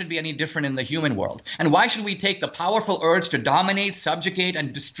why should it be any different in the human world? And why should we take the powerful urge to dominate, subjugate,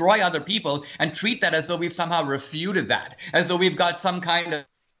 and destroy other people and treat that as though we've somehow refuted that, as though we've got some kind of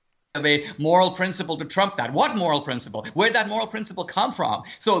a moral principle to trump that? What moral principle? Where'd that moral principle come from?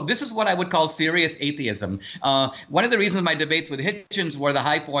 So this is what I would call serious atheism. One of the reasons my debates with Hitchens were the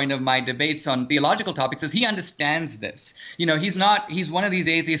high point of my debates on theological topics is he understands this. He's one of these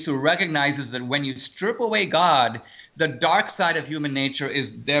atheists who recognizes that when you strip away God, the dark side of human nature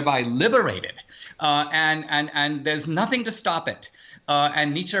is thereby liberated, and there's nothing to stop it.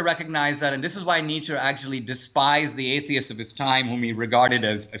 And Nietzsche recognized that, and this is why Nietzsche actually despised the atheists of his time, whom he regarded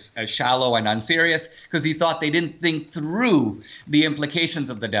as shallow and unserious, because he thought they didn't think through the implications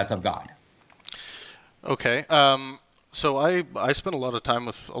of the death of God. Okay. So I spent a lot of time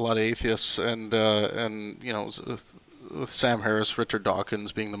with a lot of atheists, and with Sam Harris, Richard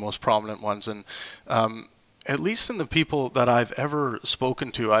Dawkins being the most prominent ones, and at least in the people that I've ever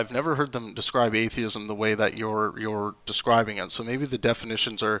spoken to, I've never heard them describe atheism the way that you're describing it. So maybe the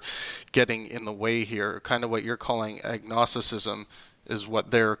definitions are getting in the way here. Kind of what you're calling agnosticism is what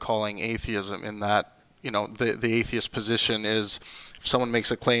they're calling atheism, in that, the atheist position is, if someone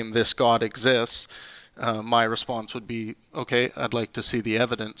makes a claim this God exists, my response would be, okay, I'd like to see the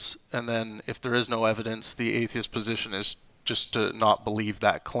evidence. And then if there is no evidence, the atheist position is just to not believe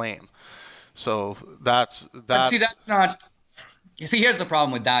that claim. So that's not. You see, here's the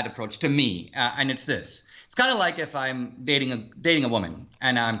problem with that approach to me, and it's this. It's kind of like if I'm dating a woman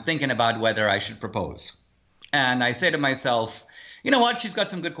and I'm thinking about whether I should propose, and I say to myself, you know what? She's got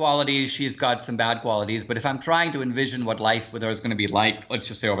some good qualities. She's got some bad qualities. But if I'm trying to envision what life with her is going to be like, let's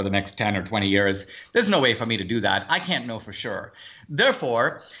just say over the next 10 or 20 years, there's no way for me to do that. I can't know for sure.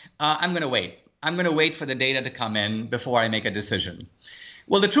 Therefore, I'm going to wait. I'm going to wait for the data to come in before I make a decision.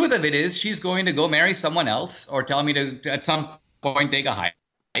 Well, the truth of it is she's going to go marry someone else or tell me to, at some point, take a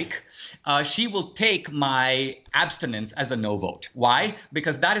hike. She will take my abstinence as a no vote. Why?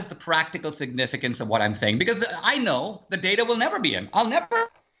 Because that is the practical significance of what I'm saying. Because I know the data will never be in. I'll never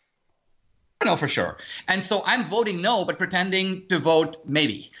know for sure. And so I'm voting no, but pretending to vote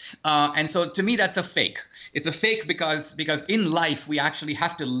maybe. And so to me, that's a fake. It's a fake because in life, we actually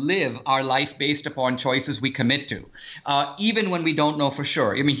have to live our life based upon choices we commit to, even when we don't know for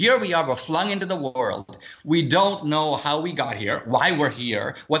sure. I mean, here we are, we're flung into the world. We don't know how we got here, why we're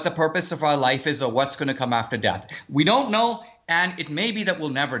here, what the purpose of our life is, or what's going to come after death. We don't know, and it may be that we'll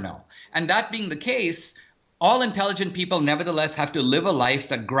never know. And that being the case, all intelligent people nevertheless have to live a life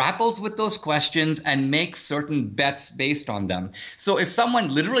that grapples with those questions and makes certain bets based on them. So if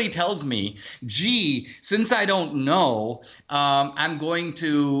someone literally tells me, gee, since I don't know, I'm going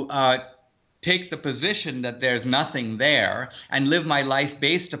to take the position that there's nothing there and live my life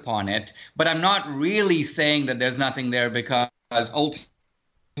based upon it, but I'm not really saying that there's nothing there because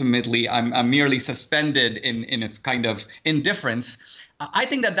ultimately I'm merely suspended in its kind of indifference. I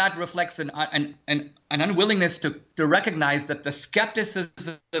think that reflects an unwillingness to recognize that the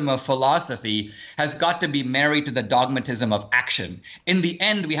skepticism of philosophy has got to be married to the dogmatism of action. In the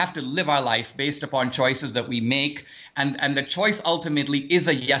end, we have to live our life based upon choices that we make, and the choice ultimately is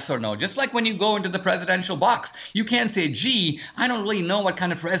a yes or no. Just like when you go into the presidential box, you can't say, gee, I don't really know what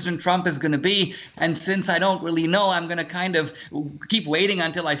kind of President Trump is going to be, and since I don't really know, I'm going to kind of keep waiting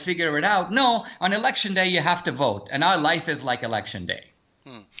until I figure it out. No, on election day, you have to vote, and our life is like election day.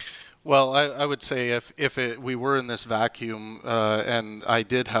 Well, I would say if we were in this vacuum and I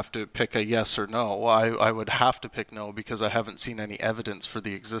did have to pick a yes or no, I would have to pick no because I haven't seen any evidence for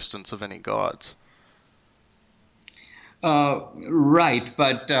the existence of any gods. Right,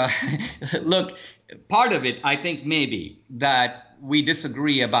 but look, part of it, I think, maybe that we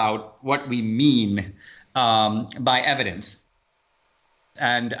disagree about what we mean by evidence,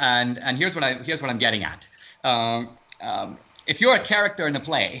 and here's what I'm getting at. If you're a character in a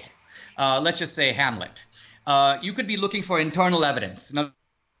play, let's just say Hamlet, you could be looking for internal evidence. In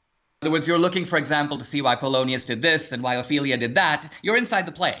other words, you're looking, for example, to see why Polonius did this and why Ophelia did that. You're inside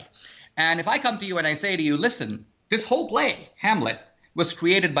the play. And if I come to you and I say to you, listen, this whole play, Hamlet, was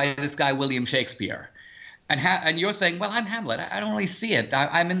created by this guy, William Shakespeare. And you're saying, well, I'm Hamlet. I don't really see it.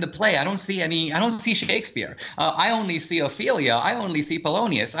 I'm in the play. I don't see Shakespeare. I only see Ophelia. I only see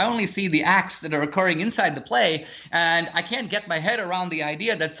Polonius. I only see the acts that are occurring inside the play. And I can't get my head around the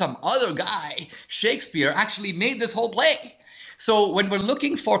idea that some other guy, Shakespeare, actually made this whole play. So when we're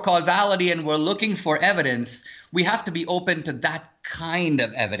looking for causality and we're looking for evidence, we have to be open to that kind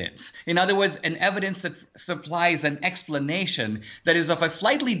of evidence. In other words, an evidence that supplies an explanation that is of a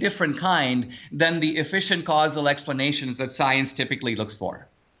slightly different kind than the efficient causal explanations that science typically looks for.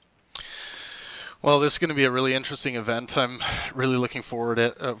 Well, this is going to be a really interesting event. I'm really looking forward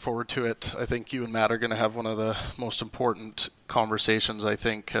to it. I think you and Matt are going to have one of the most important conversations, I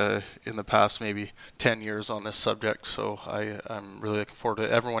think, in the past maybe 10 years on this subject. So I'm really looking forward to it.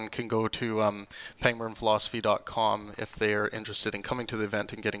 Everyone can go to pangburnphilosophy.com if they are interested in coming to the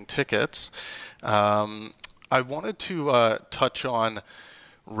event and getting tickets. I wanted to touch on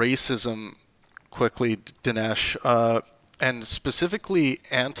racism quickly, Dinesh, and specifically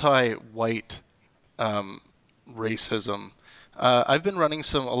anti-white racism. I've been running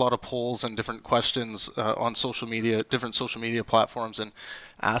a lot of polls and different questions on social media, different social media platforms, and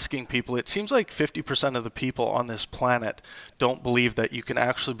asking people. It seems like 50% of the people on this planet don't believe that you can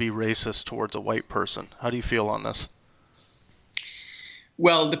actually be racist towards a white person. How do you feel on this?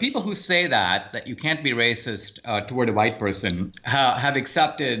 Well, the people who say that you can't be racist toward a white person have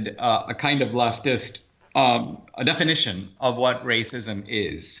accepted a kind of leftist a definition of what racism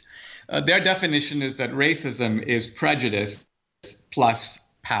is. Their definition is that racism is prejudice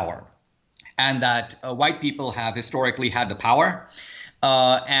plus power, and that white people have historically had the power,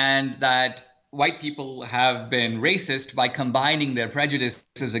 and that white people have been racist by combining their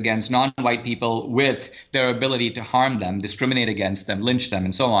prejudices against non-white people with their ability to harm them, discriminate against them, lynch them,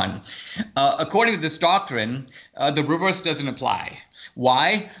 and so on. According to this doctrine, the reverse doesn't apply.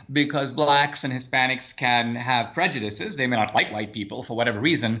 Why? Because blacks and Hispanics can have prejudices. They may not like white people for whatever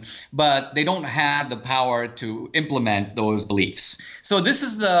reason, but they don't have the power to implement those beliefs. So this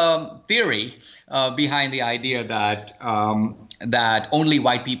is the theory behind the idea that that only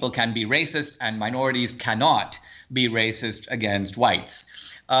white people can be racist and minorities cannot be racist against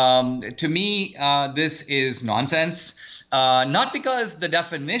whites. To me, this is nonsense. Not because the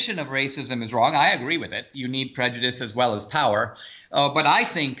definition of racism is wrong. I agree with it. You need prejudice as well as power. But I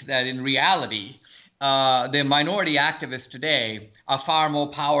think that in reality, the minority activists today are far more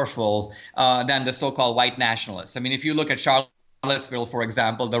powerful than the so-called white nationalists. I mean, if you look at Charlottesville, for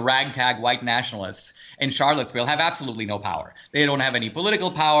example, the ragtag white nationalists in Charlottesville have absolutely no power. They don't have any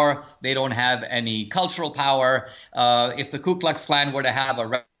political power. They don't have any cultural power. If the Ku Klux Klan were to have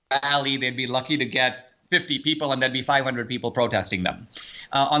a rally, they'd be lucky to get 50 people and there'd be 500 people protesting them.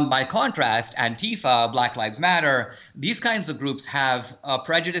 By contrast, Antifa, Black Lives Matter, these kinds of groups have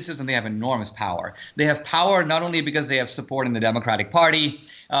prejudices and they have enormous power. They have power not only because they have support in the Democratic Party,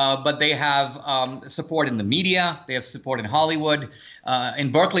 but they have support in the media. They have support in Hollywood.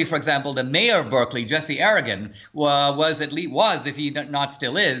 In Berkeley, for example, the mayor of Berkeley, Jesse Aragon, was, if he not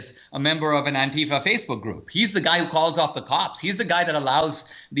still is, a member of an Antifa Facebook group. He's the guy who calls off the cops. He's the guy that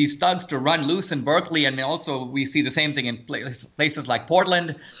allows these thugs to run loose in Berkeley and also we see the same thing in places like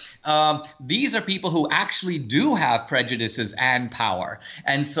Portland. These are people who actually do have prejudices and power.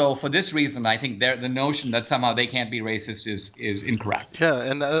 And so for this reason, I think the notion that somehow they can't be racist is incorrect. Yeah,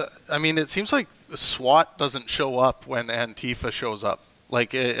 and I mean, it seems like SWAT doesn't show up when Antifa shows up.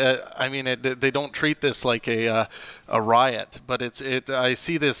 Like, I mean, they don't treat this like a riot, but I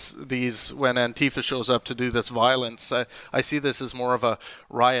see these when Antifa shows up to do this violence. I see this as more of a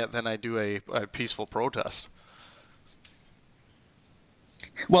riot than I do a peaceful protest.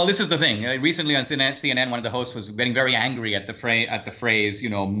 Well, this is the thing. Recently on CNN, one of the hosts was getting very angry at the phrase,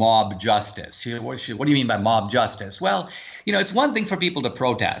 mob justice. What do you mean by mob justice? Well, it's one thing for people to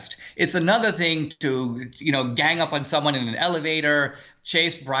protest. It's another thing to, gang up on someone in an elevator,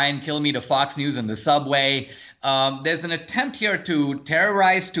 chase Brian Kilmeade to Fox News in the subway. There's an attempt here to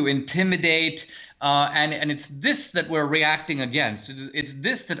terrorize, to intimidate, and it's this that we're reacting against. It's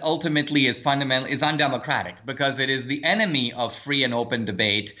this that ultimately is undemocratic, because it is the enemy of free and open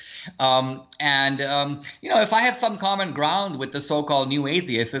debate. If I have some common ground with the so-called new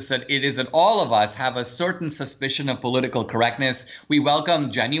atheists, it is that all of us have a certain suspicion of political correctness. We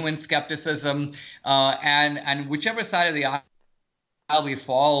welcome genuine skepticism, and whichever side of the aisle we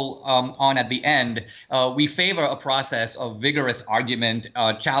fall on at the end, we favor a process of vigorous argument,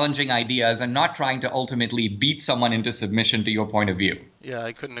 challenging ideas, and not trying to ultimately beat someone into submission to your point of view. Yeah,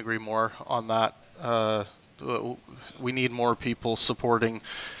 I couldn't agree more on that. We need more people supporting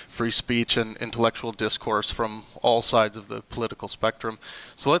free speech and intellectual discourse from all sides of the political spectrum.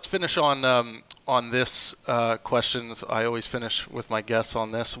 So let's finish on this question. I always finish with my guess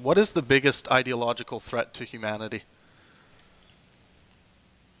on this. What is the biggest ideological threat to humanity?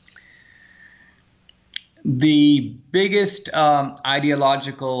 The biggest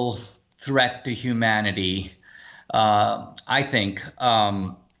ideological threat to humanity, I think,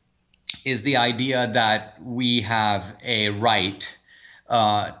 is the idea that we have a right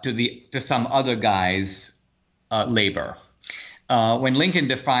to some other guy's labor. When Lincoln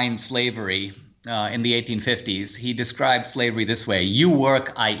defined slavery in the 1850s, he described slavery this way: "You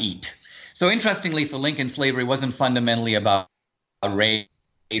work, I eat." So interestingly, for Lincoln, slavery wasn't fundamentally about race.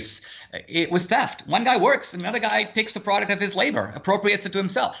 It was theft. One guy works, another guy takes the product of his labor, appropriates it to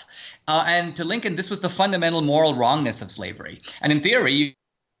himself. And to Lincoln, this was the fundamental moral wrongness of slavery. And in theory,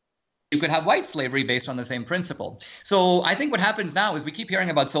 you could have white slavery based on the same principle. So I think what happens now is we keep hearing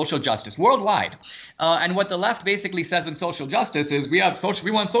about social justice worldwide. And what the left basically says in social justice is we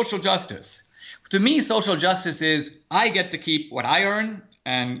want social justice. To me, social justice is I get to keep what I earn,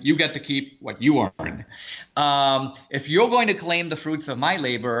 and you get to keep what you earn. If you're going to claim the fruits of my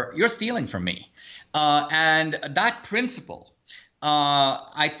labor, you're stealing from me. And that principle,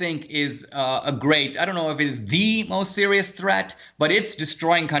 I think, is I don't know if it is the most serious threat, but it's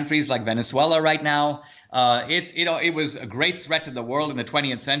destroying countries like Venezuela right now. It was a great threat to the world in the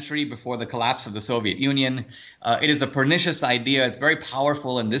 20th century before the collapse of the Soviet Union. It is a pernicious idea. It's very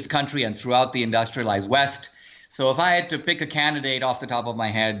powerful in this country and throughout the industrialized West. So if I had to pick a candidate off the top of my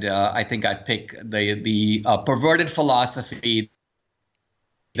head, I think I'd pick the perverted philosophy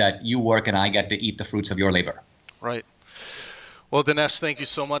that you work and I get to eat the fruits of your labor. Right. Well, Dinesh, thank you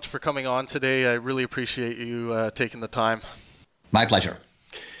so much for coming on today. I really appreciate you taking the time. My pleasure.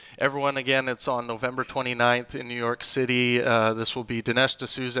 Everyone, again, it's on November 29th in New York City. This will be Dinesh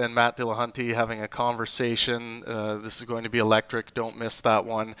D'Souza and Matt Dillahunty having a conversation. This is going to be electric. Don't miss that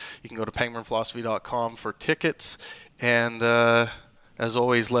one. You can go to pangburnphilosophy.com for tickets. And as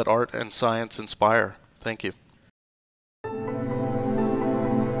always, let art and science inspire. Thank you.